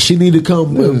years. Well, she need to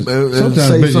come and sometimes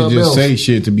say bitches something just else. Say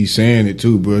shit to be saying it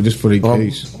too, bro, just for their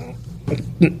case.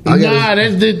 I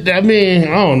mean,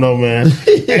 I don't know, man.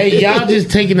 Hey, y'all just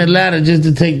taking the ladder just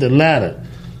to take the ladder.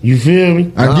 You feel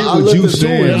me? I get what you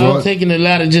saying. Y'all taking the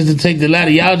ladder just to take the ladder.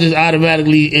 Y'all just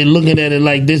automatically looking at it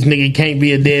like this nigga can't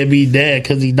be a deadbeat dad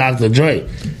because he Dr. Dre.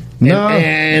 No,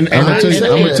 I'm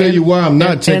gonna tell you why I'm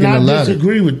not taking the ladder. I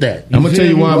disagree with that. I'm gonna tell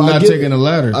you why I'm not taking the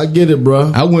ladder. I get it,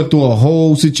 bro. I went through a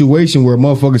whole situation where a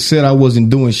motherfucker said I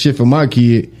wasn't doing shit for my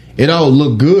kid. It all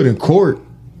looked good in court,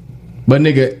 but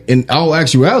nigga, in all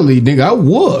actuality, nigga, I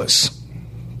was.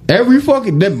 Every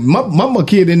fucking my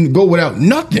kid didn't go without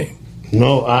nothing.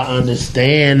 No, I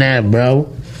understand that, bro,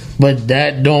 but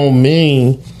that don't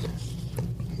mean.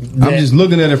 I'm just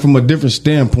looking at it from a different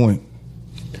standpoint.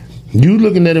 You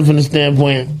looking at it from the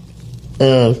standpoint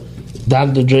of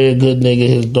Dr. Dre a good nigga,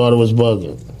 his daughter was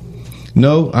bugging.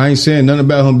 No, I ain't saying nothing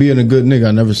about him being a good nigga.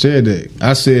 I never said that.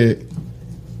 I said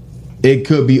it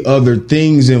could be other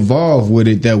things involved with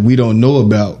it that we don't know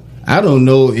about. I don't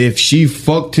know if she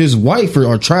fucked his wife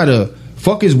or tried to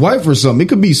fuck his wife or something. It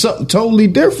could be something totally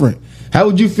different. How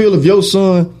would you feel if your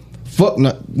son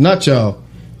not y'all?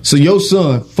 So your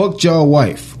son fucked y'all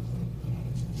wife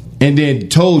and then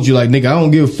told you like, nigga, I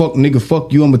don't give a fuck, nigga,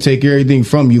 fuck you. I'm gonna take everything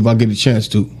from you if I get a chance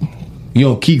to. You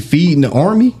don't keep feeding the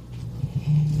army?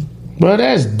 Bro,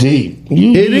 that's deep.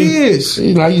 It is.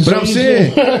 But I'm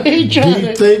saying,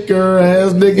 deep thinker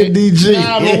ass nigga DG.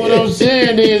 Nah, but what I'm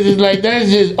saying is like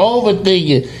that's just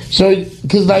overthinking. So,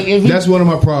 because like if that's one of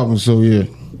my problems. So yeah,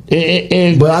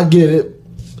 but I get it.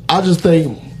 I just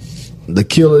think to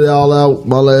kill it all out.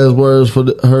 My last words for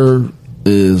her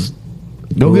is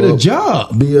don't get a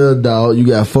job. Be an adult. You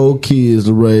got 4 kids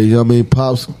to raise. I mean,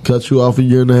 pops cut you off a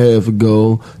year and a half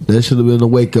ago. That should have been a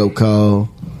wake up call.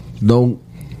 Don't.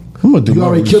 You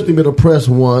already killed him in the press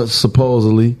once,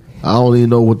 supposedly. I don't even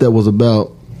know what that was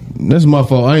about. That's my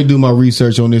fault. I ain't do my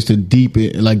research on this to deep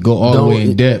it and like go all the way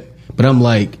in depth. But I'm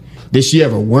like, did she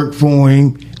ever work for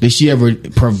him? Did she ever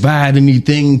provide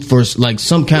anything for like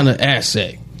some kind of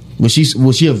asset? Was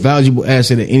she a valuable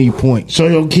asset at any point? So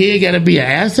your kid got to be an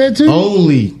asset too?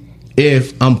 Only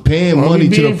if I'm paying money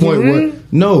to the point where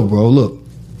no, bro, look.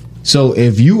 So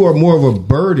if you are more of a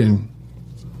burden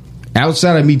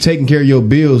outside of me taking care of your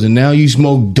bills, and now you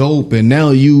smoke dope, and now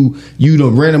you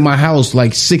done rented my house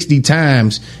like 60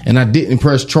 times, and I didn't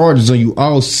press charges on you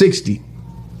all 60.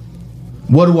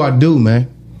 What do, man?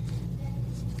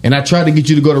 And I tried to get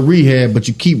you to go to rehab, but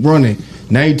you keep running.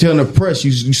 Now you telling the press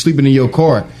you sleeping in your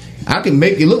car. I can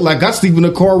make it look like I sleep in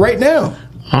the car right now.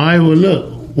 All right,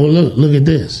 look at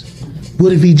this.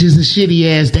 What if he just a shitty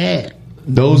ass dad?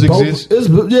 Those exist.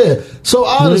 So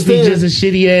I understand. What if he just a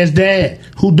shitty ass dad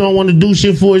who don't want to do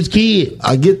shit for his kid?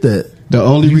 I get that. The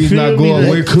only reason I go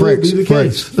away from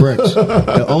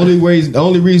the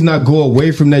only reason I go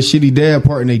away from that shitty dad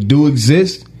part, and they do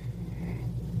exist,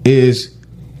 is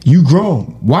you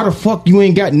grown. Why the fuck you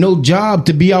ain't got no job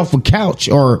to be off a couch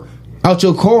or out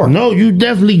your car? No, you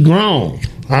definitely grown.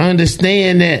 I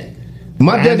understand that.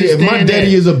 My daddy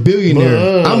is a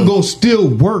billionaire. I'm gonna still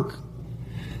work.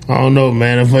 I don't know,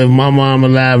 man. If my mom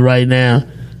alive right now,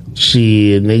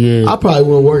 shit, nigga. I probably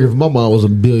wouldn't work if my mom was a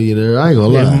billionaire. I ain't gonna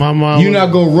lie. If my mom, you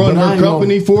not gonna run her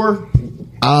company for her?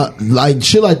 Like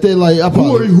shit like that. Like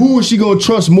who is she gonna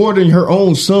trust more than her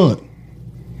own son?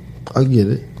 I get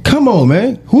it. Come on,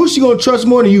 man. Who is she gonna trust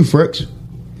more than you, Frex?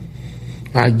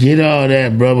 I get all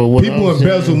that, bro. But what people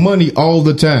embezzle money all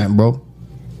the time, bro.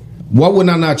 Why would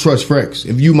I not trust Frex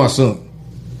if you my son?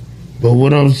 But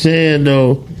what I'm saying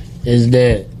though is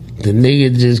that the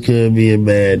nigga just could be a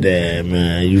bad dad,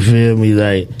 man. You feel me?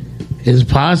 Like, it's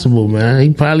possible, man.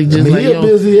 He probably just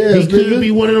he could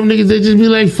be one of them niggas that just be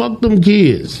like, fuck them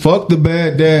kids. Fuck the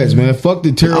bad dads, man. Fuck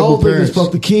the terrible parents.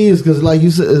 Fuck the kids, because like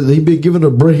you said, he been giving her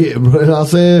bread, bro. You know what I'm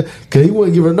saying? Because he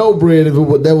wouldn't give her no bread if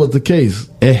that was the case.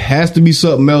 It has to be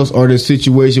something else, or the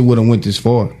situation wouldn't went this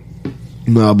far.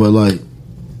 Nah, but like,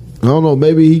 I don't know.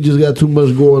 Maybe he just got too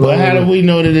much going on. But how do we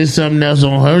know that there's something else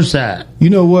on her side? You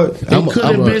know what? It could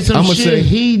have been some shit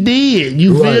he did.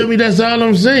 You feel me? That's all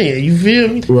I'm saying. You feel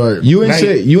me? Right. You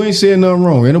ain't saying nothing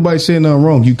wrong. Ain't nobody saying nothing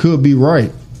wrong. You could be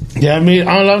right. Yeah, I mean,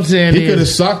 all I'm saying he could have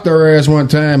socked her ass one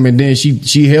time, and then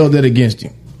she held it against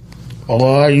him.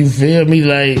 Or you feel me?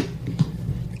 Like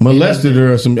molested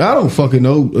her or something. I don't fucking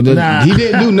know. Nah. He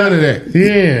didn't do none of that.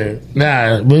 Yeah,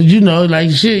 nah. But you know,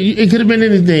 like shit, it could have been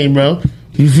anything, bro.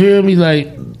 You feel me? Like,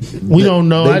 we don't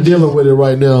know. They dealing with it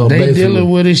right now. They basically dealing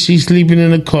with it. She's sleeping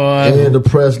in the car. And the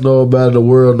press know about it. The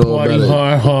world know about it.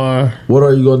 Hard. What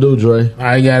are you gonna do, Dre?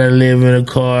 I gotta live in a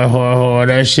car, hard.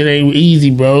 That shit ain't easy,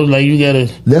 bro. Like, you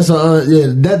gotta. That's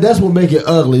what make it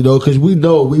ugly though, because we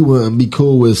know we wouldn't be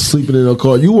cool with sleeping in a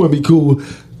car. You wouldn't be cool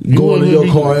going in your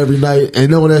car every night and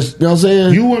knowing that's, you know what I'm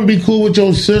saying? You wouldn't be cool with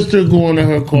your sister going to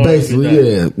her car. Basically,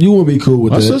 yeah. You wouldn't be cool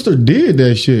with that. My sister did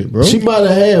that shit, bro. She might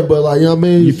have had, but like, you know what I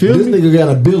mean? You feel this me? Nigga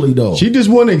got a Billy though. She just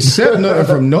wouldn't accept nothing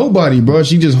from nobody, bro.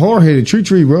 She just hard-headed.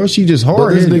 Tree, bro. She just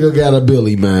hard-headed. But this nigga got a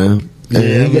Billy, man.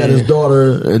 And he got his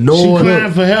daughter, and no she one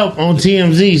crying for help on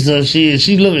TMZ, so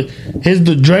she looking.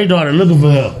 The Dre daughter looking for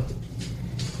help.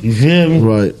 You feel me?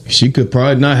 Right. She could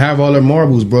probably not have all her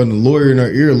marbles, bro. And the lawyer in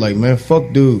her ear, like, man,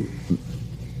 fuck, dude.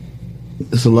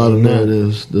 It's a lot of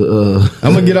narratives.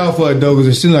 I'm gonna get off of it though, because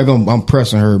it seems like I'm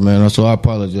pressing her, man. So I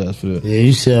apologize for that. Yeah,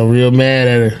 you sound real mad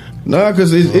at her. Nah,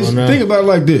 because think about it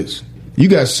like this: you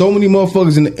got so many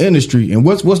motherfuckers in the industry, and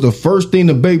what's the first thing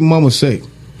the baby mama say?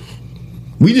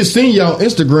 We just seen y'all on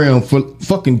Instagram for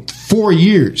fucking 4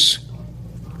 years.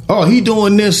 Oh, he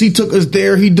doing this. He took us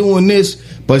there. He doing this.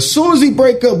 But as soon as he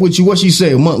break up with you, what she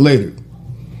say a month later?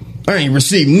 I ain't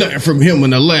received nothing from him in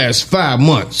the last 5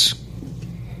 months.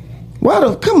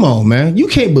 Come on, man. You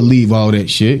can't believe all that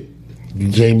shit.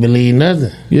 You can't believe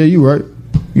nothing. Yeah, you right.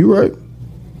 You right.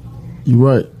 You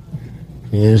right.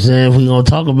 You know what I'm saying? If we gonna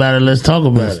talk about it, let's talk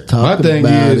about it. My thing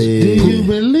is, do you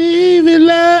believe in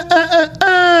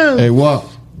love? Hey, what?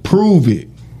 Prove it.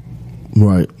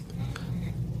 Right.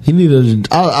 He need to.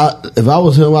 If I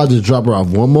was him, I'd just drop her off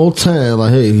one more time.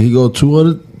 Like, hey, he go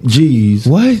 200 G's.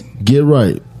 What? Get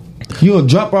right. You gonna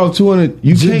drop her off 200?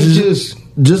 You can't just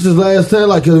his last time.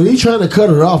 Like, if he trying to cut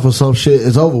her off or some shit,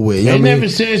 it's over with. They never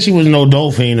said she was no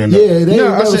dolphin or nothing.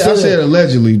 Yeah, I said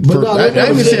allegedly. I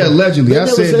didn't say allegedly. I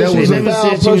said that was a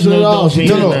foul person at all.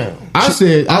 No. I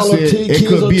said it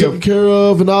could be taken care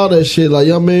of and all that shit. Like,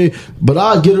 you know what I mean? But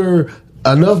I'll get her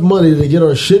enough money to get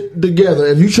her shit together.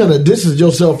 If you trying to distance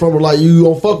yourself from her, like you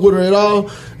don't fuck with her at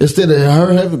all, instead of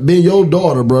her having been your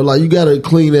daughter, bro, like you gotta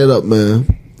clean that up, man.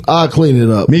 I'll clean it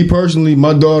up. Me personally,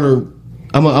 my daughter,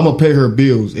 I'm gonna pay her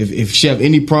bills. If she have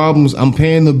any problems, I'm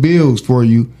paying the bills for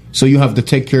you, so you have to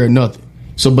take care of nothing.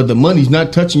 So, but the money's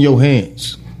not touching your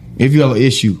hands if you have an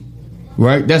issue,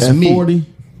 right? That's at me. 40?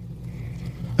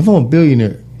 If I'm a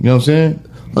billionaire, you know what I'm saying?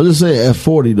 I'm just saying at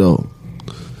 40 though.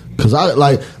 Cause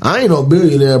I ain't no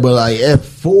billionaire, but like at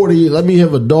 40, let me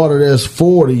have a daughter that's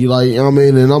 40, like, you know what I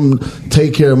mean, and I'm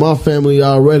take care of my family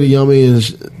already, you know what I mean,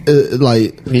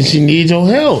 and she needs your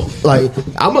help. Like,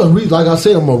 I'm gonna like I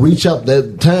said, I'm gonna reach out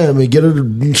that time and get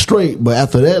her straight, but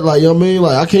after that, like, you know what I mean,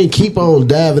 like, I can't keep on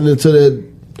diving into that.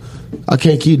 I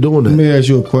can't keep doing that. Let me ask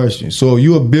you a question. So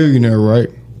you a billionaire, right?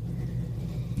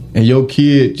 And your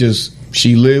kid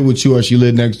she live with you or she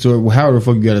live next to her, well, how the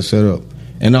fuck you got it set up?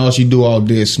 And all she do all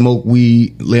day is smoke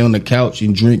weed, lay on the couch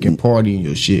and drink and party and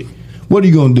your shit. What are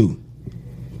you gonna do?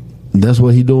 That's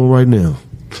what he doing right now.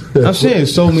 I'm saying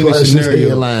so many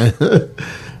scenarios.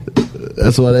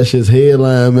 That's why that shit's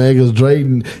headline, man. Because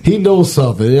Drayton, he knows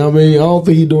something. You know what I mean? I don't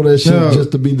think he doing that shit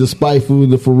just to be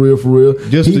despiteful, for real.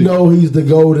 He know he's the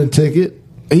golden ticket.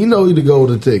 He know he's the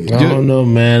golden ticket. I don't know,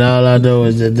 man. All I know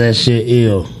is that shit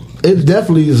ill. It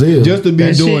definitely is ill. Just to be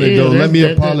that doing it, though, let me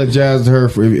apologize to her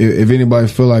for if anybody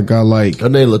feel like I like... Her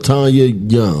name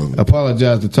LaTanya Young.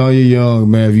 Apologize to Tanya Young,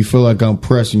 man, if you feel like I'm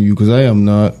pressing you, because I am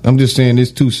not. I'm just saying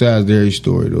there's two sides to every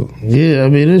story, though. Yeah, I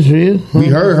mean, it's real. We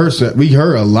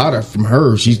heard a lot from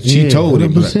her. She told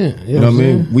it. But, you know what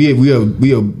I mean?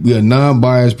 We a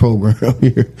non-biased program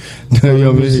here.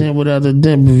 100% without the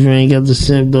dimp. If you ain't got the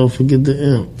simp, don't forget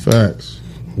the imp. Facts.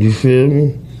 You feel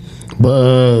me?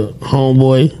 But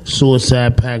homeboy,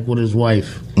 suicide pact with his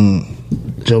wife.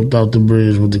 Jumped out the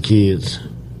bridge with the kids.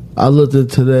 I looked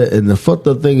into that, and the fucked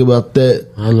up thing about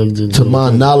that, to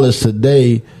my knowledge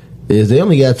today, is they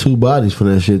only got 2 bodies for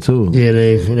that shit too. Yeah,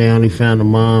 they only found the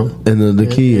mom and the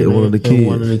kid, one of the kids.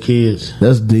 One of the kids.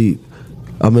 That's deep.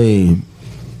 I mean,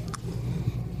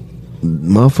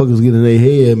 motherfuckers get in their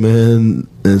head, man,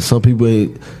 and some people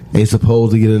ain't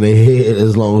supposed to get in their head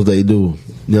as long as they do.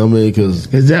 You know what I mean?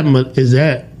 Because is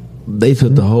that they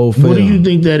took the whole film. What do you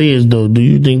think that is, though? Do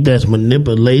you think that's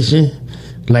manipulation?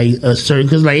 Like a certain,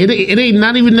 because like it ain't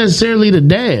not even necessarily the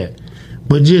dad,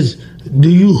 but just do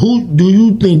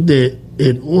you think that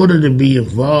in order to be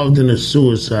involved in a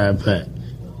suicide pact,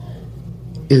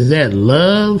 is that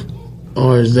love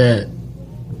or is that,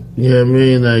 you know what I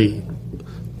mean?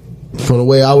 Like, from the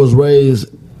way I was raised,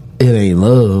 it ain't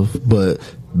love, but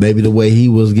maybe the way he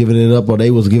was giving it up or they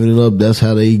was giving it up, that's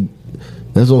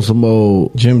on some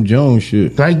old Jim Jones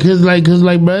shit. Cause, bro,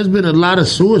 it's been a lot of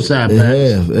suicide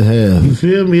pacts. It have. You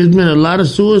feel me? It's been a lot of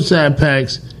suicide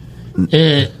pacts,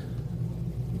 and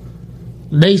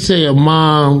they say a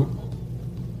mom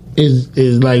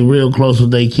is like real close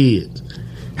with their kids.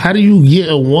 How do you get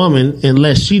a woman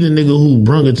unless she the nigga who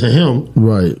brung it to him?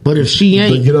 Right. But if she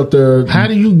ain't, get up there. How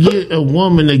do you get a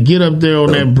woman to get up there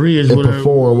on that bridge and with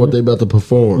perform what they about to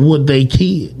perform with they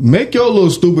kid? Make your little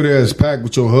stupid ass pact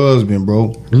with your husband,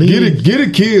 bro. Get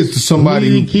the kids to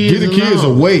somebody. Get the kids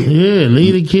away. Yeah,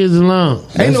 leave the kids alone.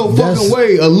 Ain't no fucking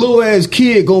way a little ass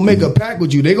kid gonna make a pact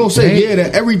with you. They gonna say yeah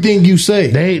to everything you say.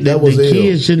 The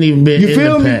kids shouldn't even be in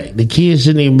the pact. The kids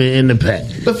shouldn't even be in the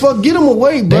pact. The fuck, get them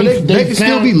away, bro. They can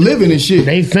still be living and shit.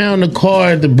 They found the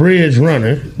car at the bridge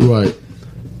running. Right.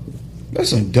 That's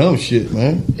some dumb shit,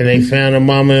 man. And they found a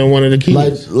mama and one of the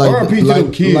kids. Like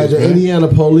the Indiana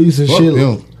police and shit.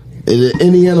 The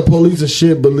Indiana police and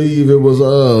shit believe it was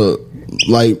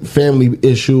like family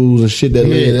issues and shit that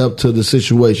led up to the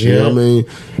situation. You know what I mean?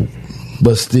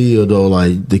 But still though,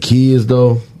 like the kids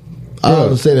though, I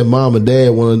understand that mom and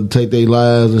dad want to take their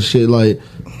lives and shit. Like,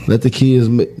 let the kids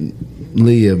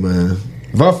live, man.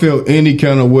 If I feel any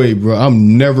kind of way, bro,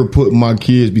 I'm never putting my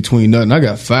kids between nothing. I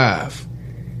got 5.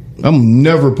 I'm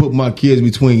never putting my kids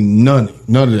between none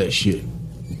of that shit.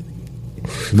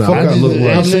 Nah,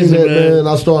 I seen that, man.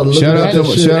 I started looking at that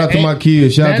shit. Shout out to my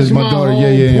kids. Shout out to my daughter,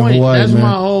 in Hawaii, That's man.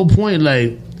 my whole point.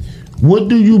 Like, what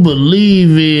do you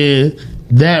believe in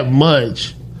that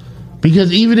much?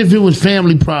 Because even if it was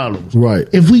family problems, right?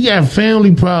 If we got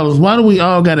family problems, why do we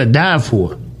all got to die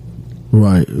for?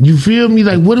 Right. You feel me?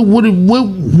 Like, what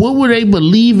were they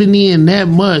believing in that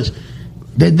much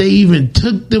that they even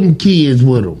took them kids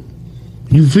with them?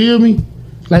 You feel me?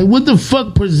 Like, what the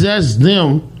fuck possessed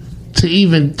them to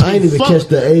even take, I didn't even catch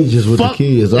the ages with the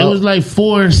kids. It was like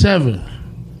 4 and 7.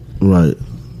 Right.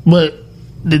 But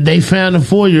they found a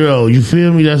 4-year-old. You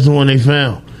feel me? That's the one they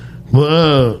found.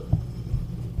 But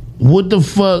what the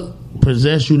fuck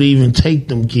possessed you to even take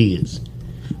them kids?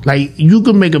 Like, you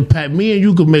could make a pact. Me and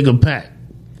you could make a pact.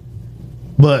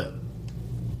 But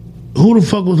who the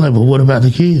fuck was like, but what about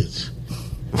the kids?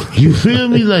 You feel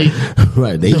me? Like,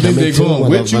 right? They think they going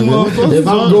with you, motherfucker. If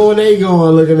I'm going, they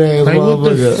going. Looking at like,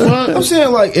 what the fuck? I'm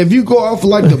saying, like, if you go off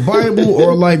like the Bible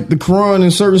or like the Quran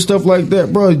and certain stuff like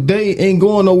that, bro, they ain't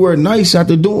going nowhere nice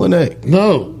after doing that.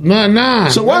 Nah.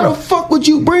 So why the fuck would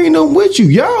you bring them with you?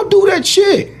 Y'all do that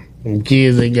shit. Them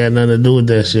kids ain't got nothing to do with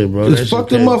that shit, bro. Just fuck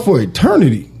them up for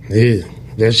eternity. Yeah.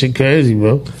 That shit crazy,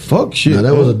 bro. Fuck shit. Nah,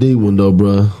 that was a deep one though,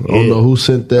 bro. I don't know who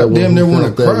sent that one. Damn near want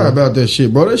to cry about that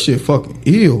shit, bro. That shit fucking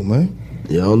ill, man.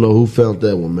 Yeah, I don't know who found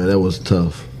that one, man. That was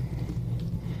tough.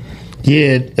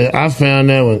 Yeah, I found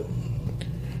that one.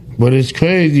 But it's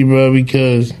crazy, bro,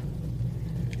 because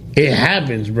it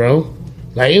happens, bro.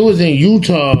 Like, it was in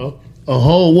Utah,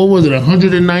 what was it,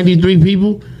 193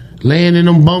 people laying in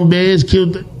them bunk beds,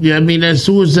 killed. That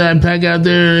suicide pack out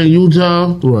there in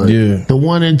Utah. Right. Yeah. The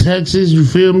one in Texas, you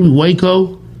feel me?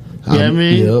 Waco.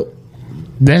 Yep.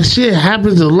 That shit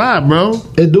happens a lot, bro.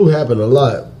 It do happen a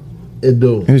lot. It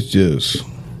do. It's just.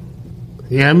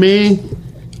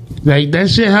 Like, that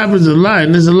shit happens a lot,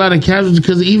 and there's a lot of casualties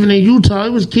because even in Utah,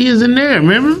 it was kids in there,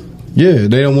 remember? Yeah,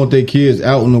 they don't want their kids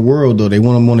out in the world, though. They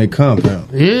want them on their compound.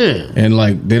 Yeah. And,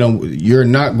 like, you're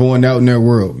not going out in their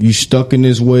world. You stuck in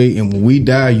this way, and when we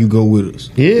die, you go with us.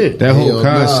 Yeah. That whole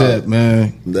concept,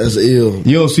 man. That's ill.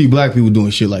 You don't see black people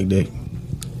doing shit like that.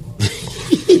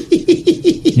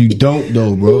 You don't,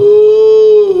 though, bro.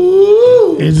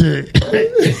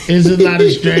 It's a lot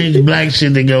of strange black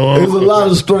shit that go on. There's a lot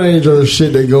of strange other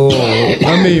shit that go on.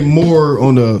 I mean, more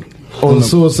on the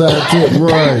suicide tip.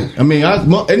 Right. I mean,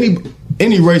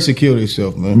 any race will kill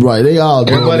themselves, man. Right. They all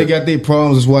do. Everybody got their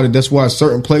problems. That's why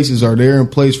certain places are there in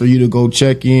place for you to go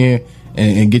check in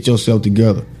and get yourself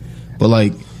together. But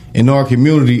like in our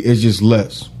community, it's just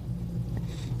less.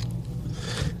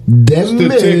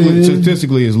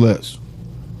 Statistically, it's less.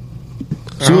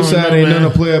 Suicide ain't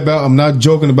nothing to play about. I'm not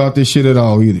joking about this shit at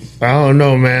all either. I don't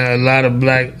know, man. A lot of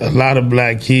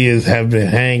black kids have been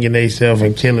hanging themselves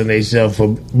and killing themselves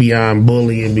for beyond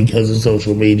bullying because of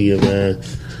social media, man.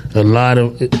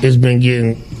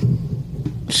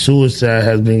 Suicide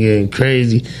has been getting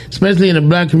crazy, especially in the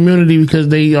black community because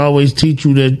they always teach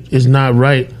you that it's not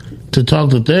right to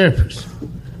talk to therapists.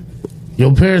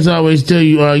 Your parents always tell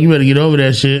you, you better get over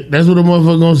that shit. That's what a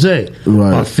motherfucker gonna say.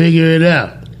 Right. Or figure it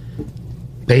out.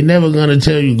 They never gonna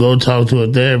tell you go talk to a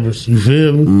therapist. You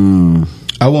feel me?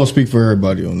 I won't speak for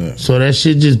everybody on that. So that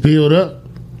shit just build up.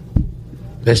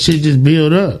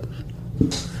 The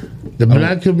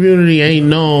black community ain't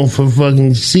known for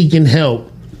fucking seeking help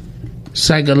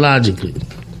psychologically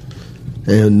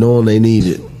and knowing they need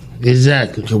it.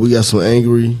 Exactly. Cause we got some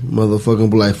angry motherfucking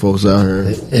black folks out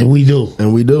here, and we do.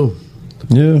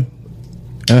 Yeah.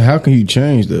 And how can you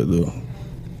change that though?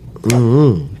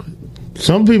 Mm-hmm.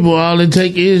 Some people, all it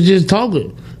take is just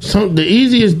talking. The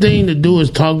easiest thing to do is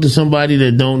talk to somebody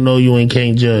that don't know you and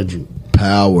can't judge you.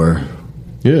 Power.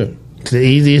 Yeah. It's the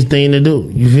easiest thing to do.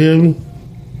 You feel me?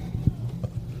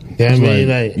 Yeah, I mean,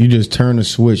 like you just turn the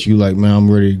switch. You like, man,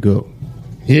 I'm ready to go.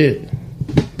 Yeah.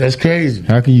 That's crazy.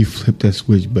 How can you flip that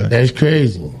switch back? That's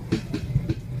crazy.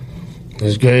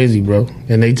 That's crazy, bro.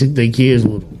 And they took their kids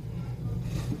with them.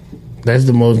 That's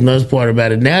the most nuts part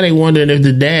about it. Now they wondering if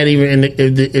the dad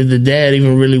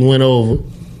even really went over,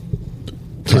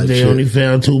 because they only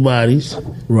found 2 bodies.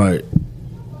 Right.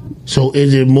 So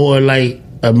is it more like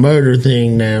a murder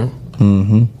thing now?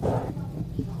 Mm-hmm.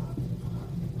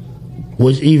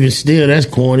 Which even still, that's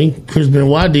corny. Chris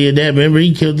Benoit did that. Remember,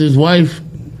 he killed his wife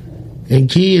and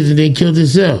kids and then killed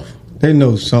himself. They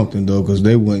know something though, because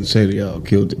they wouldn't say they all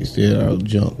killed it. They all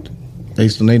jumped. They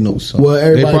know something. Well,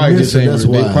 everybody missing. That's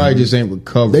why they probably just ain't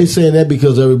recovered. They saying that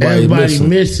because everybody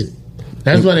missing.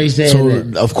 That's why they saying so,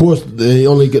 that. Of course,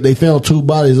 they found 2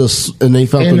 bodies and they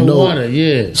found in the the note. Water.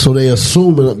 Yeah. So they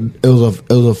assuming it was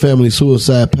a family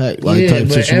suicide pact type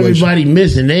situation. Everybody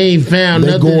missing. They ain't found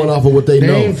nothing. They going off of what they know.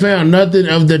 They ain't found nothing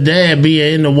of the dad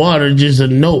being in the water. Just a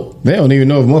note. They don't even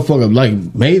know if motherfucker like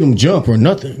made them jump or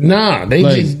nothing. Nah,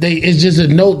 it's just a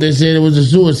note that said it was a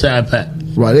suicide pact.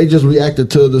 Right, they just reacted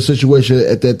to the situation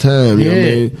at that time. You know what I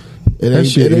mean?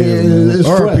 It's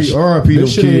fresh. R.I.P. them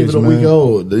kids, man. A week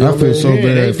old. I feel so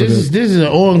bad for them. This is an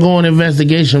ongoing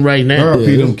investigation right now.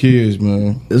 R.I.P. them kids,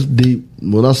 man. It's deep.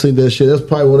 When I seen that shit, that's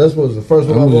was the first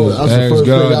one I wrote. That's the first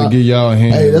God thing to give y'all a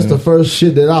hand. Hey, that's the first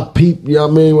shit that I peeped. You know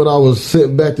what I mean? When I was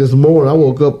sitting back this morning, I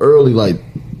woke up early. Like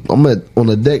I'm on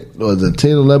the deck. Was it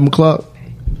 10, 11 o'clock?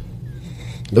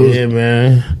 Yeah,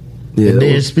 man. Yeah, and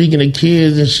then speaking of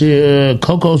kids and shit,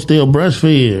 Coco still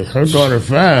breastfeed. Her daughter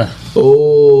 5.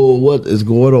 Oh, what is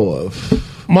going on?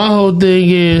 My whole thing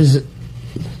is,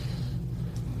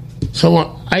 so when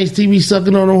Ice-T be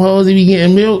sucking on them hoes, he be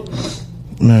getting milk?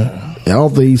 Nah. I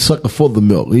don't think he's sucking for the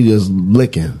milk. He just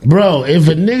licking. Bro, if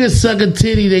a nigga suck a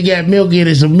titty, they got milk in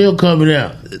it, some milk coming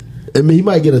out. I mean, he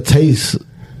might get a taste,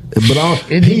 but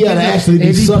he gotta actually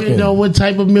be sucking. Depending on what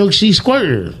type of milk she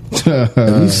squirted.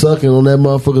 If he's sucking on that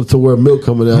motherfucker to where milk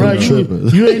coming out. Bro,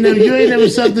 you ain't never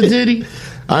sucked a titty?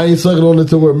 I ain't sucking on it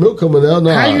to where milk coming out.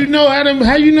 Nah. How you know how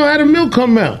the milk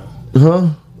come out? Huh?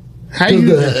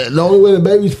 The only way the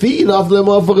baby's feeding off that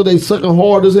motherfucker, they sucking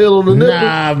hard as hell on the nipple.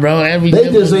 Nah, bro.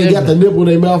 They just ain't got the nipple in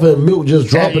their mouth and milk just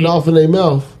dropping off in their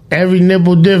mouth. Every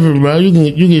nipple different, bro. You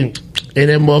can, and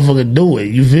that motherfucker do it.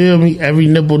 You feel me? Every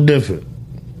nipple different.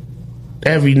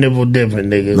 Every nipple different,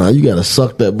 nigga. Nah, you gotta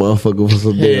suck that motherfucker for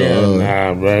some damn.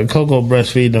 Nah, bro. Coco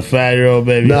breastfeeding a 5-year-old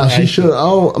baby. Nah, she should.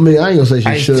 I ain't gonna say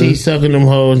she should. Ice-T sucking them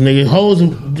hoes, nigga.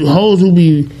 Hoes who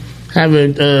be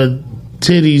having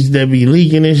titties that be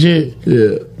leaking and shit.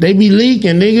 Yeah. They be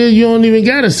leaking, nigga. You don't even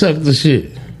gotta suck the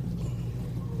shit.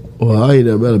 Well, I ain't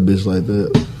never met a bitch like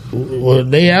that. Well,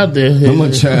 they out there. I'm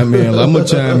gonna chime in like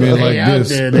this.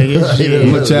 There, nigga.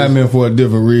 I'm gonna chime in for a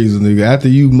different reason, nigga. After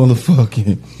you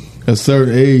motherfucking a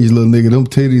certain age, little nigga, them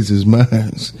titties is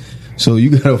mine. So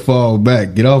you gotta fall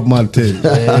back. Get off my titties.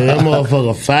 Man, that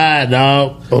motherfucker fire,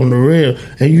 dog, on the real.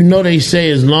 And you know they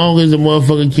say as long as the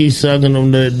motherfucker keeps sucking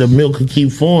them, the milk can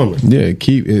keep forming. Yeah,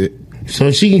 keep it. So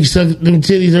she can suck them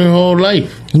titties her whole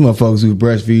life. These motherfuckers who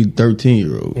breastfeed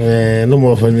 13-year-olds. Man, them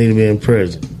motherfuckers need to be in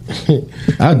prison.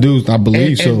 I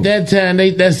believe so. At that time,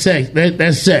 that's sex.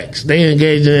 That's sex. They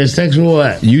engage in a sexual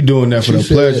act. You doing that for the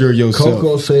pleasure of yourself.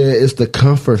 Coco said it's to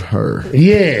comfort her.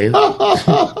 Yeah.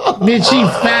 Bitch, she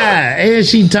fine. And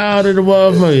she taller than the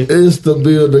motherfucker. It's to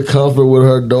build the comfort with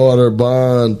her daughter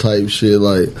bond type shit.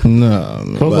 Like, nah,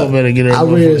 man. Coco better get her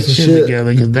motherfucking shit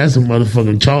together because that's a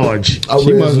motherfucking charge.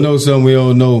 She must know something we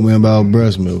don't know, man, about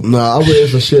breast milk. Nah, I read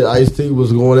some shit. Ice-T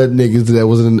was going at niggas that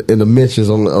was in the mentions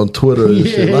on Twitter and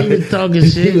shit. Like, he was talking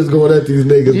shit. He was going at these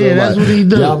niggas. Yeah, that's what he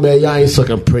do. Y'all ain't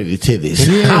sucking pretty titties.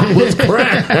 Yeah. I was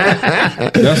crying.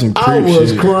 That's some creep I was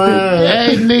shit. crying.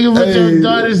 Hey, nigga, but your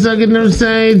daughter sucking them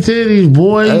same titties,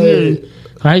 boy. Hey,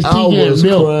 Ice-T getting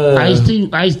milk.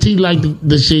 Ice-T like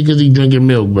the shit because he drinking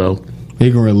milk, bro. He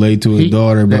can relate to his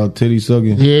daughter about titty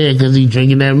sucking. Yeah, because he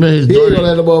drinking that milk. His he daughter, ain't gonna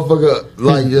let the motherfucker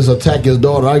like just attack his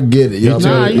daughter. I get it. You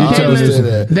understand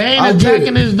that. They ain't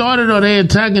attacking his daughter though. They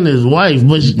attacking his wife.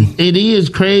 But it is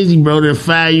crazy, bro. They're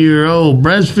 5-year-old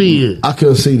breastfeeding. I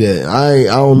couldn't see that. I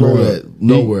don't know that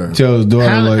nowhere. He tells his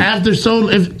daughter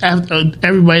after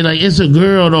everybody like it's a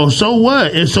girl though. So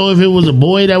what? And so if it was a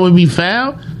boy that would be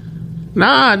foul?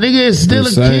 Nah, nigga, it's still a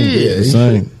kid.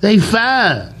 Yeah, they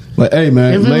 5. Like, hey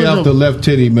man, lay off the left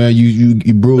titty, man.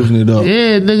 You bruising it up.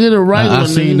 Yeah, nigga, the right one. I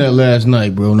seen that last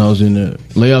night, bro. When I was in there,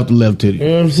 lay off the left titty. You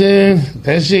know what I'm saying?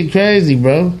 That shit crazy,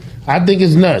 bro. I think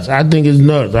it's nuts. I think fucking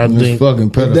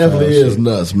pedophile. It definitely is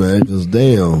nuts, man. Cause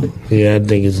damn. Yeah, I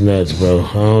think it's nuts, bro.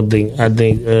 I think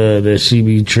that she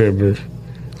be tripping.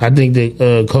 I think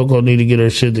that Coco need to get her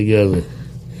shit together.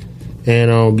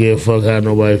 And I don't give a fuck how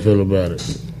nobody feel about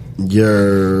it.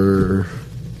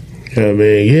 I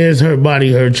mean, yeah, it's her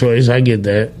body, her choice. I get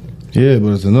that. Yeah,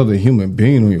 but it's another human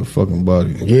being on your fucking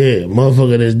body. Yeah,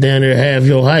 motherfucker that's down there half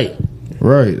your height.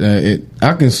 Right.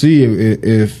 I can see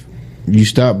if you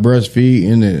stop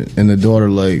breastfeeding and the daughter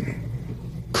like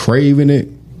craving it.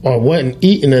 Or wasn't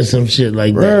eating or some shit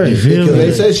like that. Right. You feel because me?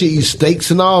 they say she eats steaks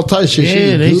and all types of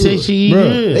shit. Yeah, they say she eat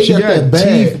good. They got that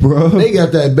bad, teeth, bro. They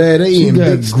got that bad. They eating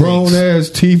big grown ass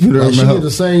teeth in her mouth. She get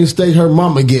the same steak her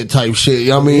mama get type shit. You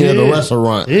know what I mean? At a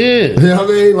restaurant. Yeah. You know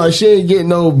what I mean? Like she ain't getting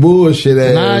no bullshit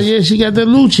ass. Nah, yeah, she got the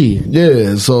Lucci.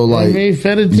 Yeah, so like I mean,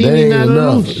 fettuccine, not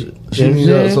a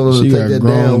Lucci. She got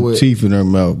grown teeth in her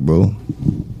mouth, bro.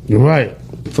 You're right.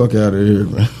 Fuck out of here,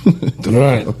 man.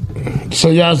 Right. So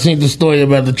y'all seen the story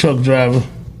about the truck driver?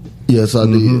 Yes, I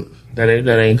did. That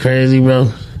ain't crazy, bro.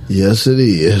 Yes, it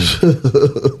is.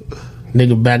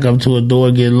 Nigga back up to a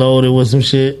door, get loaded with some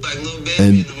shit,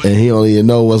 and he don't even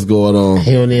know what's going on.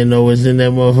 He don't even know what's in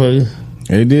that motherfucker.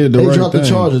 They did the right thing. They dropped the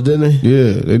charges, didn't they?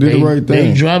 Yeah, they did the right thing.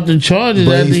 They dropped the charges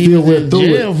but after he was in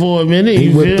jail for a minute.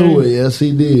 He went through it. Yes,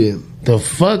 he did. The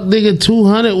fuck, nigga,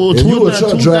 200? Well, if you a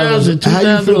truck driver,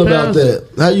 how you feel about that?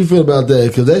 How you feel about that?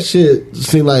 Because that shit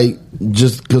seemed like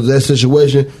just because that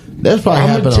situation, that's probably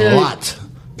happened a lot.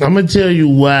 I'm gonna tell you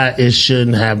why it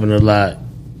shouldn't happen a lot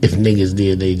if niggas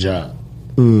did their job.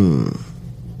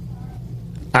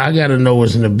 I gotta know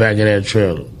what's in the back of that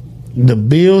trailer. The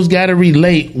bills gotta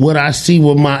relate what I see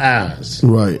with my eyes.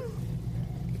 Right.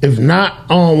 If not,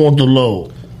 I don't want the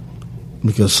load.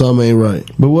 Because some ain't right.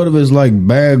 But what if it's like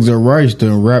bags of rice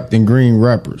done wrapped in green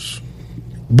wrappers?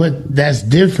 But that's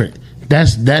different.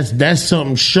 That's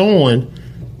something showing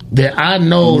that I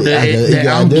know that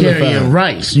I'm carrying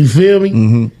rice. You feel me?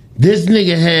 Mm-hmm. This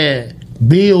nigga had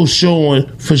bills showing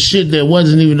for shit that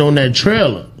wasn't even on that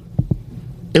trailer.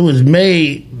 It was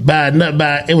made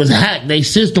it was hacked. Their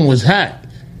system was hacked.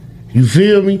 You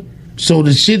feel me? So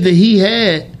the shit that he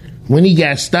had when he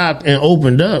got stopped and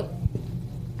opened up,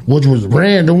 which was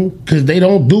random because they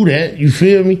don't do that. You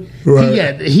feel me?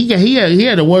 Right. He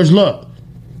had the worst luck.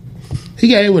 He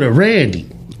got hit with a Randy.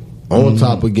 On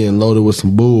top of getting loaded with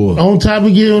some bull. On top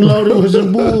of getting loaded with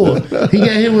some bull. He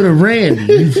got hit with a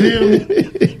Randy. You feel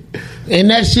me? And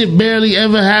that shit barely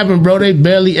ever happened, bro. They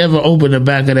barely ever open the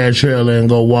back of that trailer and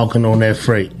go walking on that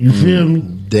freight. You feel me?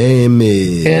 Damn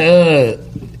it.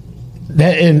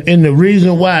 And the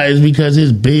reason why is because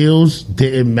his bills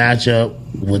didn't match up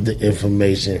with the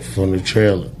information from the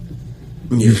trailer.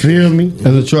 You feel me?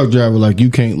 As a truck driver, like you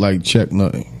can't like check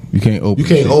nothing. You can't open. You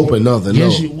can't open nothing.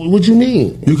 Yes, no. What you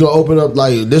mean? You can open up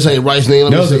like this ain't rice name.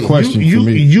 That was a question for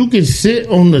me. You can sit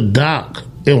on the dock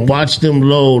and watch them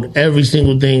load every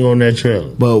single thing on that trailer.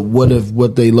 But what if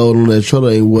what they load on that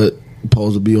trailer ain't what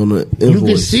supposed to be on the invoice? You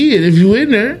can see it if you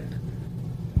in there.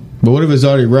 But what if it's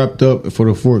already wrapped up for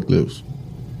the forklifts?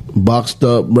 Boxed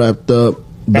up, wrapped up.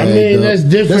 I mean, that's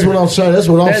different. That's what I'm saying. That's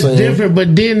what I'm saying. That's different,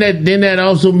 but then that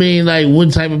also means like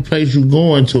what type of place you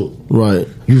going to. Right.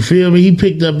 You feel me? He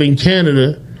picked up in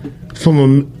Canada from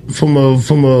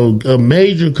a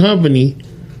major company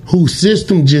whose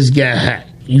system just got hacked.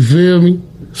 You feel me?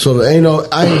 So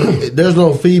there's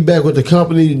no feedback with the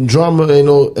company drama. Ain't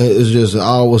no. It's just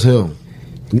always him.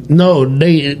 No,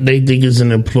 they think it's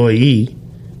an employee.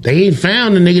 They ain't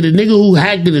found the nigga. The nigga who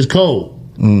hacked it is cold.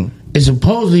 And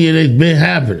supposedly it has been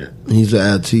happening. He's an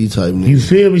IT type nigga. You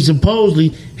feel me? Supposedly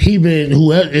he been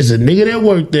it's a nigga that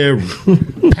worked there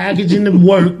packaging the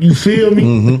work. You feel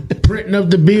me? Printing up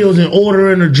the bills and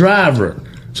ordering a driver.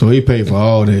 So he paid for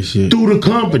all that shit through the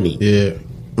company. Yeah.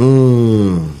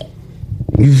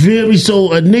 You feel me?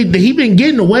 So a nigga, he been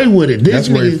getting away with it. That's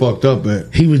where he fucked up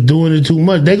at. He was doing it too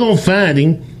much. They gonna find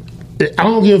him. I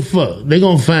don't give a fuck. They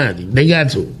gonna find him. They got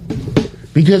to.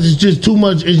 Because it's just too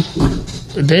much.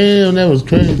 Damn, that was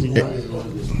crazy.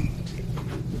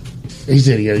 He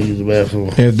said he gotta use the bathroom.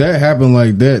 If that happened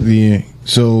like that, then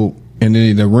and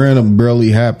then the random barely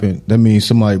happened, that means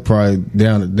somebody probably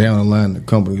down the line the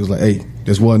company was like, hey,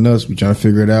 this wasn't us, we trying to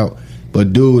figure it out.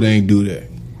 But dude ain't do that.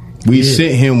 We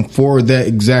sent him for that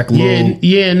exact load.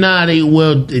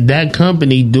 That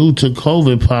company, due to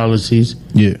COVID policies,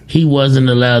 he wasn't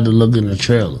allowed to look in the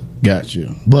trailer.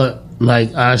 Gotcha. But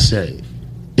like I say,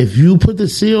 if you put the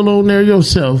seal on there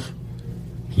yourself,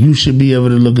 you should be able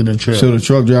to look in the trailer. So the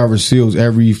truck driver seals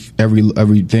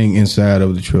everything inside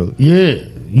of the trailer. Yeah,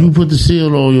 you put the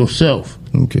seal on yourself.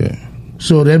 Okay.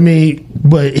 So that means,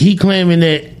 but he claiming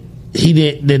that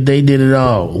that they did it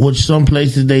all, which some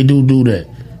places they do that.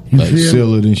 You like feel seal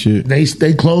me? It and shit.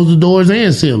 They close the doors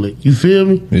and seal it. You feel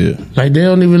me? Yeah. Like they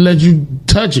don't even let you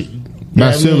touch it.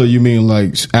 By seal it, you mean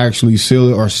like actually seal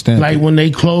it or stamp it? Like when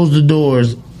they close the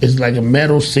doors, it's like a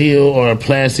metal seal or a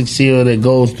plastic seal that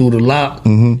goes through the lock,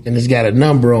 and it's got a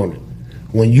number on it.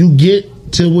 When you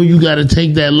get to where you got to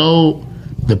take that load,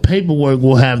 the paperwork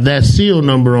will have that seal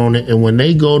number on it, and when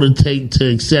they go to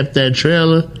accept that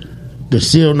trailer, the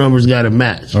seal number's got to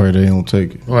match. Or they don't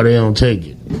take it.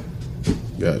 You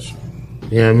Gotcha. know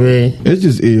what I mean? It's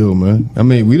just ill, man. I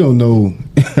mean, we don't know.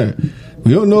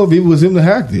 We don't know if it was him that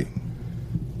hacked it.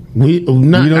 We don't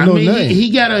know name.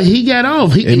 He got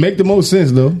off. It make the most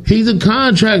sense though. He's a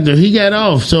contractor. He got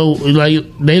off. So like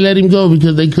they let him go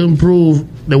because they couldn't prove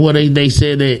that what they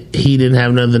said that he didn't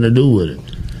have nothing to do with it.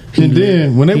 And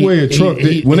then when they weigh a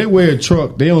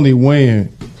truck, they only weighing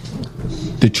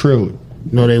the trailer.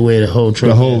 No, they weigh the whole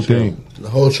truck. The whole thing. The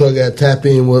whole truck got tap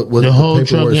in with the whole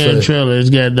truck and trailer. It's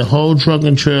got the whole truck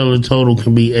and trailer total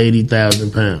can be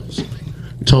 80,000 pounds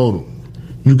total.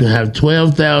 You can have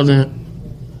 12,000.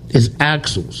 It's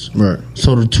axles. Right.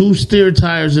 So the two steer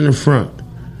tires in the front,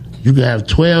 you can have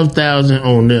 12,000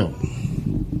 on them,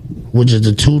 which is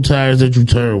the two tires that you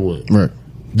turn with. Right.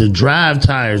 The drive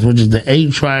tires, which is the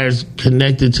 8 tires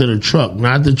connected to the truck,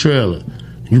 not the trailer,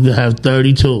 you can have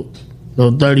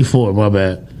 34, my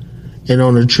bad. And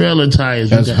on the trailer tires,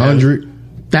 that's you can 100,000.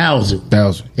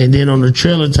 And then on the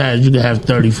trailer tires, you can have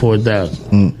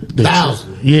 34,000.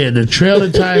 The trailer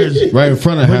tires right in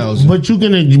front of house. But you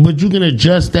can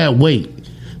adjust that weight.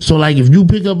 So like if you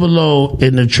pick up a load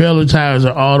and the trailer tires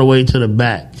are all the way to the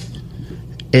back,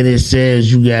 and it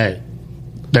says you got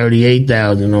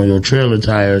 38,000 on your trailer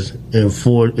tires and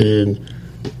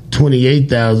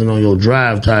 28,000 on your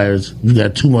drive tires, you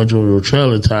got too much on your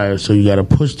trailer tires, so you got to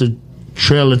push the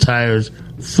trailer tires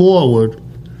forward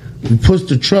You push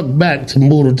the truck back to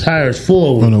move the tires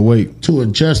forward on the weight to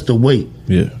adjust the weight.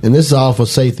 Yeah, and this is all for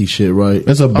safety shit, right?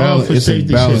 It's a balance. It's a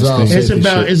balance thing.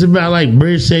 It's about like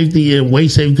bridge safety and weight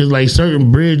safety because like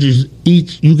certain bridges,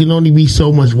 you can only be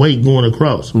so much weight going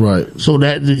across. Right. So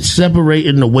that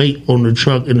separating the weight on the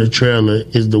truck and the trailer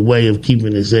is the way of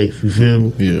keeping it safe. You feel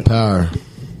me? Yeah. Power.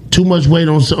 Too much weight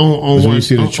on one. You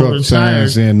see the truck sign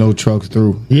saying no trucks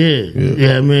through.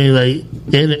 Yeah. I mean, like,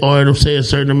 or it'll say a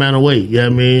certain amount of weight. Yeah, I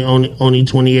mean, only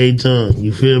 28 tons.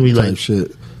 You feel me? Like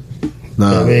shit.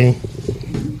 Nah. I mean,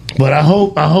 but I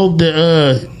hope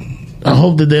that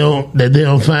they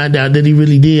don't find out that he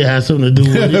really did have something to do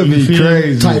with it. That'd be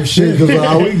crazy type shit. Because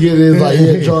all we get is like,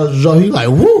 yeah, Charles, he like,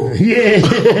 woo, yeah.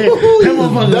 That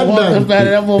motherfucker walked up out of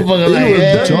that motherfucker like,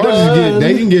 yeah. Charges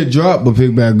they can get dropped but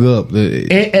pick back up. They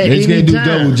just can't do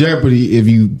double jeopardy if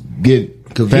you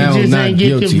get found not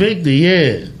guilty. Convicted,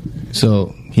 yeah.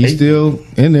 So he's still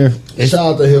in there. Shout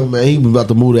out to him, man. He was about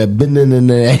to move that bending in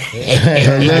there.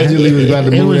 Allegedly was about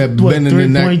to move that bending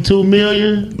in there. 3.2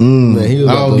 million? Man, he was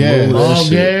all gas. All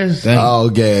gas? All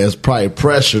gas. Probably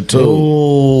pressure, too.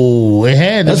 Oh, it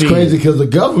had to That's be. crazy because the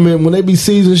government, when they be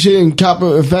seizing shit and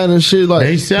copping and finding shit, like,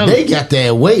 they got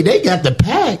that weight. They got the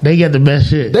pack. They got the best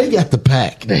shit. They got the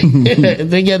pack.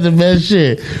 They got the best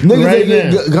shit. Niggas, right, they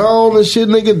get gone and shit,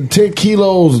 nigga, 10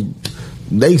 kilos.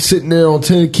 They sitting there on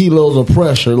 10 kilos of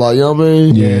pressure, like, you know what I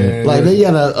mean? Yeah. Like, they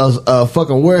got a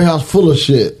fucking warehouse full of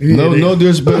shit. No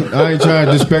disrespect. I ain't trying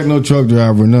to disrespect no truck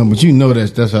driver or nothing, but you know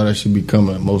that's how that should be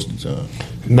coming most of the time.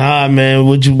 Nah, man.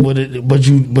 But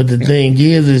the thing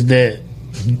is that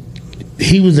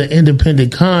he was an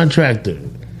independent contractor.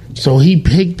 So he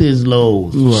picked his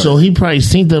loads. Right. So he probably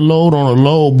seen the load on a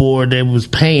load board that was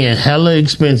paying hella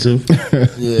expensive.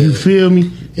 You feel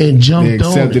me? And jumped on it. They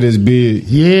accepted his bid.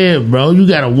 Yeah, bro. You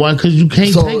got to watch because you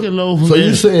can't take a load from So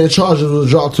you saying charges will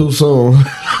drop too soon?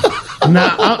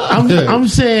 Nah, I'm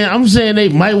saying they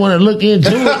might want to look into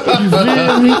it. You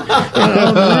feel me?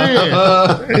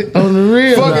 On the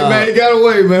real. Fuck it, man. He got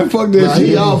away, man. Fuck that shit.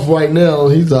 He off right now.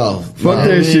 He's off. Fuck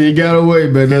that shit. He got away,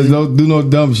 man. Don't do no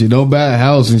dumb shit. Don't buy a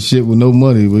house and shit with no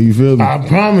money. But you feel me? I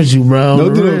promise you, bro.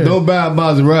 Don't buy a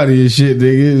Maserati and shit,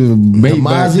 nigga. They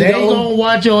ain't gonna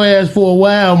watch your ass for a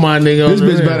while, my nigga. This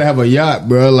bitch better have a yacht,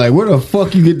 bro. Like, where the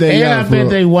fuck you get that yacht from? And I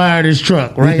bet they wired his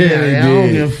truck right now. I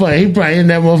don't give a fuck. He probably in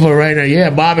that motherfucker right now. Yeah,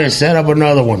 Bobby set up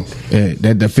another one. Yeah,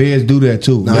 that the feds do that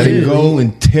too. Let him go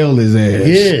and tell his ass.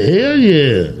 Yeah, hell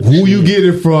yeah. Who you get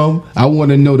it from? I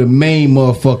want to know the main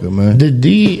motherfucker, man. The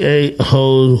DA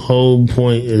whole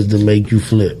point is to make you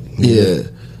flip. Yeah,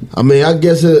 I mean, I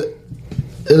guess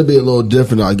it'll be a little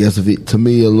different. I guess if he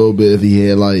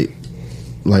had like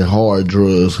hard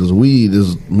drugs, because weed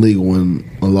is legal in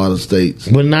a lot of states,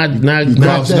 but not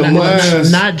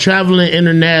traveling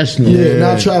international. Yeah,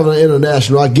 not traveling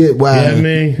international. I get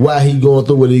why why he going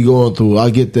through what he going through.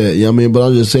 I get that. You know what I mean? But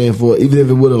I'm just saying, even if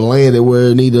it would have landed where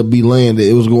it needed to be landed,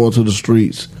 it was going to the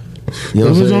streets. You know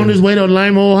it was on his way to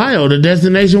Lima, Ohio. The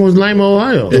destination was Lima,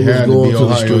 Ohio. It was going to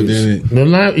the streets.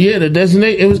 The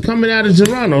destination. It was coming out of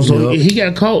Toronto, so he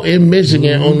got caught in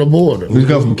Michigan on the border. He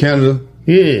come from Canada.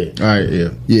 Yeah. All right.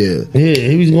 Yeah.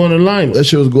 He was going to Lima. That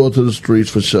shit was going to the streets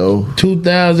for sure.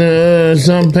 2,000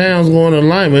 some pounds going to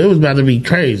Lima. It was about to be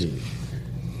crazy.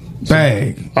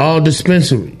 Bang. All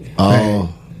dispensary. Oh.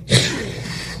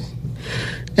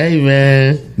 Hey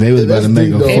man, they was about to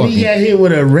make a fucking. And he got hit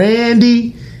with a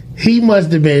Randy. He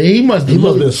must have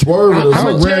been swerving.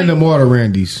 How random are the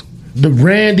Randys? The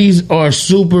Randys are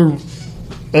super.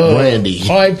 Randy.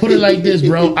 All right, put it like this,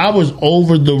 bro. I was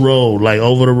over the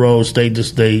road, state to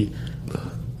state,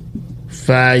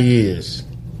 5 years.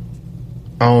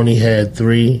 I only had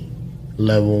 3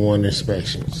 level 1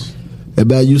 inspections.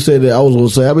 About you said that, I was gonna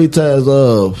say, how many times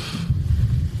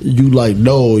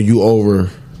you over?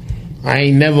 I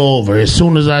ain't never over. As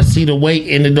soon as I see the weight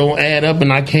and it don't add up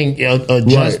and I can't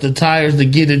adjust the tires to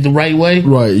get it the right way,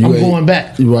 I'm going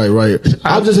back. Right.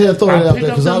 I just had thrown it out there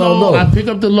because I don't know. I pick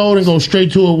up the load and go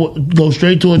straight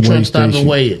to a truck stop and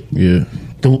weigh it. Yeah.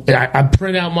 I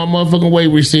print out my motherfucking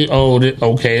weight receipt.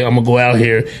 Okay, I'm gonna go out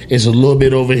here. It's a little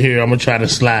bit over here. I'm gonna try to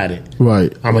slide it.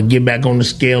 Right. I'm gonna get back on the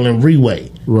scale and reweigh.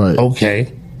 Right.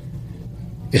 Okay.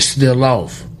 It's still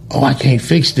off. Oh, I can't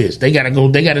fix this. They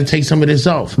gotta take some of this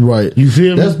off. Right. You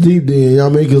feel me? That's deep then. You know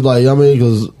what I mean?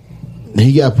 Because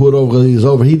he got put over because he was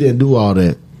over. He didn't do all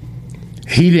that.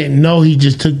 He didn't know. He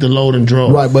just took the load and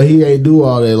drove. Right, but he ain't do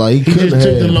all that. Like he just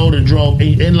took the load and drove.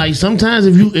 And like sometimes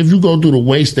if you go through the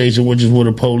weigh station, which is where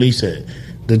the police at,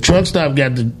 the truck stop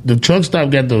got the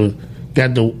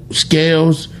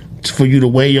scales for you to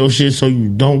weigh your shit so you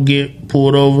don't get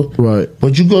pulled over. Right.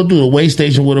 But you go through the weigh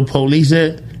station where the police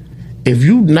at, if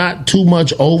you not too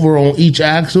much over on each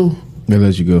axle, they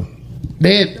let you go.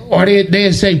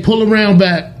 They'd say pull around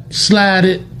back, slide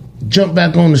it, jump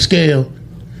back on the scale.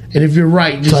 And if you're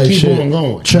right, just keep on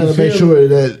going. Trying to make sure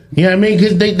that you know what I mean,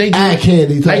 because they eye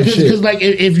candy type shit. Because like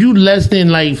if you less than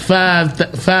like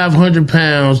 500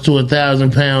 pounds to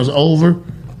 1,000 pounds over,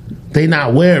 they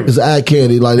not wearing. It's eye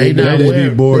candy. Like they not be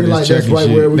bored. Like that's right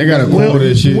shit. Where they got to call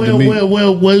this shit.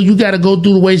 Well, you got to go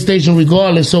through the weigh station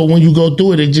regardless. So when you go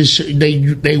through it, it just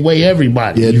they weigh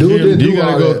everybody. Yeah, you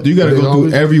gotta go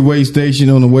through every weigh station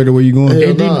on the way to where you going.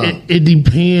 It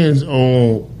depends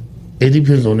on. It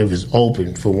depends on if it's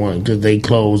open, for one, because they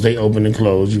open and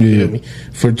close. You feel me?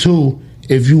 For two,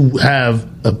 if you have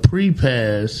a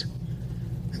pre-pass,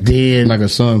 then like a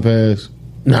sun pass.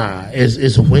 Nah,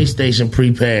 it's a weigh station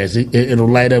pre-pass. It'll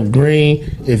light up green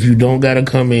if you don't gotta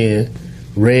come in,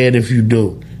 red if you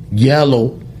do,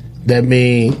 yellow. That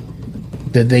mean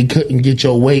that they couldn't get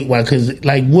your weight. Why? Because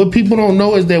like what people don't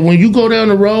know is that when you go down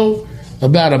the road,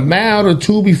 about a mile or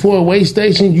two before a weigh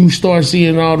station, you start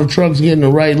seeing all the trucks get in the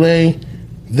right lane.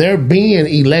 They're being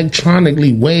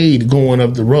electronically weighed going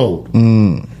up the road.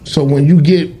 So when you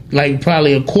get like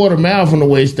probably a quarter mile from the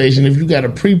weigh station, if you got a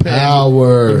pre-pass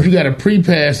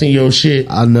in your shit,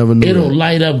 I never knew it'll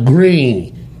light up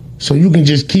green, so you can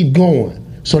just keep going.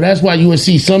 So that's why you would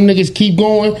see some niggas keep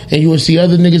going, and you would see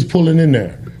other niggas pulling in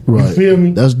there. Right. You feel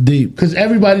me? That's deep. Because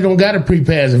everybody don't got a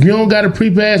pre-pass. If you don't got a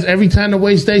pre-pass, every time the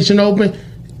weigh station open,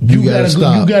 you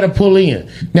gotta pull in.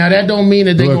 Now that don't mean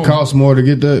that it costs more to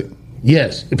get that.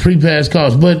 Yes, the pre-pass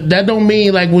costs, but that don't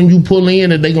mean like when you pull in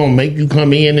that they gonna make you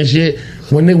come in and shit.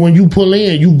 When you pull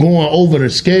in, you going over the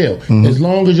scale. As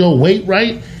long as your weight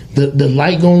right, the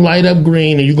light gonna light up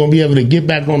green, and you're gonna be able to get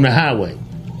back on the highway.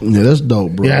 Yeah, that's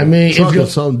dope, bro. Yeah, I mean,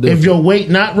 if your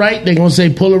weight not right, they gonna say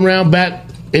pull around back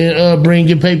and bring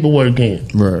your paperwork in.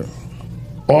 Right.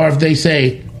 Or if they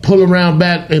say pull around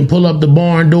back and pull up the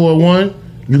barn door 1,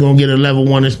 you're gonna get a level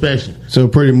 1 inspection. So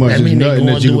pretty much there's nothing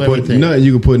that you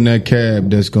can put in that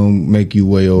cab that's gonna make you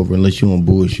way over unless you on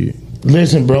bullshit.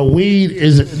 Listen, bro, weed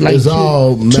is like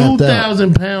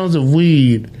 2,000 pounds of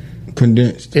weed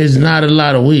condensed. It's not a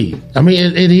lot of weed. I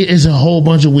mean, it's a whole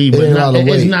bunch of weed, but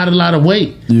it's not a lot of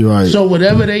weight. You're right. So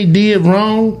whatever they did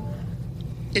wrong,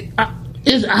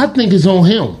 I think it's on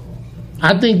him.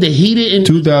 I think that he didn't.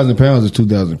 2,000 pounds is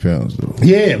 2,000 pounds, though.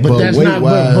 Yeah, but that's not.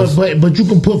 But you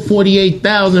can put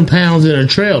 48,000 pounds in a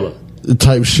trailer.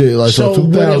 Type shit like so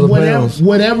 2,000 pounds.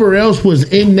 Whatever else was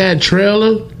in that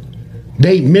trailer,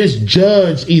 they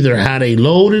misjudged either how they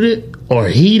loaded it or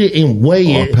he didn't weigh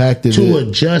it to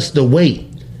adjust the weight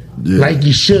like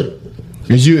you should.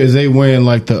 Is they weighing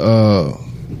like the?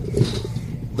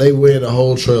 They weigh the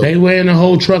whole trailer. They weigh the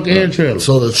whole truck and trailer.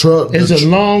 So the truck, it's a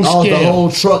long scale. The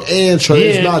whole truck and trailer.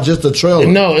 Yeah. It's not just the trailer.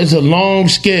 No, it's a long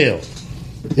scale.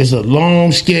 It's a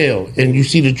long scale, and you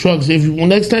see the trucks.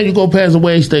 Next time you go past the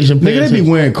weigh station, nigga, they be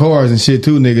wearing cars and shit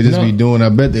too. Nigga, just be doing. I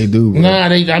bet they do. Bro. Nah,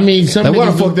 I mean, some. Like, why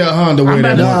the fuck that Honda weigh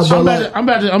that much? I'm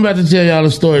about to tell y'all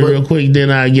a story real quick. Then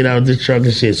I get out this truck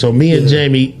and shit. So me and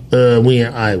Jamie, we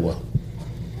in Iowa.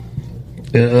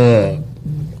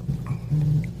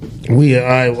 We in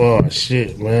Iowa. Oh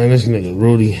shit, man, this nigga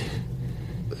Rudy.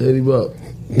 Hit him up.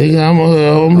 Nigga,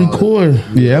 I'm recording.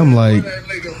 Yeah, I'm like. That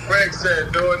nigga Frank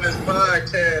said doing this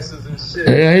podcast and shit.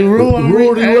 Hey, Rudy, I'm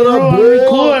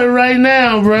recording right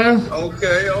now, bro.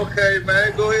 Okay,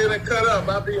 man. Go ahead and cut up.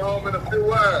 I'll be home in a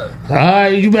few hours. All right,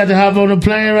 you about to hop on the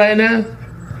plane right now?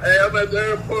 Hey, I'm at the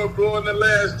airport blowing the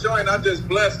last joint. I just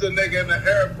blessed the nigga in the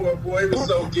airport, boy. He was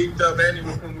so geeked up, and he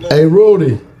was from Louisville. Hey,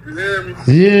 Rudy. You hear me?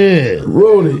 Yeah.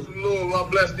 Rudy. I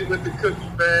blessed him with the cookie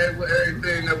bag, with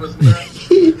everything that was left.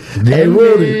 Hey,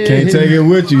 Rudy. Can't take it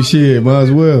with you, shit. Might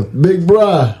as well. Big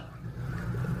bro.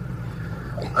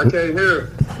 I can't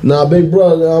hear. Nah, big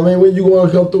brother. I mean, when you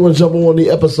want to come through and jump on one of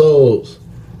the episodes?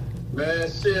 Man,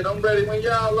 shit, I'm ready when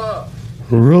y'all are.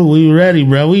 Ru, we ready,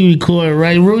 bro. We recording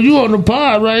right. Ru, you on the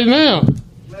pod right now.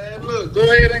 Man, look, go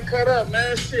ahead and cut up,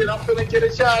 man. Shit, I'm finna get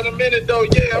a shot in a minute, though.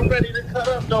 Yeah, I'm ready to cut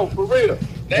up, though, for real.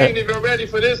 They ain't even ready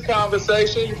for this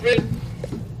conversation, you feel me?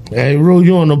 Hey, Ru,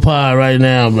 you on the pod right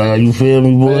now, bro. You feel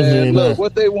me, boy? Man, look,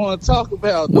 what they want to talk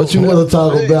about. What you want to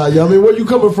talk about? I mean, where you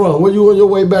coming from? Where you on your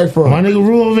way back from? My nigga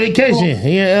Ru on vacation.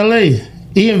 He in L.A.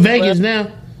 He in Vegas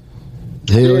now.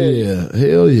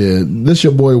 Hell yeah. This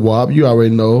your boy Wop. You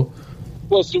already know.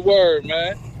 What's the word,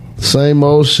 man? Same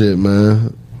old shit,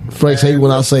 man. Frank's hate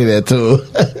when I say that, too.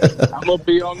 I'm going to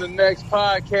be on the next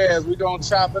podcast. We're going to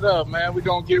chop it up, man. We're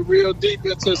going to get real deep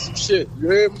into some shit. You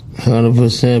hear me?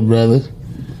 100%, brother.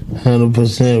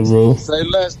 100%, bro. Say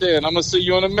less then. I'm going to see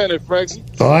you in a minute, Frankie.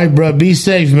 All right, bro. Be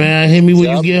safe, man. Hit me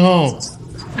when you get home.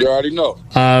 You already know.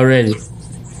 Already.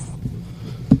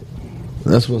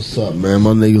 That's what's up, man.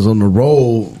 My niggas on the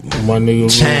road. My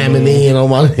niggas chiming in on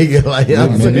my nigga like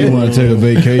I'm saying. They want to take a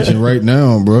vacation right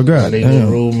now, bro. God damn.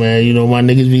 Rule, man. You know my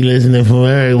niggas be listening from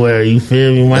everywhere. You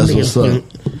feel me? That's what's up.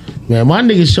 Man, my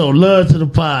niggas show love to the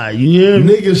pod. You hear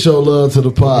me? Niggas show love to the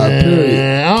pod,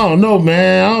 period. I don't know,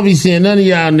 man. I don't be seeing none of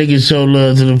y'all niggas show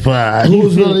love to the pod.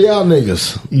 Who's none of y'all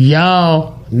niggas?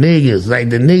 Y'all niggas. Like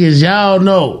the niggas y'all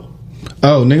know.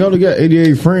 Oh, nigga, I only got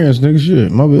 88 friends, nigga.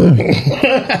 Shit, my bad.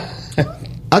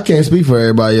 I can't speak for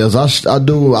everybody else. I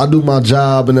do my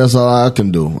job, and that's all I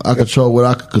can do. I control what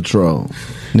I can control.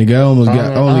 Nigga, I only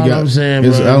got. I'm saying,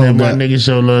 bro, that my niggas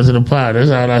show love to the pot. That's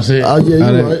all I said. Oh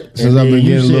yeah, you right. Since I've been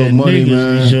getting a little money,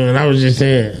 man. And I was just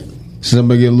saying. Since I've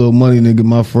been getting a little money, nigga,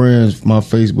 my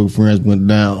Facebook friends went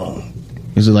down.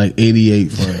 It's like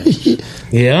 88 friends.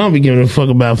 Yeah, I don't be giving a fuck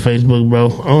about Facebook, bro.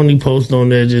 I only post on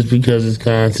there just because it's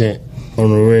content. On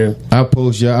the real, I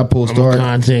post our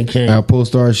content king. I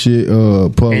post our shit.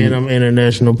 Public. And I'm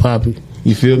international poppy.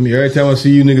 You feel me? Every time I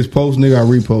see you niggas post, nigga, I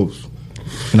repost,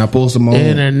 and I post them on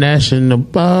international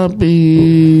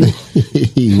poppy.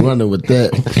 He running with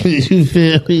that. You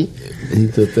feel me? He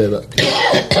took that up.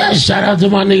 Shout out to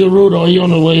my nigga Rudo. He on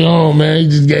the way home, man. He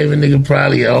just gave a nigga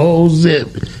probably a whole zip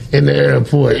in the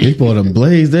airport. He bought a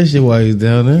blaze that shit while he's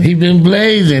down there. He been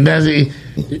blazing. That's it.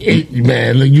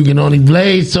 Man, look, you can only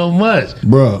blaze so much,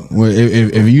 bro.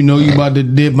 If you know you about to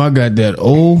dip, I got that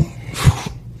old.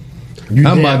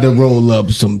 I'm about to roll up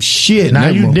some shit. Now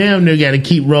you damn near got to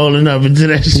keep rolling up until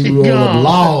that shit gone.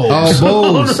 All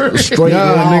bowls, straight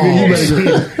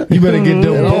nigga. You better get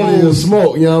them bowls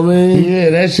smoke. You know what I mean?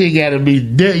 Yeah, that shit got to be.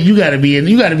 You got to be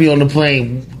on the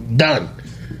plane done.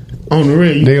 On the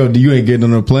real, you ain't getting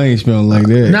on a plane smelling like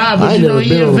that. Nah, but you know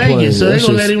he in Vegas, so they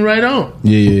gonna let him right on.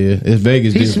 Yeah. It's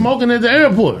Vegas. He's smoking at the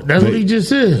airport. That's what he just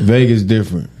said. Vegas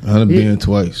different. I've been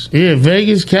twice. Yeah,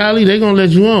 Vegas, Cali, they gonna let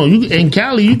you on. In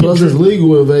Cali, you plus it's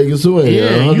legal in Vegas too.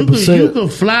 Yeah, 100%. You can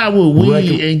fly with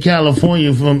weed in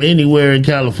California from anywhere in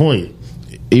California.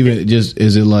 Even just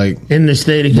is it like in the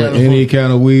state of California? Any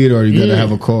kind of weed, or you gotta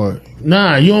have a card?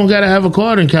 Nah, you don't gotta have a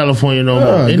card in California no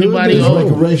more. Anybody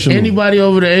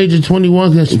over the age of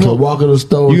 21 can smoke. You can walk in the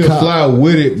store. You can fly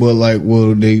with it, but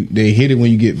they hit it when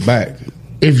you get back.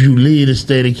 If you leave the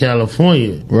state of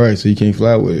California, right? So you can't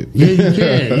fly with it. Yeah, you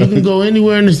can. You can go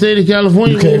anywhere in the state of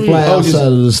California. You can't fly outside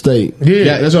of the state.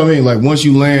 Yeah, that's what I mean. Like once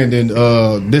you land in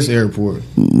this airport,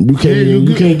 you can't.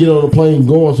 You can't get on a plane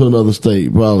going to another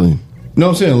state. Probably. No,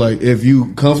 I'm saying like if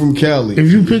you come from Cali,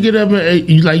 if you pick it up,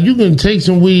 you can take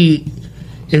some weed.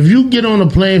 If you get on a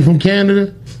plane from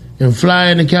Canada and fly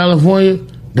into California,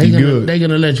 they're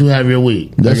gonna let you have your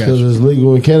weed. That's because it's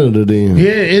legal in Canada. Then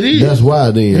yeah, it is. That's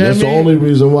why. Then that's the only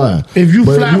reason why. If you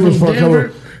fly from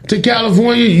Denver to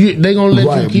California, they gonna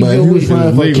let you keep your weed. If you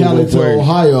fly from Cali to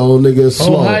Ohio, nigga, it's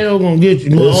slow. Ohio gonna get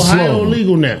you. Ohio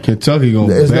legal now. Kentucky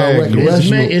gonna it's bag not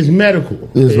recreational. It's medical.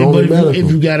 It's only medical. If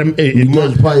you got them, my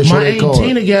Aunt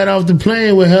Tina got off the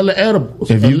plane with hella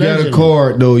edibles. If you got a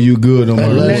card though, you good on my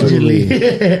allegedly.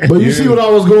 But you see what I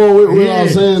was going with? What I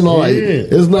was saying, like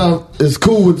it's not. It's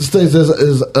cool with the states. It's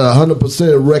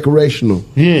 100% recreational.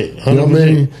 Yeah, 100%. You know what I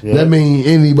mean? Yeah. That means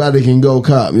anybody can go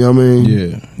cop. You know what I mean?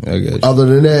 Yeah, I got you. Other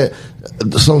than that,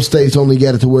 some states only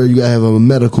got it to where you gotta have a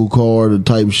medical card or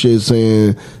type shit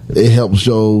saying it helps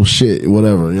your shit,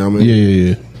 whatever. You know what I mean?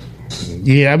 Yeah.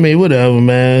 Yeah, I mean, whatever,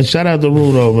 man. Shout out to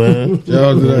Rudo, man.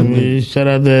 Shout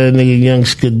out to that nigga Young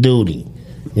Skadoody.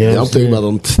 You know I'm thinking about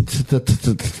them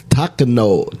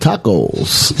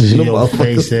tacos. Your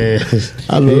face ass.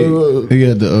 I love He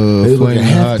got the flaming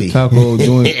hot taco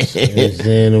joints.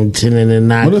 Them 10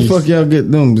 and the What the fuck y'all get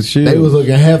them? The shit. They was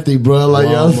looking hefty, bro. Like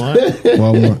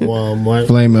Walmart.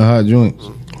 Flaming hot joints.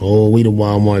 Oh, we the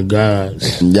Walmart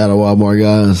guys. Y'all the Walmart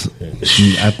guys.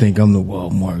 I think I'm the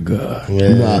Walmart guy.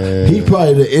 Yeah. Nah, he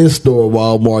probably the in-store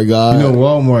Walmart guy. You know,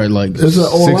 Walmart like it's an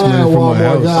 6 minutes from Walmart my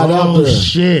house. guy out there.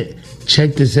 Shit.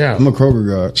 Check this out. I'm a Kroger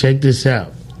guy. Check this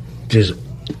out. Just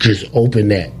open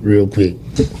that real quick.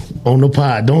 On the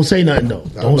pod. Don't say nothing though.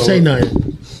 Don't say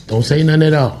nothing. Don't say nothing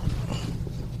at all.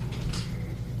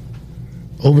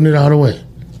 Open it all the way.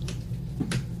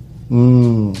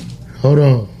 Hold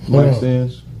on.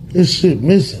 This shit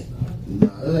missing.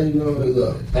 Bang,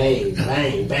 bang,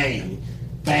 bang, bang,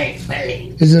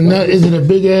 bang. Is it a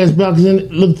big ass box in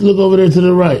it? Look over there to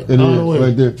the right. It all is, the way.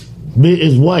 right there.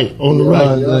 It's white on the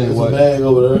right. There's a bag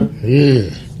over there.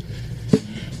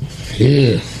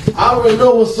 Yeah. I already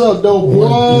know what's up, though, boy.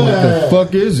 What the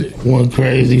fuck is it? One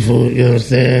crazy food, you know what I'm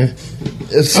saying?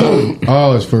 It's some.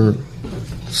 Oh, it's for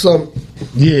some.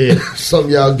 Yeah. Some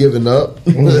y'all giving up.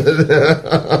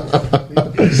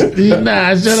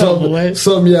 Nah, shut up, boy.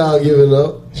 Some y'all give it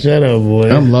up. Shut up, boy.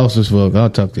 I'm lost as fuck. I'll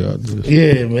talk to y'all.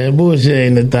 Yeah, man. Bullshit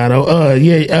ain't the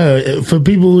thought. For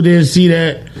people who didn't see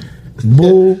that,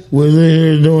 Boo was in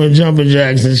here doing jumping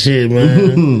jacks and shit,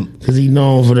 man. Because he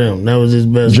known for them. That was his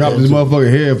best. Dropped his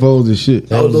motherfucking headphones and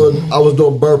shit. I was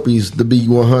doing burpees to be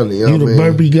 100. You the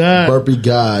burpee guy? Burpee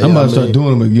guy. I'm about to start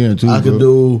doing them again, too. I could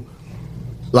do...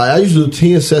 Like, I used to do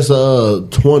 10 sets of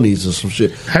 20s or some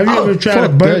shit. Have you ever tried a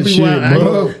burpee while...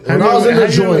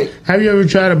 Have you ever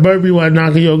tried a burpee while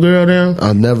knocking your girl down?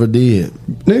 I never did.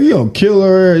 Nigga, you don't kill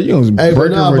her. You don't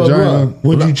break her vagina.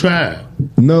 Would you try?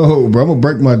 No, bro. I'm going to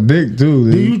break my dick, too.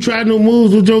 Do you try new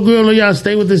moves with your girl or y'all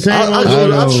stay with the same I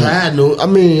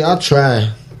try.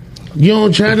 You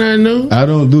don't try nothing new? I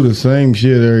don't do the same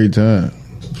shit every time.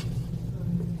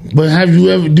 But have you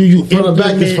ever? Do you from the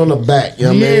back? Is from the back. You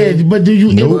know what I mean? But do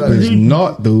you? Nope, it's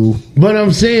not, dude. But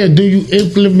I'm saying, do you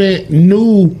implement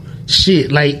new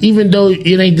shit? Like, even though it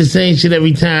ain't the same shit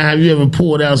every time, have you ever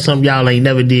pulled out something y'all ain't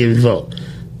never did before?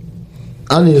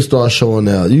 I need to start showing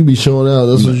out. You be showing out.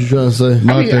 That's what you trying to say.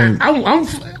 My thing.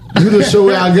 You the show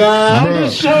out guy. I'm the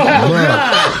show out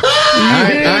guy.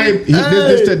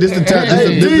 This the time. He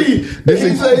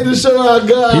say he the show out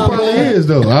guy. He probably is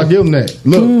though. I'll give him that.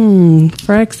 Look,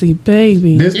 Fraxy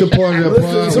baby. This the part of the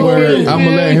pod where I'm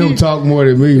gonna let him talk more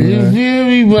than me. You Man. feel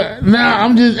me? But now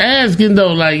I'm just asking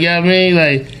though. Like, yeah, you know what I mean,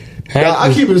 like.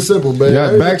 I keep it simple, man.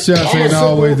 Yeah, back shots ain't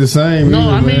always the same. No, either,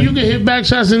 I mean man. you can hit back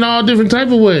shots in all different type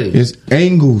of ways. It's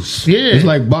angles. Yeah, it's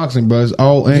like boxing, bro. It's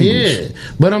all angles. Yeah,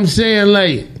 but I'm saying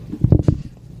like,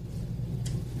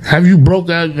 have you broke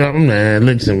out? Man,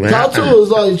 listen, man. Talk to us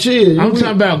like chill. I'm talking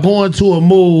about going to a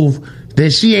move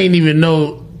that she ain't even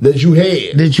know that you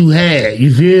had.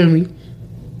 You feel me?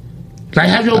 Like,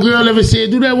 have your girl ever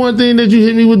said, "Do that one thing that you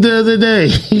hit me with the other day"?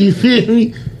 You feel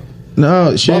me?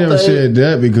 No, she never said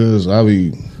that because I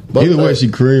be either way she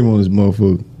cream on this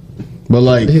motherfucker. But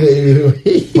like,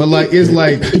 it's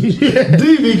like D be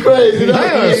crazy. I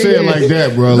don't say it like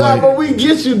that, bro. Nah, Like, but we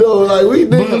get you though. Like we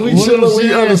niggas, we chill,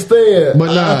 we understand.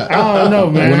 but nah, I don't know,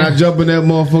 man. When I jump in that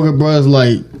motherfucker, bro, it's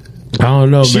like I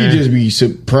don't know, she man. just be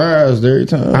surprised every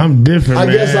time. I'm different, I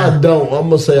man. guess I don't. I'm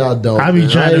gonna say I don't. I be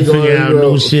trying to figure out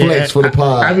new shit. Flex for the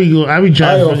pod. I be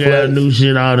trying to figure out new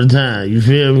shit all the time. You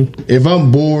feel me? If I'm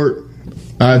bored,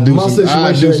 I do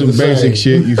some basic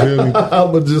shit. You feel me? I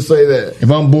would just say that.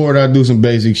 If I'm bored, I do some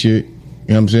basic shit. You know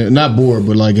what I'm saying? Not bored,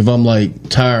 but like if I'm like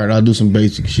tired, I'll do some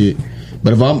basic shit.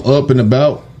 But if I'm up and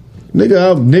about,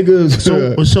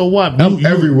 nigga, So what? I'm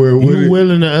everywhere with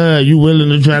it. You willing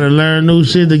to try to learn new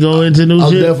shit to go into new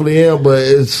shit? I definitely am, but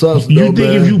it sucks. You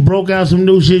think if you broke out some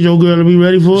new shit, your girl will be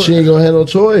ready for it? She ain't gonna have no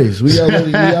choice. We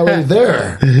already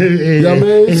there. You know what I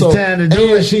mean? It's time to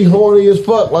do it. She horny as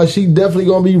fuck. Like she definitely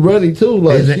gonna be ready too.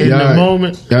 Like in the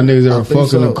moment. Y'all niggas ever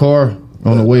fuck in the car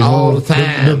on the way all home? the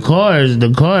time. The cars.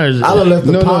 I done left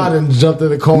the pod and jumped in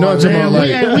the car. No, I'm talking about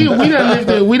like we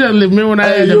done lived. Remember when I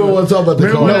had you don't want to talk about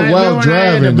the car? While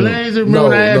driving. The Blazer. Remember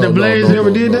when I had the Blazer? You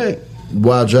ever did that?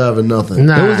 While driving, nothing.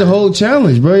 Nah. That was the whole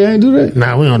challenge, bro. You ain't do that.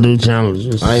 Nah, we don't do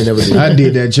challenges. I ain't never did. I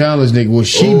did that challenge, nigga. Well,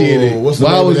 she did it what's the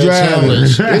while I name was of that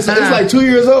driving. It's like 2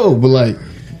 years old, but like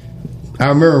I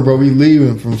remember, bro. We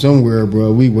leaving from somewhere,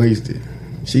 bro. We wasted.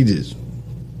 She just.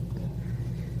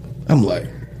 I'm like,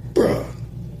 bro,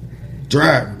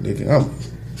 drive, nigga. Oh,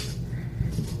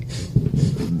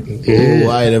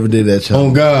 I ain't never did that challenge.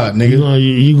 On God, nigga.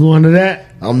 You going to that?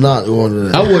 I'm not going to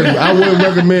that. I wouldn't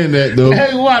recommend that though.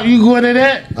 Hey, what? You going to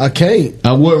that? I can't.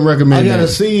 I wouldn't recommend that. I gotta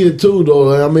see it too, though.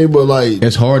 Like, I mean, but like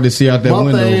it's hard to see out that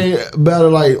window. My thing better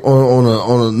like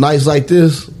on a nights like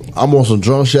this. I'm on some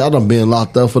drunk shit. I done been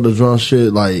locked up for the drunk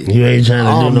shit. Like you ain't trying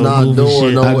to do no movie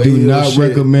shit. I do not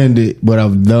recommend it, but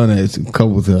I've done it a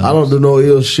couple times. I don't do no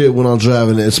ill shit when I'm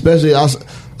driving it. Especially I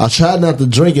try not to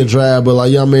drink and drive, but like,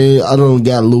 you know what I mean, I don't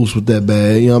got loose with that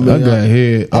bad. You know what I mean? I got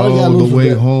hit all the way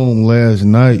home last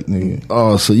night, nigga.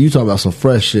 Oh, so you talking about some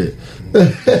fresh shit?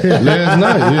 Last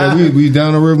night, yeah, we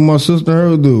down the river with my sister and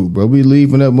her dude, bro. We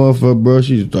leaving that motherfucker, bro.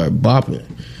 She just started bopping.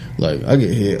 Like, I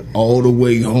get hit all the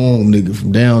way home, nigga,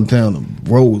 from downtown to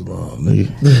Roselawn, nigga.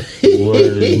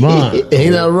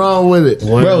 Ain't nothing wrong with it.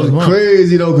 Bro, it's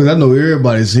crazy, though, because I know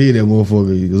everybody see that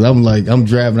motherfucker. Because I'm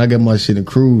driving, I got my shit in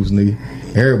cruise, nigga.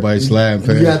 Everybody sliding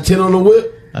past. You got 10 on the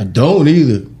whip? I don't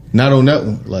either. Not on that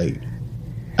one. Like,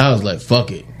 I was like,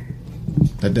 fuck it.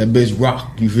 Let that bitch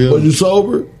rock, you feel Was me? you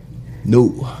sober?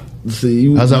 No. See,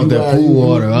 I was out there pool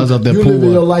water. I was out there you pool living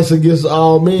water. your life against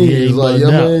all means. Yeah, he like,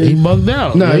 bugged out. He bugged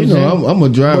out. Nah, you know, I'm a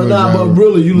driver. But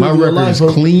really, you my live your record life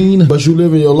is clean. But you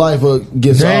living your life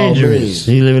against all dangerous. means.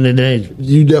 He living in danger.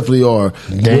 You definitely are.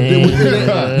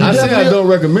 I say I don't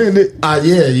recommend it.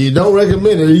 Yeah, you don't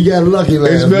recommend it. You got lucky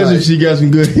last Especially night. if she got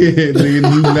some good head, nigga.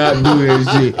 Do not do that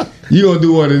shit. You gonna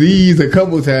do one of these a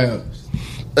couple times.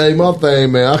 Hey, my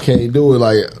thing, man, I can't do it.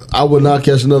 Like, I would not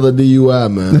catch another DUI,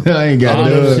 man. I ain't got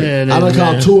none. I done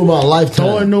caught 2 in my lifetime.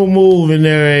 Throw a new move in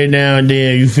there every now and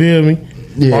then. You feel me?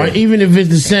 Yeah. Or even if it's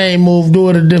the same move, do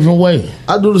it a different way.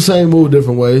 I do the same move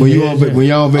different ways. When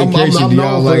y'all on vacation, do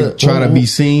y'all like try to be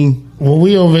seen? When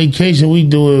we on vacation, we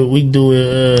do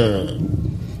it.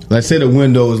 Like, say the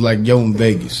window is like yo in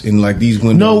Vegas, and like these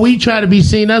windows. No, we try to be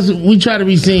seen. We try to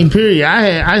be seen. Period.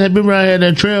 I remember I had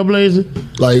that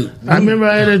Trailblazer. Like, I remember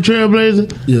I had that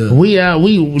Trailblazer. Yeah.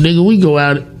 We go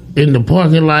out in the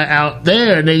parking lot out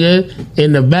there, nigga,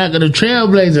 in the back of the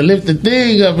Trailblazer, lift the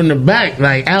thing up in the back,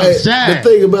 like outside. The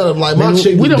thing about it, like, my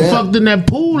chick, we done fucked in that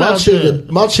pool out there.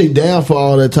 My chick down for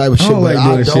all that type of shit. I don't like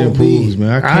doing that shit in pools,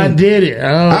 man. I did it.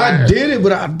 I did it,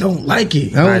 but I don't like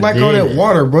it. I don't like all that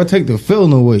water, bro. Take the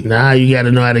feeling away. Nah, you got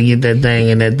to know how to get that thing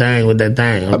in that thing with that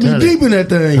thing. I be deep in that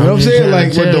thing. You know what I'm saying?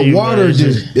 Like, with the water,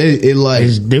 just it like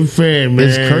it's different, man.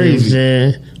 It's crazy.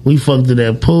 Man. We fucked in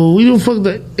that pool. We don't fuck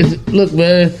that. Look,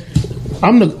 man.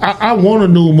 I want a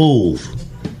new move.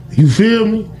 You feel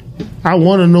me? I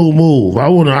want a new move. I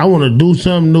want to do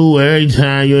something new every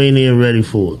time. You ain't even ready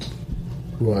for it.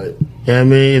 Right. Yeah, I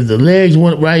mean, if the legs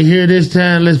went right here this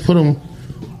time, let's put them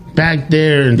back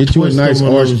there and get you a nice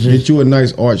them arch. Get you a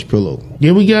nice arch pillow.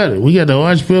 Yeah, we got it. We got the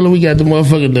arch pillow. We got the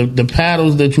motherfucking the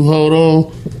paddles that you hold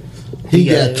on. He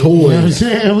got toys. You know what I'm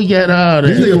saying? We got all that.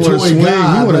 This nigga want to swing.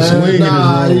 You want to swing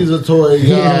Nah, in his he's a toy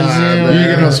guy. You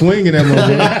ain't got no swing in that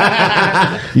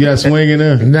motherfucker. You got swing in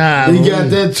there? Nah. He got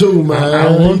that too,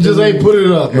 man. He just ain't put it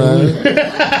up, man.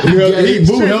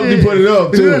 Boo helped me put it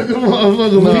up, too.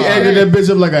 He acted that bitch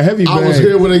up like a heavy bag. I was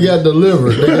here when it got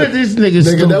delivered. This nigga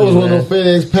stupid, that was one of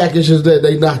those FedEx packages that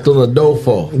they knocked on the door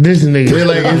for. This nigga. They're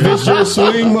like, is this your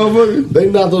swing, motherfucker? They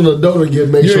knocked on the door to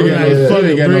make sure you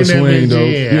ain't got no swing, though.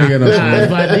 You ain't got no swing.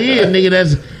 If I did,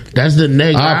 nigga, that's the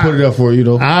next. I'll put it up for you,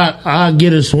 though. I'll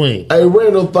get a swing. Hey,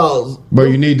 random thoughts. Bro,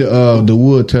 you need the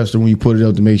wood tester when you put it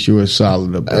up to make sure it's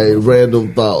solid up there. Hey,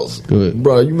 random thoughts. Good.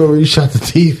 Bro, you remember you shot the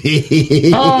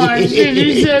TV? Oh, shit,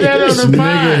 you said that on the pod.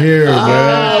 Nigga here,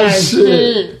 man. Oh,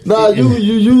 shit. Nah, you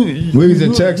we was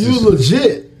in Texas. You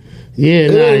legit. Yeah,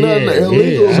 It ain't nothing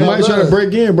illegal. Somebody trying to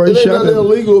break in, bro. It ain't nothing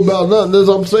illegal about nothing. That's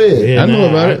what I'm saying. Yeah, I know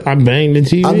about it. I banged the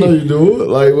TV. I know you do it.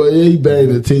 Like, well, yeah, he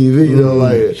banged the TV. You know,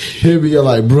 like, he'll be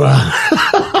like, bruh.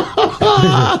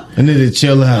 I need to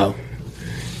chill out.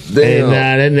 Damn.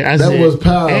 That was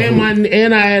powerful.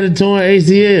 And I had a torn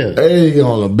ACL. Hey,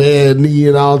 on a bad knee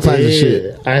and all types of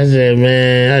shit. I said,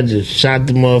 man, I just shot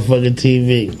the motherfucking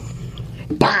TV.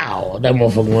 Bow! That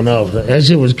motherfucker went off. That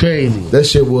shit was crazy. That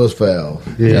shit was foul.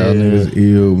 Yeah, y'all niggas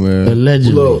ill, man.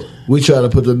 Allegedly. Look, we try to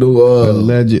put the new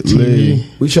allegedly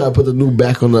TV. We try to put the new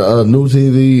back on the new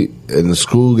TV, and the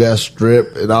school got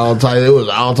stripped and all types. It was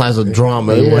all types of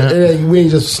drama. Yeah. We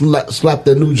ain't just slapped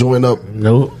that new joint up.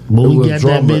 Nope, but we got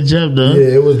drama. that bitch up though.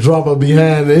 Yeah, it was drama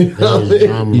behind it.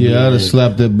 Yeah, I'd have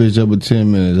slapped that bitch up in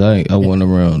 10 minutes. I wasn't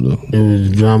around though. It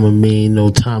was drama mean, no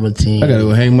Thomas team. I gotta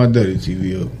go hang my daddy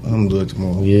TV up. I'm gonna do it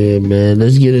tomorrow. Yeah, man.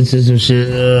 Let's get into some shit.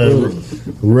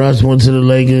 Russ went to the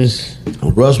Lakers.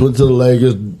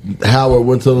 Howard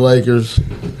went to the Lakers.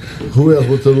 Who else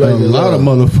went to the Lakers? A lot of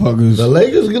motherfuckers. The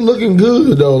Lakers looking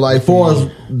good though. Like far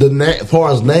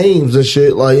as names and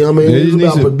shit. Like, you know what I mean,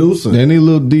 it's about producing. They need a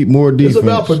little more defense. It's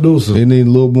about producing. They need a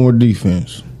little more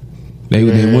defense. They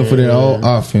went for that all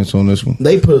offense on this one.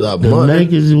 They put up money.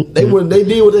 Lakers, they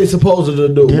did what they supposed to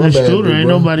do. Dennis Schroeder,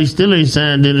 nobody still ain't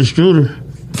signed Dennis Schroeder.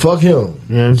 Fuck him. You know what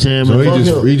I'm saying?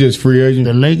 So he just free agent.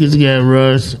 The Lakers got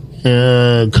Russ.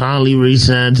 Conley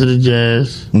re-signed to the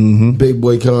Jazz. Mm-hmm. Big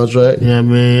boy contract. Yeah, I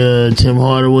mean, Tim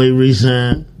Hardaway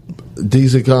re-signed.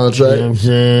 Decent contract. You know what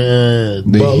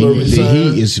I'm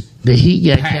saying? The Heat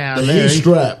got Kyle Larry. The Heat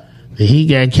strap. The Heat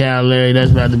got Kyle Larry. That's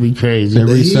about to be crazy. They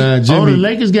re-signed Jimmy. The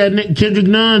Lakers got Kendrick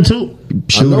Nunn too.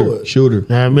 Shooter.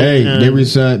 I mean, they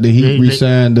re-signed. The Heat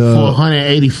re-signed for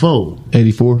 184.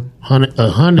 84.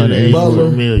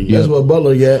 184 million. That's what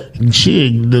Butler got.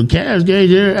 Shit, the Cavs gave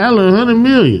Jared Allen 100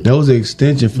 million. That was the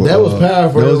extension for. That was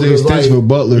powerful. That was the extension for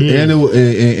Butler,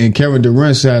 and Kevin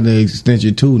Durant signed the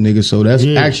extension too, nigga. So that's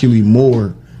actually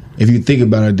more, if you think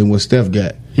about it, than what Steph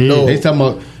got. Yeah. They talking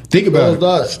about Think about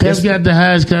it. Steph got the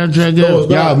highest contract ever.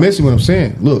 Y'all missing what I'm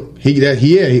saying. Look, he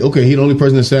the only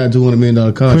person that signed $200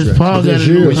 million contract. Chris Paul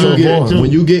got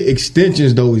when you get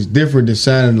extensions, though, it's different than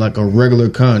signing like a regular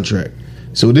contract.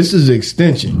 So this is an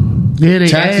extension. Yeah,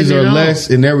 taxes are less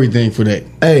and everything for that.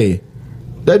 Hey,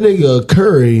 that nigga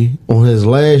Curry on his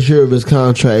last year of his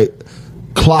contract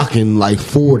clocking like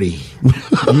 40.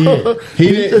 Yeah, he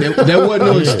didn't. That wasn't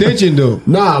no extension though.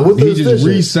 Nah, he just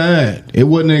re-signed. It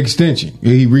wasn't an extension.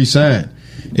 He re-signed.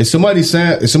 If somebody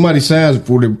signs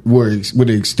with an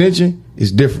extension,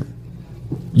 it's different.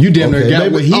 You damn near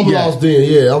got what he got. Lost then.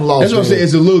 Yeah, I'm lost. That's what I'm saying.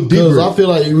 It's a little deeper. Because I feel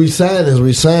like re-sign is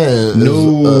re-sign.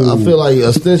 No, I feel like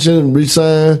extension,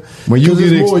 re-sign. When you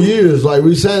get more years, like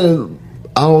re-signing,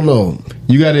 I don't know.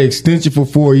 You got an extension for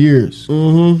 4 years.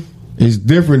 Mm-hmm. It's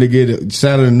different to get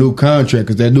signing a new contract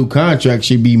because that new contract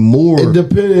should be more. It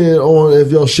depending on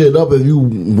if your shit up, if you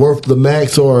worth the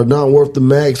max or not worth the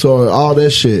max or all that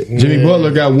shit. Jimmy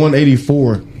Butler got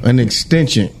 184, an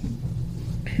extension.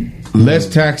 Less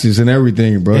taxes and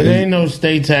everything, bro. It ain't no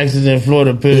state taxes in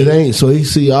Florida, It ain't, so he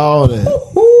see all that.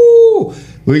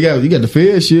 Well, you got the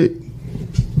Fed shit.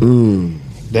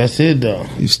 That's it, though.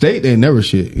 State ain't never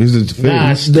shit. It's just the Fed.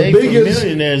 Nah, state for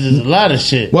millionaires is a lot of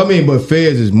shit. Well, I mean, but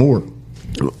Feds is more.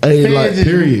 Feds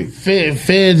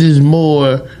is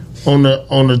more on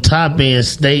the top end.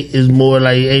 State is more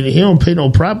like he don't pay no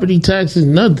property taxes,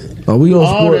 nothing. Are we on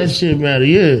all sports? That shit matter,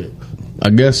 yeah. I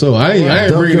guess so. I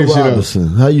ain't bringing this shit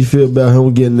up. How you feel about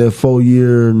him getting that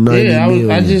 4-year, $90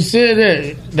 million? I just said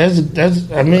that. That's.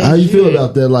 I mean, how you feel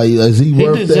about that? Like, is he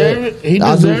worth that?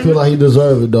 I do feel like he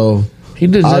deserves it, though. He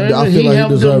deserves it. I feel like he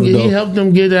deserves it, though. He helped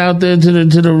them get out there to the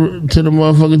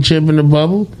motherfucking chip in the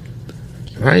bubble.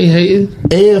 I ain't hating.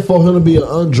 And for him to be an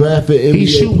undrafted NBA he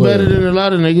shoot player, better than a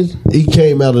lot of niggas. He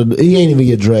ain't even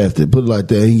get drafted. Put it like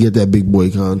that. He get that big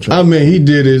boy contract. I mean, he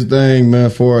did his thing, man.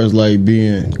 As far as like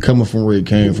coming from where he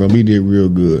came from, he did real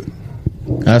good.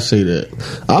 I say that.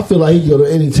 I feel like he go to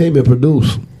any team and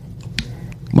produce.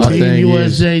 Team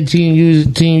USA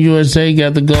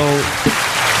got the gold.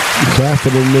 Clap for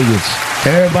them niggas.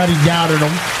 Everybody doubted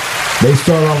them. They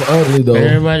start off ugly though.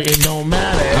 It don't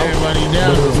matter. Everybody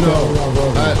doubted them.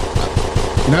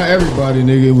 Not everybody,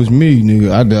 nigga. It was me,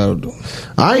 nigga. I doubted them.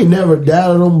 I ain't never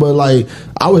doubted them, but like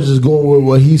I was just going with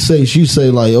what he say. She say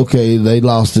like, okay, they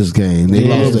lost this game. They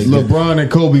lost that game. LeBron and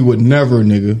Kobe would never,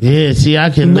 nigga. Yeah, see,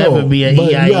 I can never be an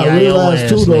EIEIO. You gotta realize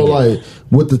too, though, like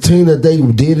with the team that they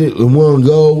did it and won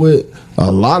gold with,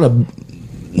 a lot of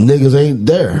niggas ain't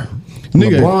there.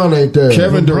 Nigga, LeBron ain't there.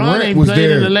 Kevin Durant was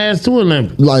there in the last 2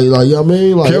 Olympics. Like you know what I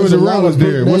mean? Like Kevin Durant was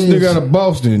there. What's the nigga out of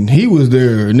Boston? He was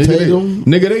there.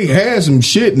 Nigga, they had some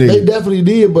shit, nigga. They definitely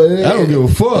did, but I don't give a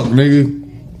fuck, nigga.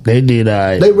 They did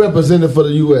alright. They represented for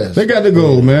the U.S. They got the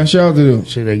gold, man. Shout out to them.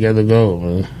 Shit, they got the gold,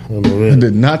 man. I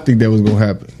did not think that was gonna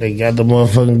happen. They got the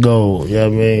motherfucking gold. You know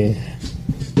what I mean?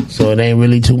 So it ain't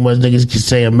really too much niggas can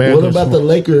say America. What about the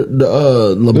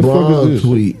LeBron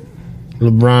tweet?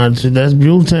 LeBron, that's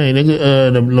butane, nigga.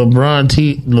 The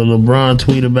LeBron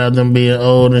tweet about them being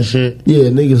old and shit. Yeah,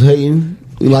 niggas hating.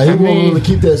 Like he wanted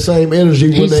to keep that same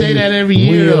energy. He say that every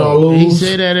year. He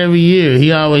say that every year.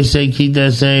 He always say keep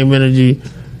that same energy.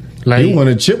 Like he want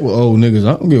to chip with old niggas.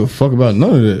 I don't give a fuck about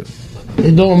none of that.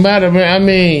 It don't matter, man. I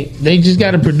mean, they just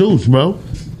got to produce, bro.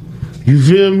 You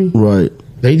feel me? Right.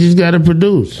 They just got to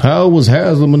produce. How was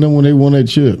Haslam and them when they won that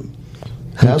chip?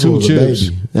 Haslam was chips.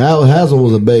 A baby. Haslam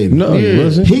was a baby. No, he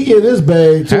wasn't. He get his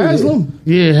bag too. Haslam?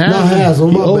 Yeah, Haslam. Not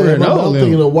Haslam. My bad. I'm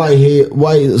thinking of white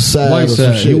side.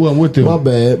 Some shit. He wasn't with them. My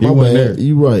bad.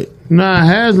 You right. Nah,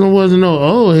 Haslam wasn't no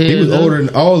old head. He was older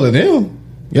than all of them.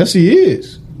 Yes, he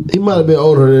is. He might have been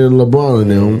older than LeBron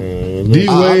and them. D-Wade,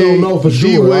 I don't know for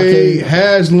sure. D-Wade,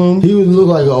 Haslam. He would look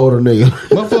like an older nigga.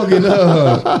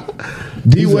 Motherfucking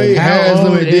D-Wade,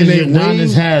 Haslam, and then they wing.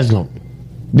 Haslam.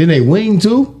 Then they wing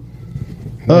too?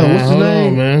 What's his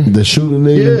name? Man. The shooting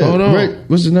nigga? Yeah, hold on. Rick,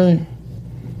 what's his name?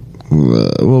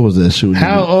 What was that shooting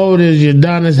How old is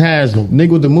Udonis Haslam?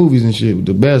 Nigga with the movies and shit, with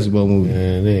the basketball movies.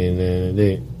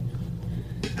 Yeah,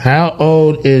 How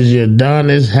old is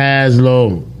Udonis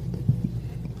Haslam?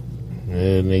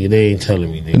 Yeah, nigga, they ain't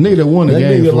telling me. Nigga. The nigga that won the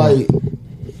game. That nigga like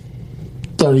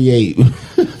 38.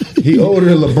 He older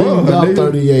than LeBron. He's about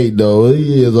 38 though.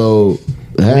 He is old.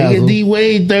 Nigga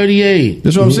D-Wade 38.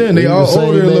 That's what I'm saying. They all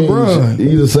older than LeBron.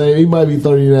 He the same. He might be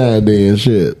 39 then.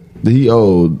 Shit. He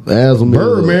old.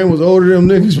 Birdman was older than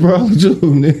them niggas probably too,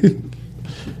 nigga.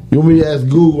 You want me to ask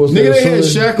Google? Nigga, they had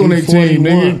Shaq on their team,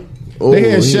 nigga. They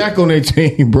had Shaq on their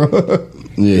team, bro.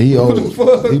 Yeah, he old.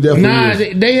 He definitely Nah, is.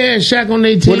 they had Shaq on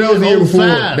their team. Well, that was the year in before.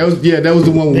 05. That was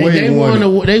the one Wade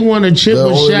won. They won a chip The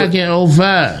with only- Shaq in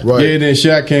 05. Right. Yeah, then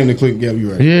Shaq came to click. Yeah,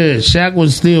 you right. Yeah, Shaq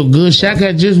was still good. Shaq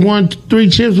had just won 3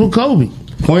 chips with Kobe.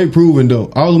 Point proven though.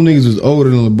 All them niggas was older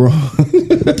than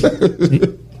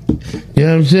LeBron. You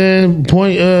know what I'm saying?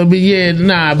 But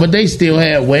yeah, but they still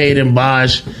had Wade and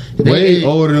Bosh. Wade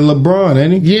older than LeBron,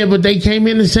 ain't he? Yeah, but they came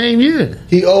in the same year.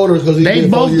 He older because he They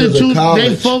did 4 both years the of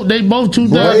college. they both Wade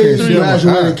 2003.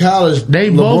 graduated college. They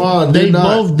LeBron did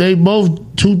not. they both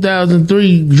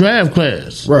 2003 draft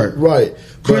class. Right. Right.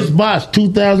 Chris Bosh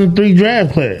 2003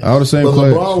 draft class. All the same But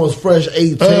class. LeBron was fresh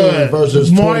 18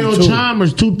 versus Mario 22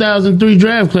 Chalmers 2003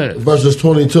 draft class. versus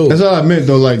 22. That's all I meant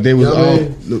though. Like they was Yeah, all.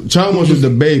 man. Chalmers was the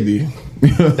baby.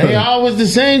 They all was the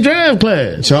same draft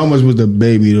class. Chalmers was the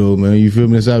baby though, man. You feel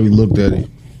me? That's how we looked at it.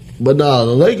 But nah,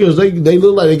 the Lakers they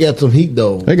look like they got some heat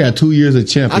though. They got 2 years of I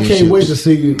championship. can't wait to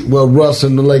see what Russ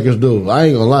and the Lakers do. I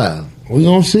ain't gonna lie. We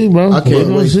gonna see, bro. I can't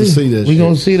wait to see that. We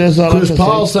gonna see. That's all. Chris I can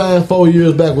Paul say. signed 4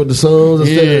 years back with the Suns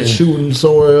instead of shooting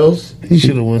somewhere else. He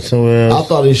should have went somewhere else. I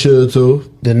thought he should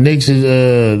too. The Knicks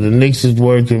is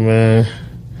working, man.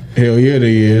 Hell yeah,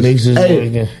 they is. The Knicks is Hey,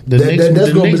 working.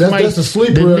 that's a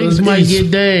sleeper. The in Knicks the might East.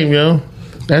 get Dame, yo.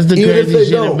 That's the Even if crazy they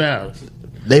shit don't. about.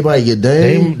 They might get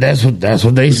Dame. That's what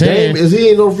they saying. Dame is he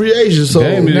ain't no free agent, so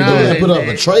Dame they didn't gotta go. put up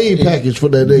a trade package for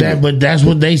that nigga. But that's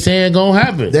what they saying gonna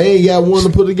happen. They ain't got one to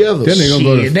put together. Then they gonna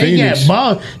go to Shit, they Phoenix.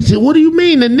 got ball. See, what do you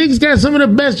mean? The Knicks got some of the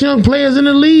best young players in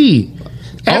the league.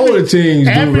 All the teams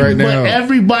do right now.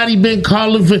 Everybody been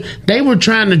calling for. They were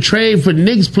trying to trade for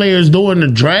Knicks players during the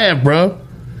draft, bro.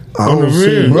 On the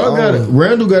real.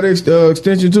 Randall got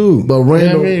extension too. But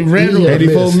Randall, Yeah, I mean, Randall- he hit a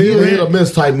 84 miss. He million. hit a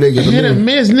miss type nigga. Hit a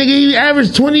miss, nigga. He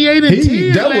averaged 28 and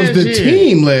 10 That was last the year.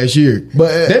 team last year. But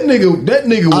that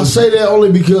nigga I was. say that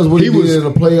only because what he was- did in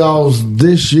the playoffs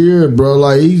this year, bro.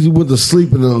 Like he went to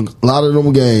sleep in a lot of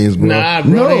them games, bro. Nah,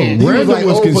 bro. No, they- Randall like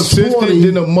was over consistent 20.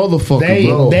 than a motherfucker, They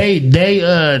bro.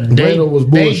 Randall was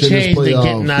they bullshit in changed the this game.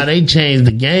 playoffs. Nah, they changed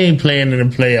the game plan in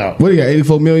the playoff. What he got?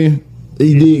 84 million.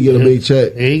 He did get a big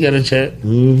check. Yeah, he got a check.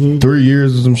 3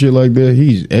 years or some shit like that.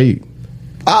 He's 8.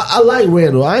 I like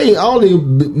Randall. I don't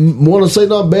even want to say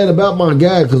nothing bad about my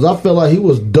guy because I felt like he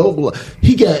was dope.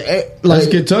 He got like That's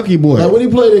Kentucky boy. Like when he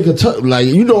played in Kentucky, like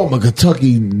you know I'm a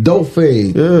Kentucky dope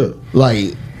fan. Yeah.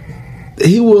 Like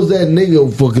he was that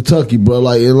nigga for Kentucky, bro.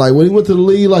 Like and like when he went to the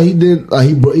league, like he did, like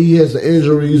he had some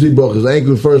injuries. He broke his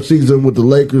ankle first season with the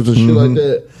Lakers and shit like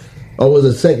that. Or was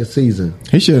it second season?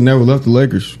 He should have never left the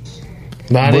Lakers.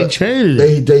 Nah, they But traded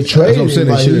They it. traded. That's what I'm saying. him.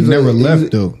 They Like, should have he's never a-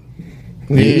 left though.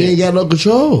 He ain't got no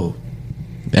control.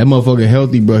 That motherfucker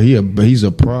healthy, bro. He's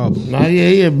a problem. Nah, yeah,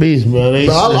 he a beast, bro. They,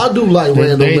 But I do like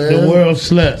Randall, man. The world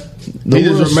slept. He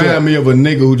just remind me of a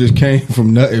nigga who just came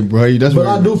from nothing, bro. That's But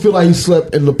what I do feel like he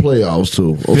slept in the playoffs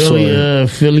too. I'm sorry.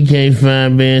 Philly can't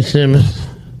find Ben Simmons.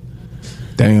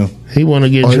 Damn. He want to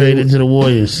get Oh, traded to the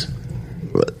Warriors,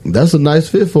 That's a nice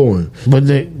fit for him. but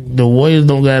the Warriors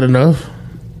don't got enough.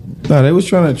 Nah, they was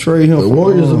trying to trade him. The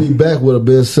Warriors will be back with a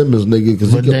Ben Simmons nigga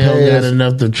because he But can they don't got pass.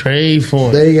 enough to trade for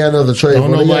him. They ain't got another trade. Don't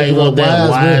for him. They nobody gotta want give that up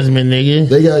Wiseman, nigga.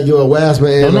 They got to give a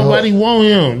Wiseman. Don't And nobody want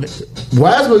him.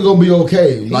 Wiseman gonna be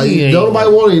okay. Like He ain't- don't nobody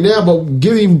want him now, but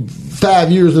give him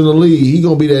 5 years in the league. He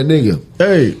gonna be that nigga.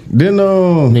 Hey, then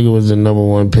Nigga was the number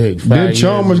one pick. Did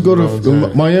Chalmers go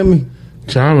to Miami?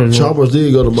 Chalmers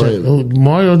did go to Miami.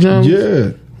 Mario Chalmers?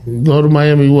 Yeah. Go to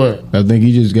Miami what? I think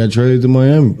he just got traded to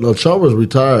Miami. No, Chalmers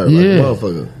retired. Yeah. Like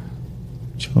motherfucker.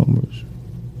 Chalmers.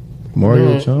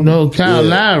 Mario Chalmers? No, Kyle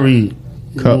Lowry.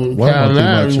 Why am I Kyle thinking about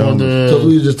Lowry was Chalmers? So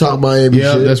we just talk Miami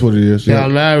Yeah, shit. that's what it is. Yeah. Kyle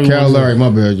Lowry Kyle was- Lowry, my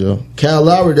bad, Joe. Kyle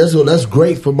Lowry, that's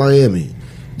great for Miami.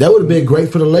 That would have been great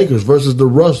for the Lakers versus the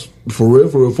Russ for real,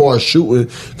 for as far as shooting,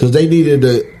 because they needed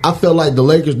to. I felt like the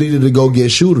Lakers needed to go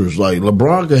get shooters. Like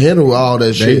LeBron could handle all that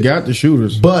They shit. got the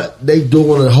shooters. But they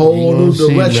doing a whole new see,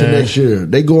 direction man. next year.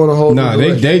 They going a whole Nah, new they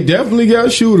direction. definitely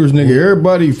got shooters, nigga.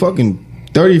 Everybody fucking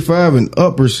 35 and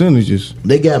up percentages.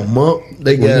 They got Monk.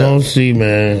 They We got gonna see,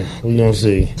 man. We gonna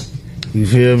see. You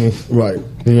feel me? right.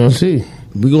 We gonna see.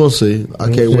 We gonna see. I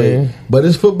can't Okay. wait. But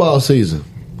it's football season.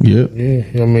 Yeah. Yeah,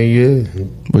 I mean, yeah.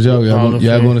 But y'all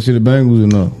going to see the Bengals or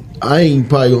no? I ain't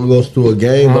probably gonna go to a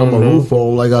game, but I I'm don't gonna know. root for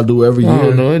them like I do every I year.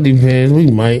 don't know. It depends.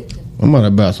 We might. I'm about to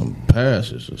buy some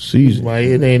passes a season. Might.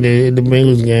 It ain't the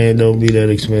Bengals game. Don't be that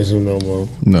expensive no more.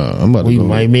 Nah, I'm about to We go.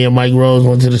 might. Me and Mike Rose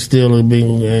went to the Steelers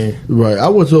Bengals game. Right. I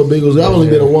went to a Bengals. I've only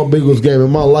been to one Bengals game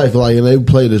in my life. Like, and they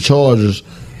played the Chargers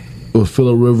with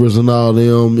Phillip Rivers and all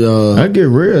them. I get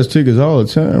Reds tickets all the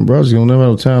time, bro. I just don't never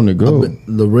have time to go.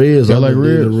 The Reds. Y'all I like done did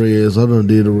Reds? the Reds. I done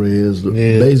did the Reds. The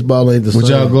Yeah. Baseball ain't the But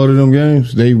same. y'all go to them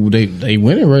games? They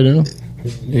winning right now.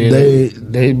 Yeah,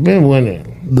 they been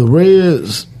winning. The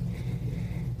Reds.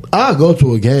 I go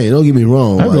to a game. Don't get me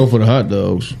wrong. I go for the hot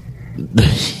dogs.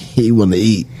 He want to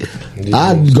eat.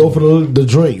 I'd go for the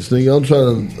drinks. Nigga,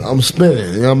 I'm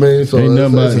spinning. You know what I mean? So ain't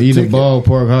nothing about eating a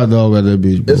ballpark hot dog at that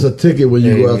bitch, bro. It's a ticket when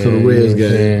you go out to the Reds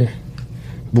game.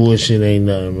 Bullshit ain't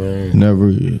nothing, man. Never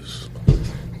is.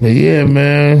 But yeah,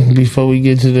 man. Before we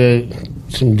get to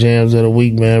some jams of the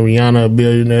week, man. Rihanna a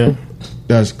billionaire.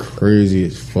 That's crazy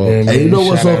as fuck. Yeah, hey, you know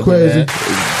what's so crazy?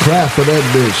 Clap for that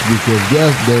bitch because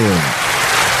damn.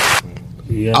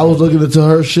 Yeah. I was looking into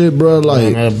her shit, bro.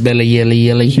 Like Belly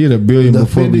Yelly. She had $1 billion the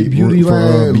before Fenty Beauty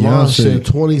line launched in Beyonce.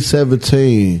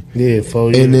 2017. Yeah,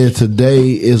 4 years. And then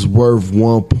today is worth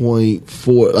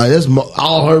 1.4. Like that's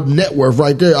all her net worth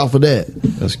right there off of that.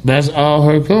 That's all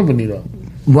her company though.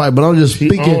 Right, but I'm just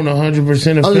speaking. She owned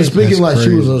 100% of. I'm just speaking That's like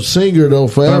crazy. she was a singer though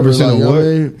forever. 100% Like, of what? I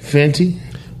mean, Fenty.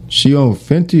 She owned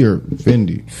Fenty or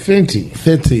Fendi? Fenty.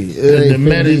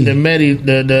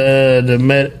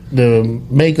 The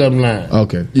makeup line.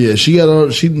 Okay. Yeah, she got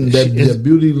that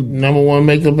beauty number one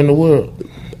makeup in the world.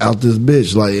 Out this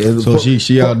bitch, like so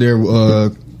she out there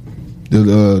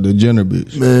the Jenner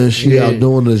bitch. Man, she out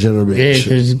doing the Jenner bitch.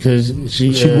 Yeah, because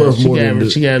she worth more than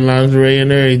she got lingerie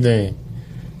and everything.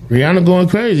 Rihanna going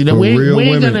crazy. We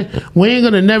ain't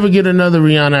gonna never get another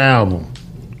Rihanna album.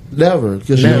 Never,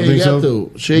 because she ain't got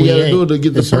to. She ain't got to do it to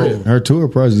get the bread. Her tour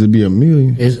prices would be $1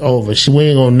 million. It's over. We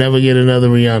ain't gonna never get another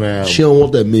Rihanna album. She don't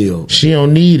want that meal. She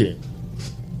don't need it.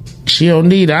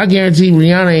 I guarantee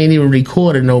Rihanna ain't even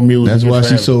recorded no music. That's why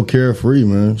she's so carefree,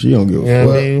 man. She don't give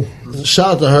a fuck.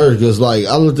 Shout out to her because, like,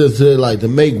 I looked into it, like, to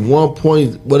make 1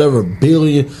 point whatever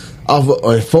billion off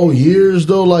of 4 years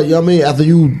though. Like, you know what I mean, after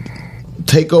you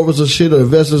take over some shit or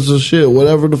invest in some shit,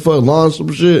 whatever the fuck, launch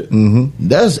some shit.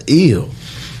 That's ill.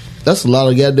 That's a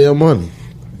lot of goddamn money.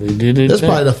 That's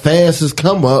probably the fastest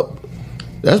come up.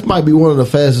 That might be one of the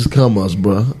fastest come ups,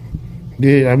 bro.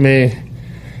 Yeah, I mean,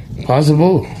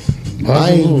 possible. I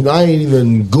ain't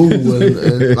even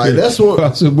Googling. Like that's what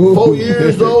possible. 4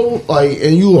 years though. Like,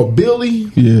 and you a Billy?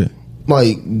 Yeah.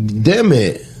 Like, damn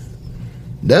it.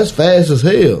 That's fast as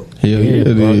hell. Hell yeah,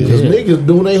 because niggas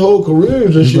doing their whole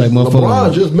careers and shit. Like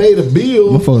LeBron just made a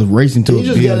bill. Motherfuckers racing to he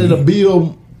just got in a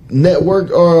bill network.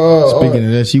 Speaking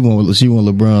of that, she want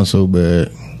LeBron so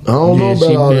bad. I don't know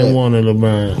about all that. She been wanting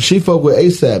LeBron. She fuck with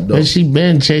ASAP though. And she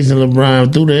been chasing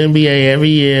LeBron through the NBA every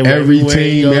year. Every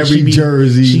team, every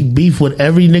jersey. She beef with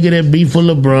every nigga that beef with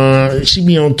LeBron. She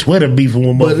be on Twitter beefing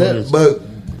with motherfuckers. But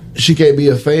she can't be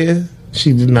a fan.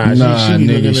 She did not. She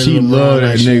love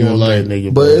that nigga like.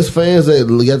 Nigga, but it's fans that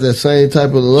got that same type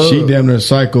of love. She damn near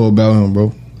psycho about him,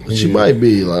 bro. She might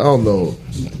be like, I don't know.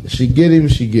 She get him.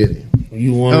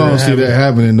 You want? I don't see that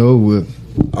happening though. With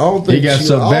I don't think he got I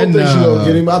don't think she gonna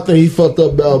get him. I think he fucked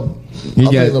up about. I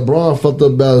think LeBron fucked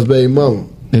up about his baby mama.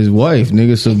 His wife,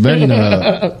 nigga,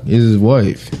 Savannah is his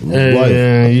wife.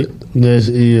 Hey, that's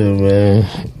ill, man.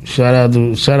 Shout out to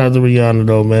Rihanna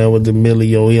though, man, with the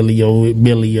Millio,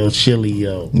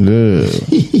 Shillio. Yeah.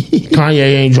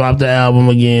 Kanye ain't dropped the album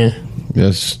again.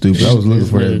 That's stupid. I was looking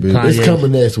for that bitch. It's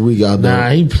coming next week, out there. Nah,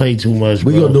 he played too much.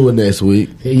 We gonna do it next week.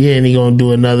 Yeah, and he gonna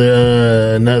do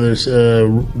another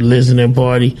listening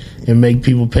party and make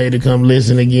people pay to come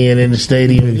listen again in the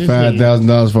stadium.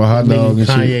 $5,000 for a hot dog and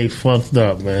Kanye shit. fucked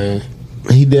up, man.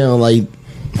 He down like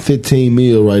 15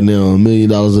 mil right now, $1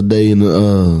 million a day in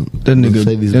the that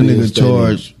nigga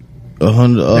charged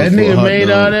 $100. That nigga made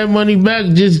all that money back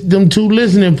just them 2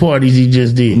 listening parties he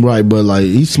just did. Right, but like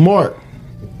he's smart.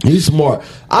 He's smart.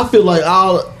 I feel like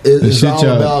it's all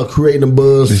about creating a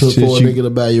buzz for a nigga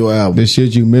to buy your album. The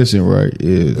shit you missing, right?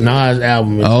 Is Nas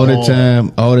album is all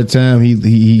the time. He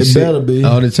it better be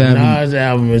all the time. Nas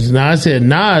album is. I said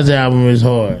Nas album is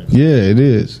hard. Yeah, it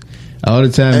is. All the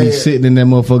time he's sitting in that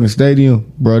motherfucking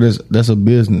stadium, bro. That's a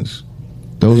business.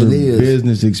 Those are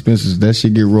business expenses. That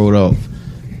shit get rolled off.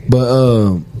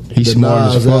 But he's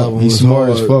smart as fuck. He's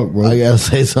smart as fuck, bro. I gotta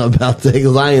say something about that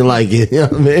because I ain't like it. You know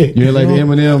what I mean? You ain't like the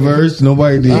Eminem verse?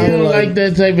 Nobody did. I don't like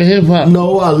that type of hip hop.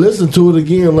 No, I listened to it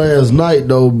again last night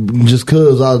though, just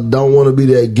cause I don't want to be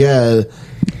that guy.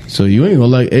 So you ain't gonna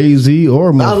like AZ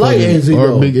or I like AZ or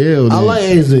though. Big L. Then. I like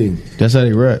AZ. That's how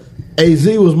they rap. AZ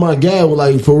was my guy,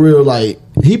 like for real. Like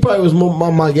he probably was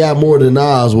my guy more than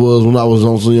Nas was when I was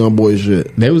on some Young Boy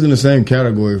shit. They was in the same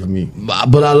category for me,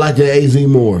 but I like the AZ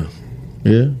more.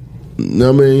 Yeah.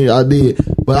 I mean, I did,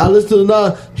 but I listened to the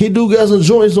Nas. He do got some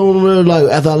joints on there. Like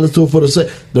after I listened to it for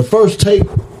the first tape,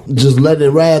 just letting it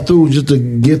ride through, just to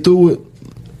get through it.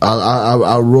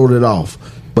 I wrote it off.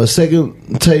 But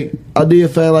second take, I did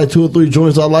find like 2 or 3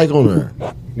 joints I like on there.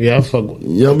 Yeah, I fuck with it.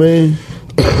 You know what I mean?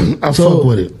 I fuck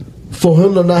with it. for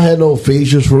him to not have no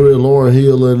features for real, Lauryn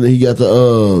Hill, and he got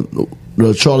the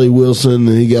Charlie Wilson,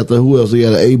 and he got the who else? He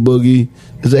got A Boogie.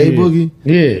 Is it A Boogie?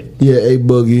 Yeah, A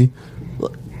Boogie.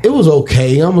 It was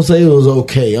okay. I'm gonna say it was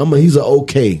okay. He's an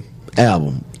okay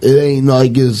album. It ain't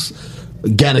like it's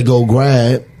gotta go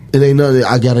grab. It ain't nothing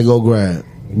I gotta go grab.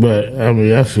 But I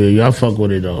mean, I feel you. I fuck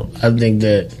with it though. I think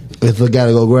that if I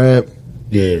gotta go grab,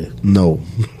 yeah, no.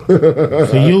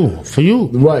 For you,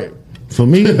 right? For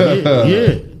me,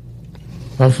 yeah.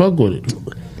 I fuck with it.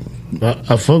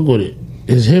 I fuck with it.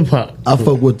 It's hip hop. I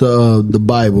fuck with the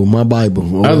Bible, my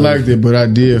Bible. I liked it, but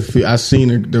I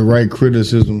seen the right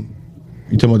criticism.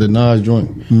 You talking about the Nas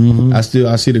joint? Mm-hmm. I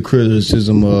see the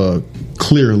criticism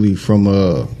clearly from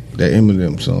that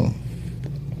Eminem song.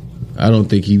 I don't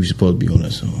think he was supposed to be on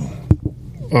that song.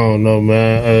 I don't know,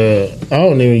 man. I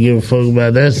don't even give a fuck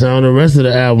about that song. The rest of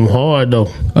the album hard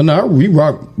though. Oh, no, we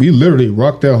literally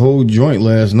rocked that whole joint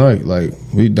last night. Like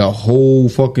the whole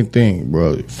fucking thing,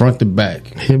 bro, front to back.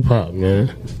 Hip hop,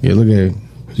 man. Yeah, look at it.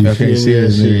 I can't see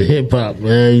that shit. Hip hop,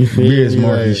 man. You feel Biz me?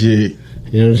 Markie shit.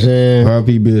 You know what I'm saying?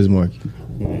 R.I.P. Biz Markie.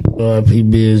 R.I.P.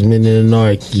 Biz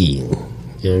Minarchy. You know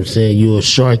what I'm saying? You a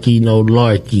sharky, no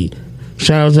larky.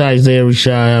 Shout out to Isaiah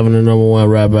Rashad having the #1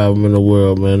 rap album in the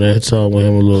world, man. That song with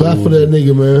him a little. Clap for that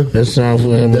nigga, man. That song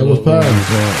for him. That was powerful.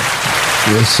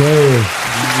 Yes, sir.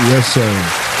 Yes, sir.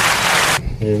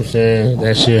 You know what I'm saying?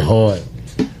 That shit hard.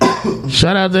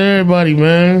 Shout out to everybody,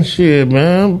 man. Shit,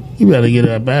 man. You better get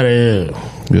up out of here.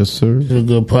 Yes, sir. It's a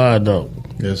good pod, though.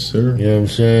 Yes, sir. You know what I'm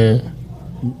saying?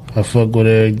 I fuck with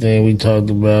everything we talked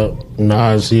about.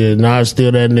 Nas here. Nas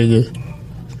still that nigga.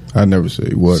 I never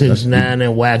say what. 6ix9ine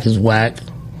and whack is whack.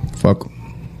 Fuck him.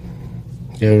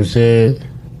 You know what I'm saying?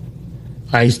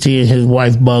 Ice-T and his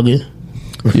wife bugging.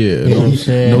 Yeah. You know what I'm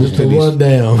saying? Just to run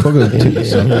down. You know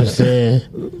what I'm saying?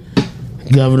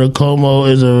 Governor Cuomo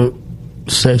is a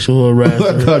sexual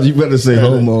harasser. I thought you better say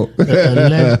homo.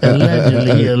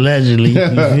 Allegedly.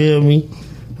 You feel me?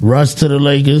 Rush to the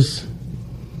Lakers.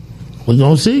 We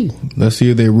gonna see. Let's see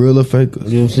if they real or fake. You know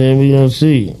what I'm saying? We gonna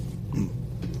see.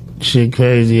 Shit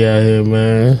crazy out here,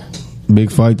 man. Big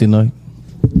fight tonight.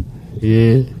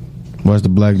 Yeah. Watch the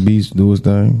Black Beast do his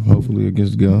thing. Hopefully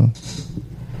against Gun.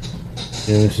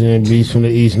 You know what I'm saying? Beast from the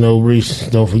East, no Reese.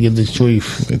 Don't forget the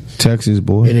truth. Texas,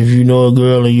 boy. And if you know a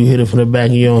girl and you hit her from the back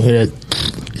and you don't hit her,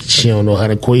 she don't know how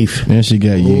to queef. And she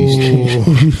got yeast.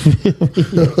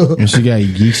 And she got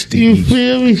yeast. You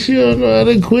feel me? She don't know how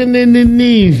to quit in the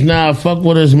knees. Nah, fuck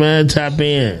with us, man. Tap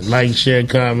in. Like, share,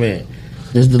 comment.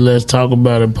 This is the Let's Talk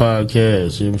About It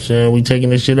podcast. You know what I'm saying? We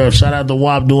taking this shit up. Shout out to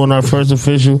WAP doing our first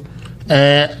official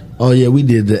ad. Oh, yeah, we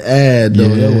did the ad, though.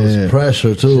 Yeah. That was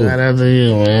pressure, too. Shout out to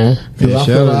you, man. Yeah, I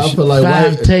feel like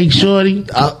 5 takes, shorty.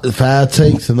 5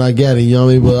 takes, and I got it, you know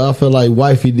what I mean? But I feel like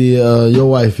wifey did, your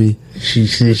wifey. She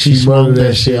said she smoked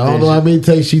that shit. I don't know how many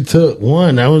takes she took.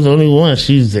 One. That was only one.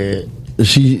 She said.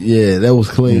 That was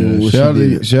clean. Yeah, shout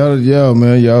out to y'all,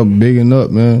 man. Y'all bigging up,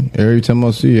 man. Every time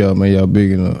I see y'all, man, y'all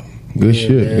bigging up. Good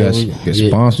shit. Man, got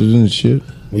sponsors and shit.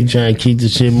 We trying to keep the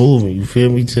shit moving. You feel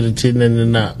me? To the 10 and the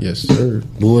knot. Yes, sir.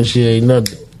 Bullshit ain't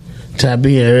nothing. Tap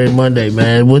in every Monday,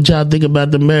 man. What y'all think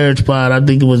about the marriage pod? I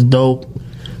think it was dope.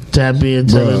 Tap in,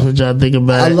 tell us what y'all think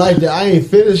about it. I liked it. I ain't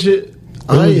finished it.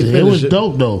 It was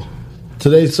dope, though.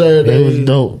 Today's Saturday. It was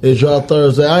dope. It dropped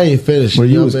Thursday. I ain't finished it. But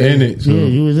you was in it. So. Yeah,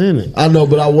 you was in it. I know,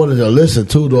 but I wanted to listen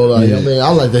too, though. Like, Yeah. I mean, I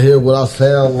like to hear what I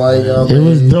sound like. It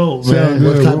was dope, man.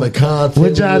 What type of content?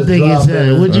 What y'all think it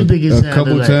sounded? What you think it sounded A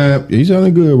couple like? times. He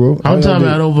sounded good, bro. I'm talking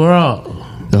about overall.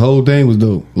 The whole thing was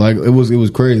dope. Like it was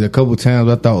crazy. A couple times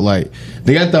I thought I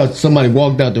thought somebody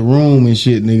walked out the room and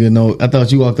shit, nigga. No, I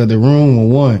thought you walked out the room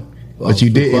and won. But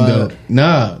you didn't though.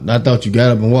 Nah, I thought you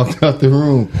got up and walked out the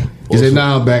room. You said,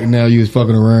 "Nah, I'm back now." You was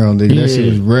fucking around. Nigga. That shit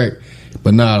was wrecked.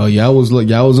 But nah, y'all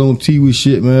was on T with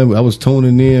shit, man. I was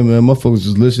toning in, man. Motherfuckers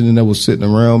was listening. That was sitting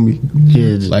around me.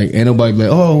 Yeah, like ain't nobody like,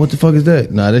 "Oh, what the fuck is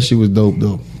that?" Nah, that shit was dope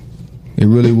though. It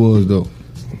really was dope.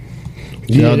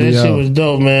 Yeah, that shit was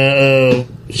dope, man.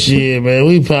 Shit, man.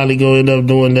 We probably gonna end up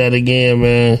doing that again,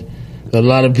 man. A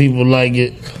lot of people like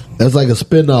it. That's like a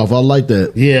spinoff. I like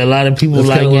that. Yeah, a lot of people That's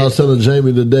like kind of it. what I was telling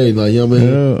Jamie today. Like, you know what I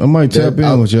mean? Yeah, I might tap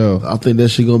in with y'all. I think that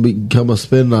shit gonna become a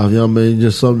spinoff. You know what I mean?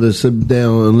 Just something to sit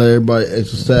down and let everybody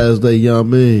exercise their. You know what I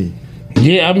mean?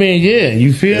 Yeah, I mean, yeah.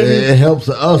 You feel me? It helps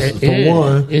us for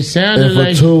one. It sounded and for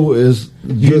like two is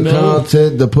good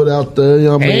content to put out there. You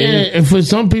know what I mean? And for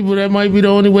some people, that might be the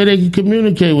only way they can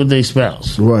communicate with their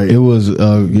spouse. Right. It was,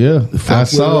 yeah. I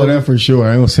saw that for sure.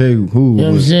 I ain't gonna say who. You know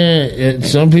what I'm saying? And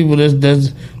some people,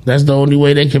 that's the only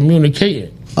way they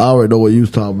communicate. I already know what you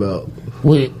was talking about.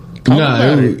 With We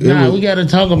gotta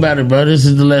talk about it, bro. This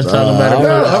is the last talk about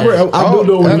it. I do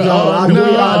know what he's talking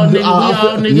about.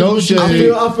 No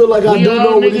shade. I feel like I do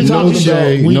know what he's talking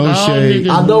about. No shade.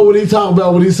 I know what he's talking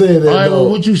about when he said that. All right, well,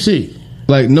 what you see?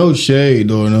 Like, no shade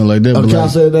or nothing like that. Can I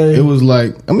say that name? It was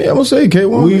like, I mean, I'm gonna say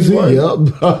K1. Weezy, yep.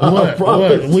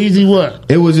 What? Weezy, what?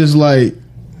 It was just like,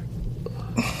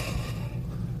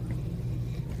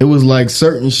 it was like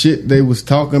certain shit they was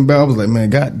talking about. I was like,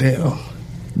 man, goddamn.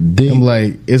 I'm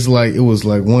like, it was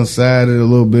like one-sided a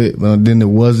little bit, but then it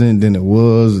wasn't, then it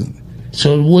was.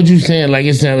 So what you saying? Like,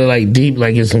 it sounded like deep,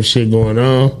 like it's some shit going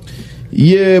on?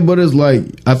 Yeah, but it's like,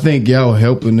 I think y'all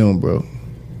helping them, bro.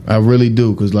 I really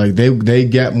do, because like they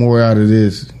got more out of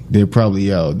this than probably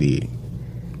y'all did.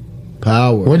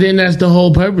 Power. Well, then that's the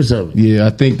whole purpose of it. Yeah, I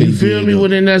think they You feel did, me? though. Well,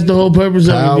 then that's the whole purpose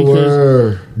of it,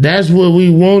 because that's what we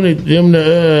wanted them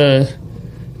to.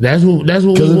 That's what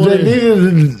we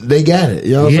wanted. They got it.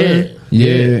 You know what I'm saying?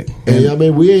 Yeah. And I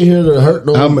mean, we ain't here to hurt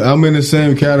no. I'm in the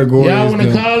same category. Y'all want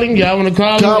to call him? Y'all want to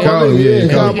call him? Call him, We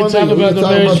call can him. talk about the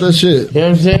Talk marriage. about that shit. You know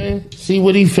what I'm saying? See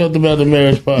what he felt about the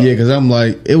marriage part. Yeah, because I'm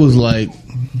like, it was like,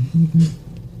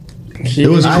 it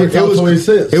was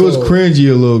cringy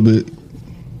a little bit.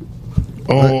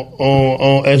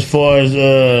 On as far as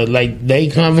like they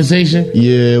conversation.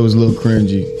 Yeah, it was a little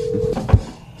cringy.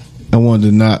 I wanted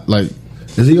to not like.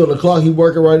 Is he on the clock? He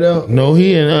working right now? No,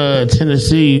 he in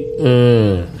Tennessee.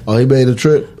 Oh, he made a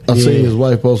trip. I seen his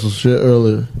wife post some shit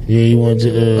earlier. Yeah, he went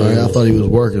to. I thought he was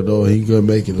working though. He couldn't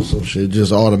make it or some shit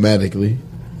just automatically.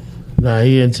 Nah,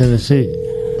 he in Tennessee.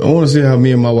 I want to see how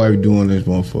me and my wife doing this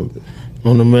motherfucker.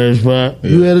 On the marriage spot? Yeah.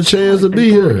 You had a chance to be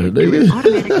here. You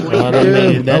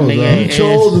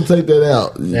chose to take that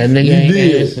out. That nigga ain't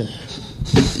answer.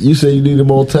 You said you need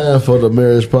him on time for the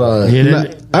marriage pie.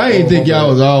 I ain't think y'all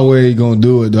was always gonna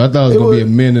do it though. I thought it was gonna be a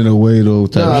minute away though.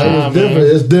 It was different.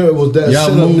 It's different. It was that y'all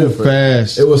set up move different.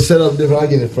 fast. It was set up different. I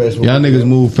get it fresh. Y'all niggas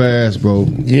move fast, bro.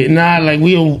 Yeah, nah, like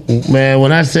man.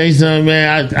 When I say something,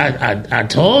 man, I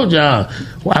told y'all.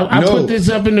 I put this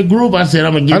up in the group. I said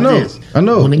I'm gonna get this. I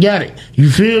know. When they got it, you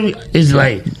feel me? It's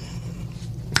like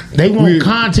they want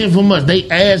content from us. They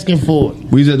asking for it.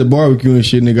 We was at the barbecue and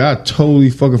shit, nigga. I totally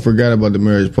fucking forgot about the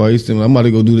marriage party. He said, I'm about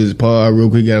to go do this pod real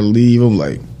quick. Gotta leave. I'm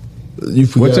like,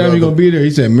 what time you gonna be there? He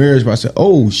said marriage party. I said,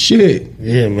 oh shit.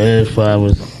 Yeah, marriage party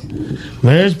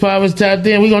was tapped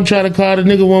in. We gonna try to call the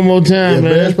nigga one more time,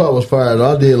 man. Marriage party was fire.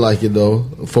 I did like it though.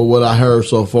 For what I heard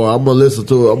so far, I'm gonna listen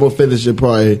to it. I'm gonna finish it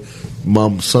probably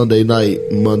my Sunday night,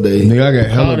 Monday. Nigga, I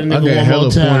got hella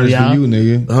pointers for you,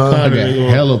 nigga. I got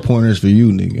hella pointers for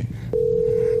you, nigga.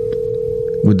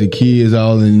 With the kids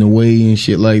all in the way and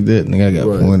shit like that, nigga, I got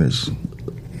pointers.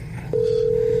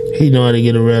 He know how to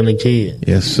get around the kid.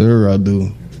 Yes, sir, I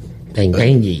do. Dang.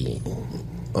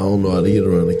 I don't know how to get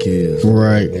around the kids.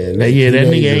 Right. Yeah, that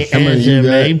nigga ain't answering,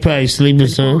 man. He probably sleeping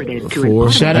soon.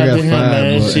 Shout out to him,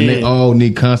 man. And they all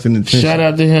need constant attention. Shout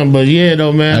out to him. But yeah,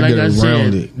 though, man, like I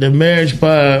said, the marriage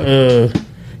part,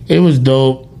 it was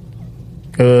dope.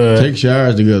 Take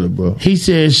showers together, bro. He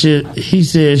said shit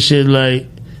like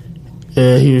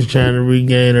he was trying to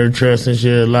regain her trust and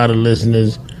shit. A lot of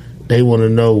listeners, they want to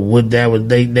know what that was.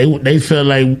 They felt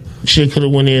like shit could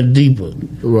have went in deeper.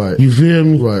 Right. You feel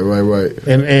me? Right.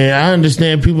 And I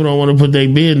understand people don't want to put their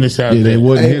business out there. They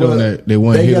wouldn't hit on that.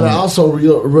 They gotta also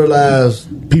realize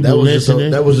people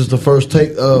listening. That was just the first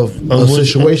take of a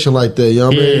situation like that. You know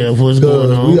what I mean? Yeah, what's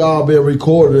going on? We all been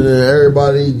recorded and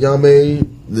everybody. You know what I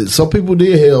mean? Some people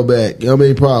did held back. You know what I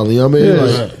mean? Probably. You know what I mean?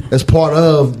 Like, as part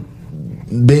of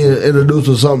being introduced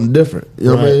to something different. You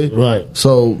know what I mean? Right.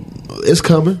 So it's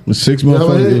coming. Six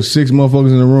motherfuckers. There was 6 motherfuckers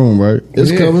in the room, right?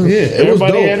 It's coming. Yeah, it was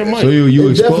everybody dope. had a mic. So you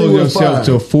exposed yourself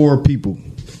fire. to 4 people.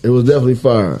 It was definitely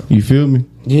fire. You feel me?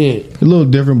 Yeah. A little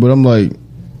different, but I'm like,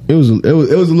 it was a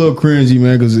little cringy,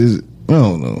 man, because I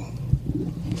don't know.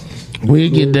 We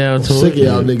get down to sick of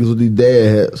y'all niggas with these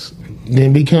dad hats.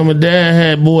 Then become a dad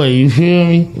hat boy. You feel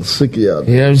me? Sick of y'all.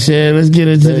 You know what I'm saying? Let's get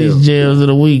into these jails of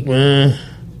the week, man.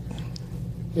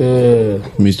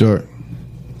 Let me start.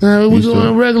 We going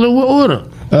in regular order.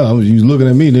 Oh, you was looking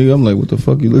at me, nigga. I'm like, what the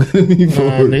fuck you looking at me for?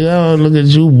 Nigga, I don't look at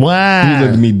you. Why? He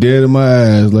looked at me dead in my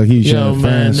eyes like he's trying to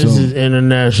find something. This is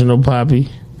International Poppy.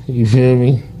 You feel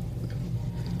me?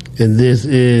 And this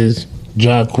is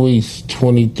Jacquees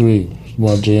 23. It's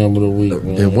my jam of the week,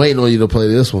 man. And waiting on you to play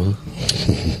this one.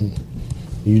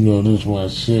 You know this one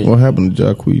shit. What happened to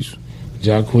Jacquees?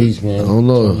 Jacquees, man. I don't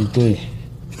know. 23.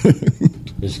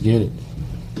 Let's get it.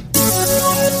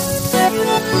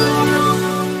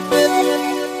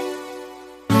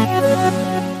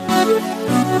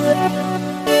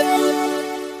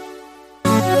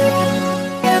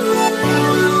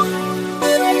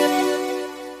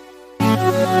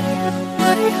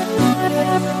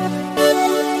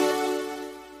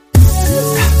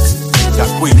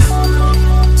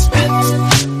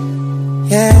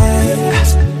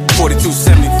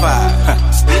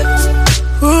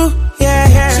 4275. Ooh, yeah,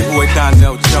 yeah. It's your boy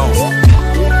Donzel Jones.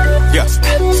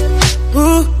 Yeah.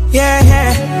 Ooh, yeah,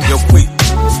 yeah. Yo, Queen.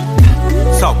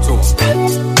 Talk to him.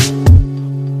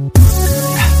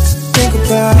 Think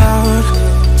about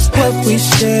what we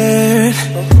shared.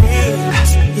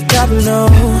 You gotta know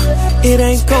it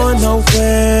ain't going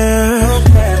nowhere.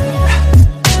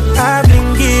 I've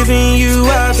been giving you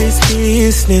all this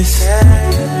business.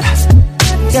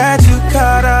 Got you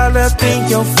caught all up in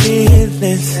your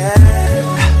feelings.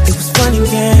 It was fun and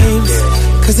games,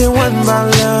 cause it wasn't my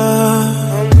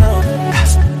love.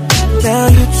 Now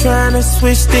you tryna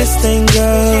switch this thing up.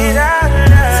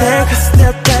 Take a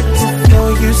step back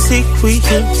before you see we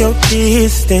in your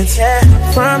distance.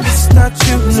 From the start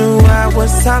you knew I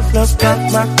was all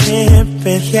about my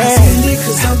pimpin'. Yeah. I spend it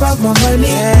cause I'm about my money.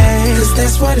 Yeah. Cause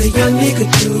that's what a young nigga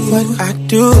do. What I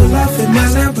do. Pull off in my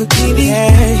Lamborghini.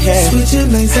 Yeah, yeah.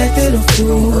 Switching lanes acting a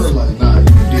fool.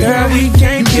 Girl, we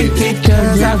can't kick it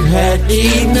cause I've had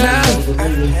enough.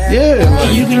 Yeah.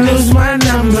 You can lose my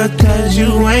number cause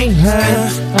you ain't her.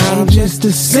 I'm just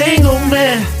a single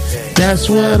man. That's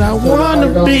what I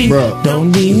wanna be.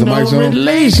 Don't need no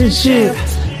relationship.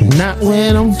 Not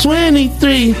when I'm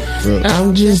 23.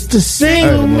 I'm just a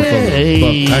single man.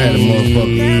 I had a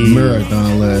motherfucking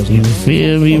marathon last night. You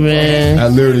feel me, man? I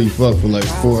literally fucked for like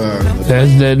 4 hours.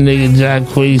 That's that nigga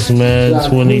Jacquees, man.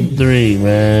 23,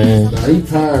 man. He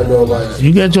tired though. Like,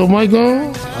 you got your mic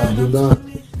on? I do not.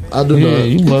 I do not. Yeah,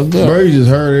 you bugged up. Bro, you just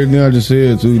heard everything I just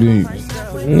said too, didn't you?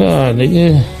 Nah,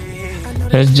 nigga.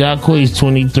 That's Jacquees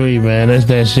 23, man. That's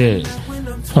that shit.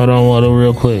 Hold on, water,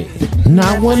 real quick.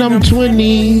 Not when I'm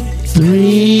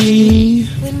 23.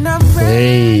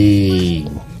 Hey.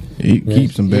 He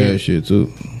keeps some bad shit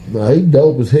too. Nah, he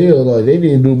dope as hell. Like, they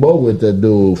didn't do more with that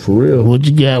dude, for real. What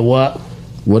you got, what?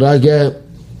 What I got,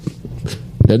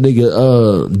 that nigga,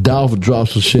 Dolph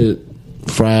dropped some shit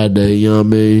Friday, you know what I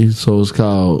mean? So it's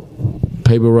called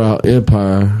Paper Route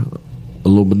Empire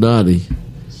Illuminati.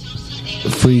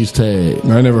 Freeze tag.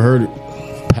 I never heard it.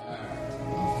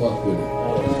 Fuck with it.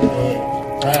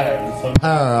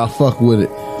 I fuck with it.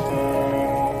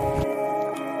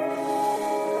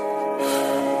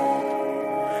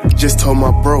 Just told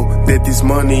my bro that this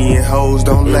money and hoes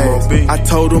don't last. I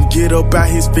told him get up out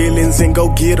his feelings and go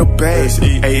get a bag.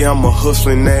 Hey, I'm a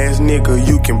hustling ass nigga,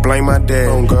 you can blame my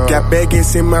dad. Got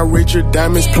baggage in my Richard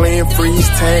Diamonds playing freeze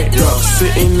tag.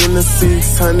 Sitting in the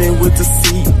 600 with the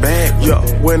seat back.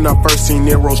 When I first seen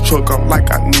Nero's truck, I'm like,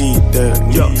 I need that.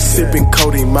 Sipping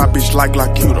codeine, my bitch like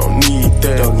you don't need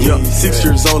that. 6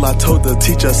 years old, I told the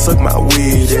teacher suck my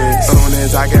weed ass. Soon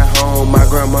as I got home, my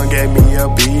grandma gave me a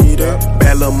beater.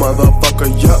 Bad little motherfucker,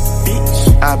 yup, bitch,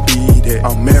 I beat it.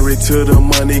 I'm married to the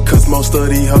money, cause most of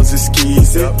these hoes is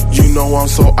skeezy. You know I'm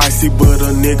so icy, but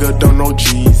a nigga don't know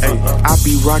Jeezy. I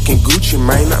be rocking Gucci,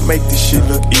 man, I make this shit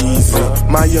look easy.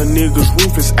 My young niggas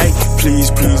ruthless, ayy,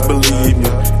 please believe me.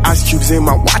 Ice cubes in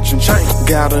my watch and chain,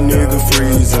 got a nigga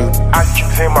freezing. Ice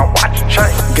cubes in my watch and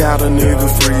chain, got a nigga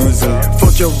freezing.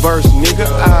 Fuck your verse, nigga,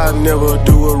 I never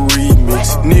do a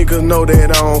remix. Niggas know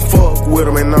that I don't fuck with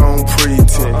them and I don't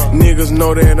pretend. Niggas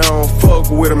know that I don't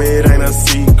fuck with them, it ain't a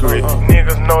secret.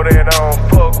 Niggas know that I don't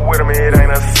fuck with them, it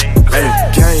ain't a secret. Hey,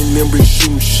 gang members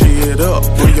shooting shit up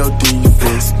for your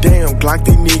defense. Damn, Glock,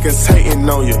 these niggas hating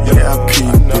on you, yeah, I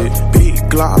peeped it. Big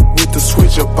Glock with the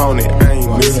switch up on it, I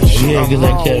ain't missing shit. I'm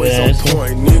always on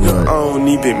point, nigga, I don't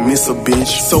even miss a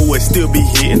bitch. So it still be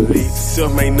hitting leads,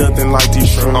 self ain't nothing like these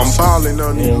shrooms. I'm ballin'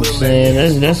 on these little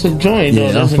man. That's a joint, though.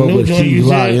 Yeah, that's a new joint you Glock,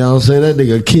 said. you know what I'm saying? That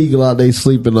nigga Key Glock, they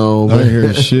sleeping on. I ain't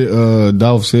hear shit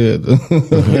Dolph said.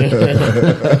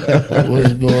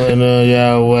 What's going on,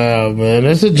 y'all? Wow, man.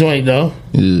 That's a joint, though.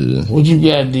 Yeah. What you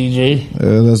got, DJ?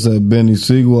 Yeah, that's that Benny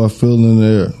Siegel I feel in the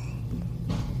air.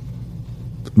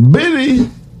 Benny?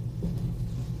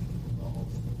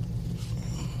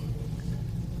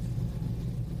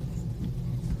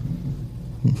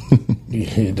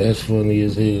 Yeah, that's funny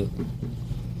as hell.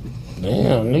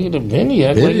 Damn, nigga, the Benny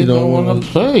act like he don't want to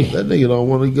play. That nigga don't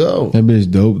want to go. That bitch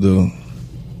dope, though.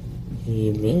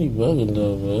 Yeah, Benny bugging,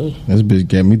 though, man. This bitch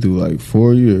got me through like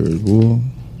 4 years, boy.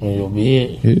 On your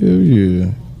bed? Hell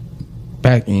yeah.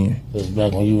 Back in. That's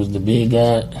back when you was the big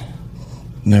guy?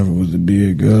 Never was the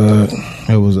big god.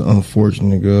 That was an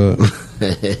unfortunate god.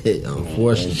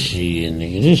 Unfortunate. Shit,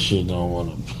 nigga. This shit don't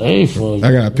want to play for you.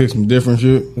 I gotta pick some different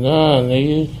shit. Nah,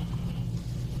 nigga.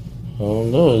 I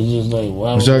don't know. It's just like,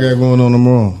 why What y'all got going on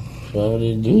tomorrow? Why would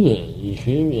they do that? You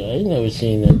feel me? I ain't never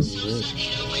seen that shit.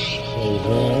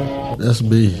 That's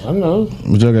me. I know.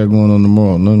 What y'all got going on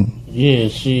tomorrow? Nothing? Yeah,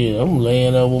 shit. I'm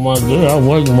laying up with my girl. I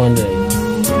work Monday.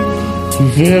 You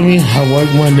feel me? I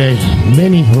work Monday.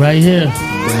 Benny, right here.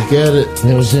 Back at it. You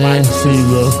know what I'm saying? See you,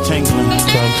 bro. Tingling.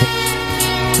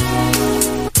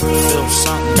 Feel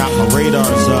something. Got my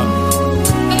radars up.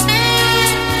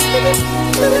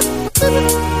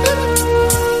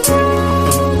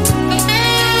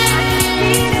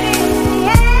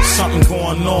 Something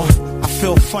going on. I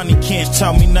feel funny, can't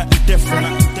tell me nothing different.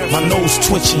 My nose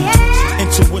twitching,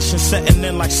 intuition setting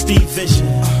in like Steve Vision.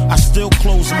 I still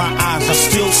close my eyes, I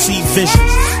still see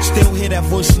visions. Still hear that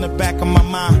voice in the back of my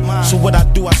mind. So what I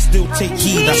do, I still take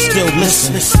heed, I still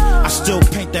listen. I still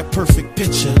paint that perfect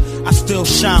picture. I still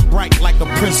shine bright like a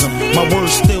prism. My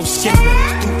words still skipping.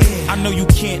 I know you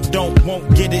can't, won't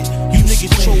get it. You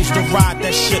niggas chose to ride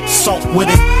that ship, salt with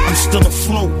it. I'm still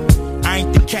afloat. I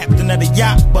ain't the captain of the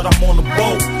yacht, but I'm on the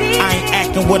boat. I ain't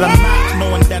acting what I'm not,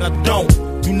 knowing that I don't.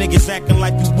 You niggas acting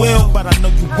like you will, but I know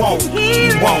you won't.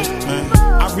 You won't, man.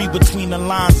 I read between the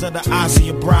lines of the eyes of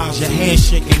your brows. Your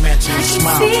handshake ain't matching your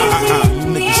smile. You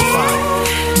niggas fine.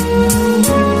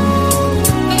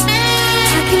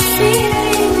 I can see it in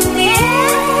the air.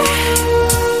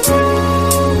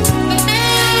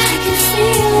 I can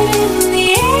see it in the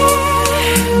air.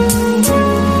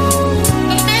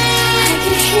 I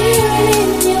can hear it in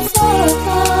your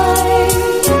foreheart.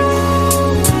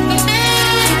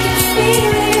 I can see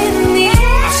it in the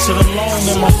air. I sit alone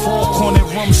in my four-cornered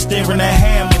room staring at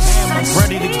hammers,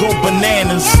 ready to go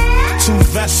bananas. 2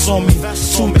 vests on me,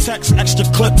 2 texts, extra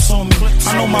clips on me.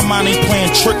 I know my mind ain't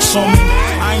playing tricks on me.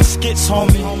 I ain't skits,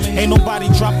 homie. Ain't nobody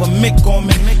drop a mic on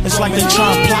me. It's like they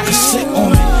trying to plot to sit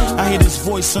on me. I hear this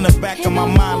voice in the back of my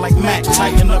mind like Mac,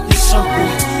 tighten up your circle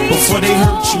before they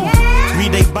hurt you.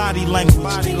 Read they body language.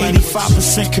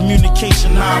 85%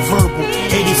 communication, non-verbal.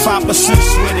 85%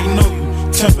 swear they know you.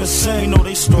 10% you know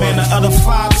they story. Man, the other 5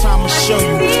 times I'ma show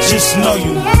you. Just know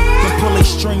you. Can pull they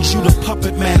strings, you the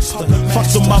puppet master. Fuck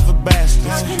them other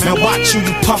bastards. Man, watch who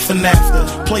you puffin' after.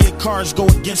 Play your cards, go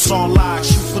against all odds.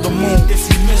 Shoot for the moon. If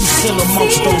you miss, you still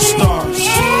amongst those stars.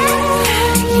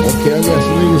 Okay, I got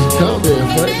some niggas to comment,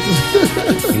 Frank.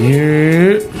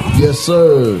 Yeah. Yes,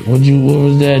 sir. What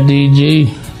was that, DG?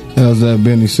 That was that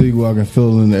Benny Siegel. I can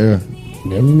feel it in the air.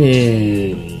 That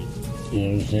man. You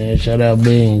know what I'm saying? Shout out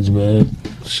Beans, man.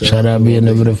 Shout out being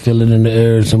able to feel it in the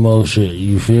air and some more shit.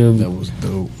 You feel me? That was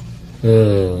dope.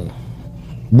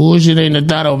 Bullshit ain't the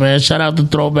thought, man. Shout out to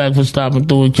Throwback for stopping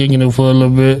through and kicking it for a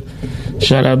little bit.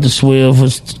 Shout out to Swill for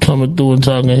coming through and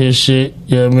talking his shit.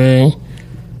 You know what I mean?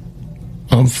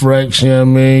 I'm Frex, you know what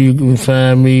I mean? You can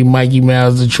find me, Mikey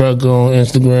Mouse the Truck on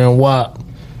Instagram, WAP.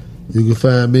 You can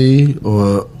find me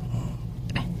on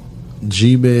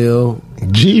Gmail,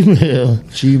 email me.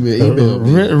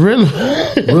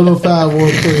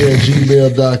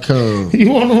 Rilla513@gmail.com. You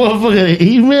want a motherfucker to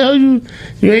email you?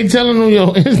 You ain't telling them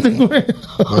your Instagram?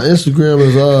 My Instagram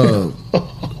is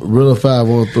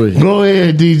Rilla513. Go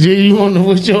ahead, DG. You want to know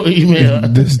what's your email?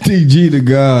 This DG the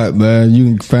God, man. You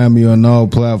can find me on all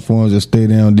platforms at Stay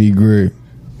Down D Greg.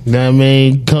 Know what I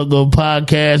mean? Go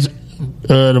Podcast,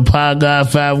 the Pod Guy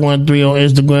 513 on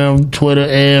Instagram, Twitter,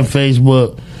 and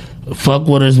Facebook. Fuck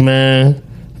with us, man.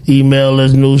 Email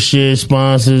us new shit,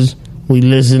 sponsors. We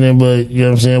listening, but you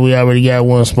know what I'm saying? We already got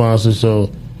one sponsor,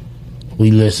 so we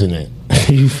listening.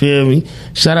 You feel me?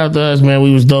 Shout out to us, man.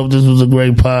 We was dope. This was a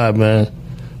great pod, man.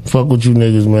 Fuck with you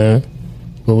niggas, man.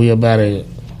 But we up out of here.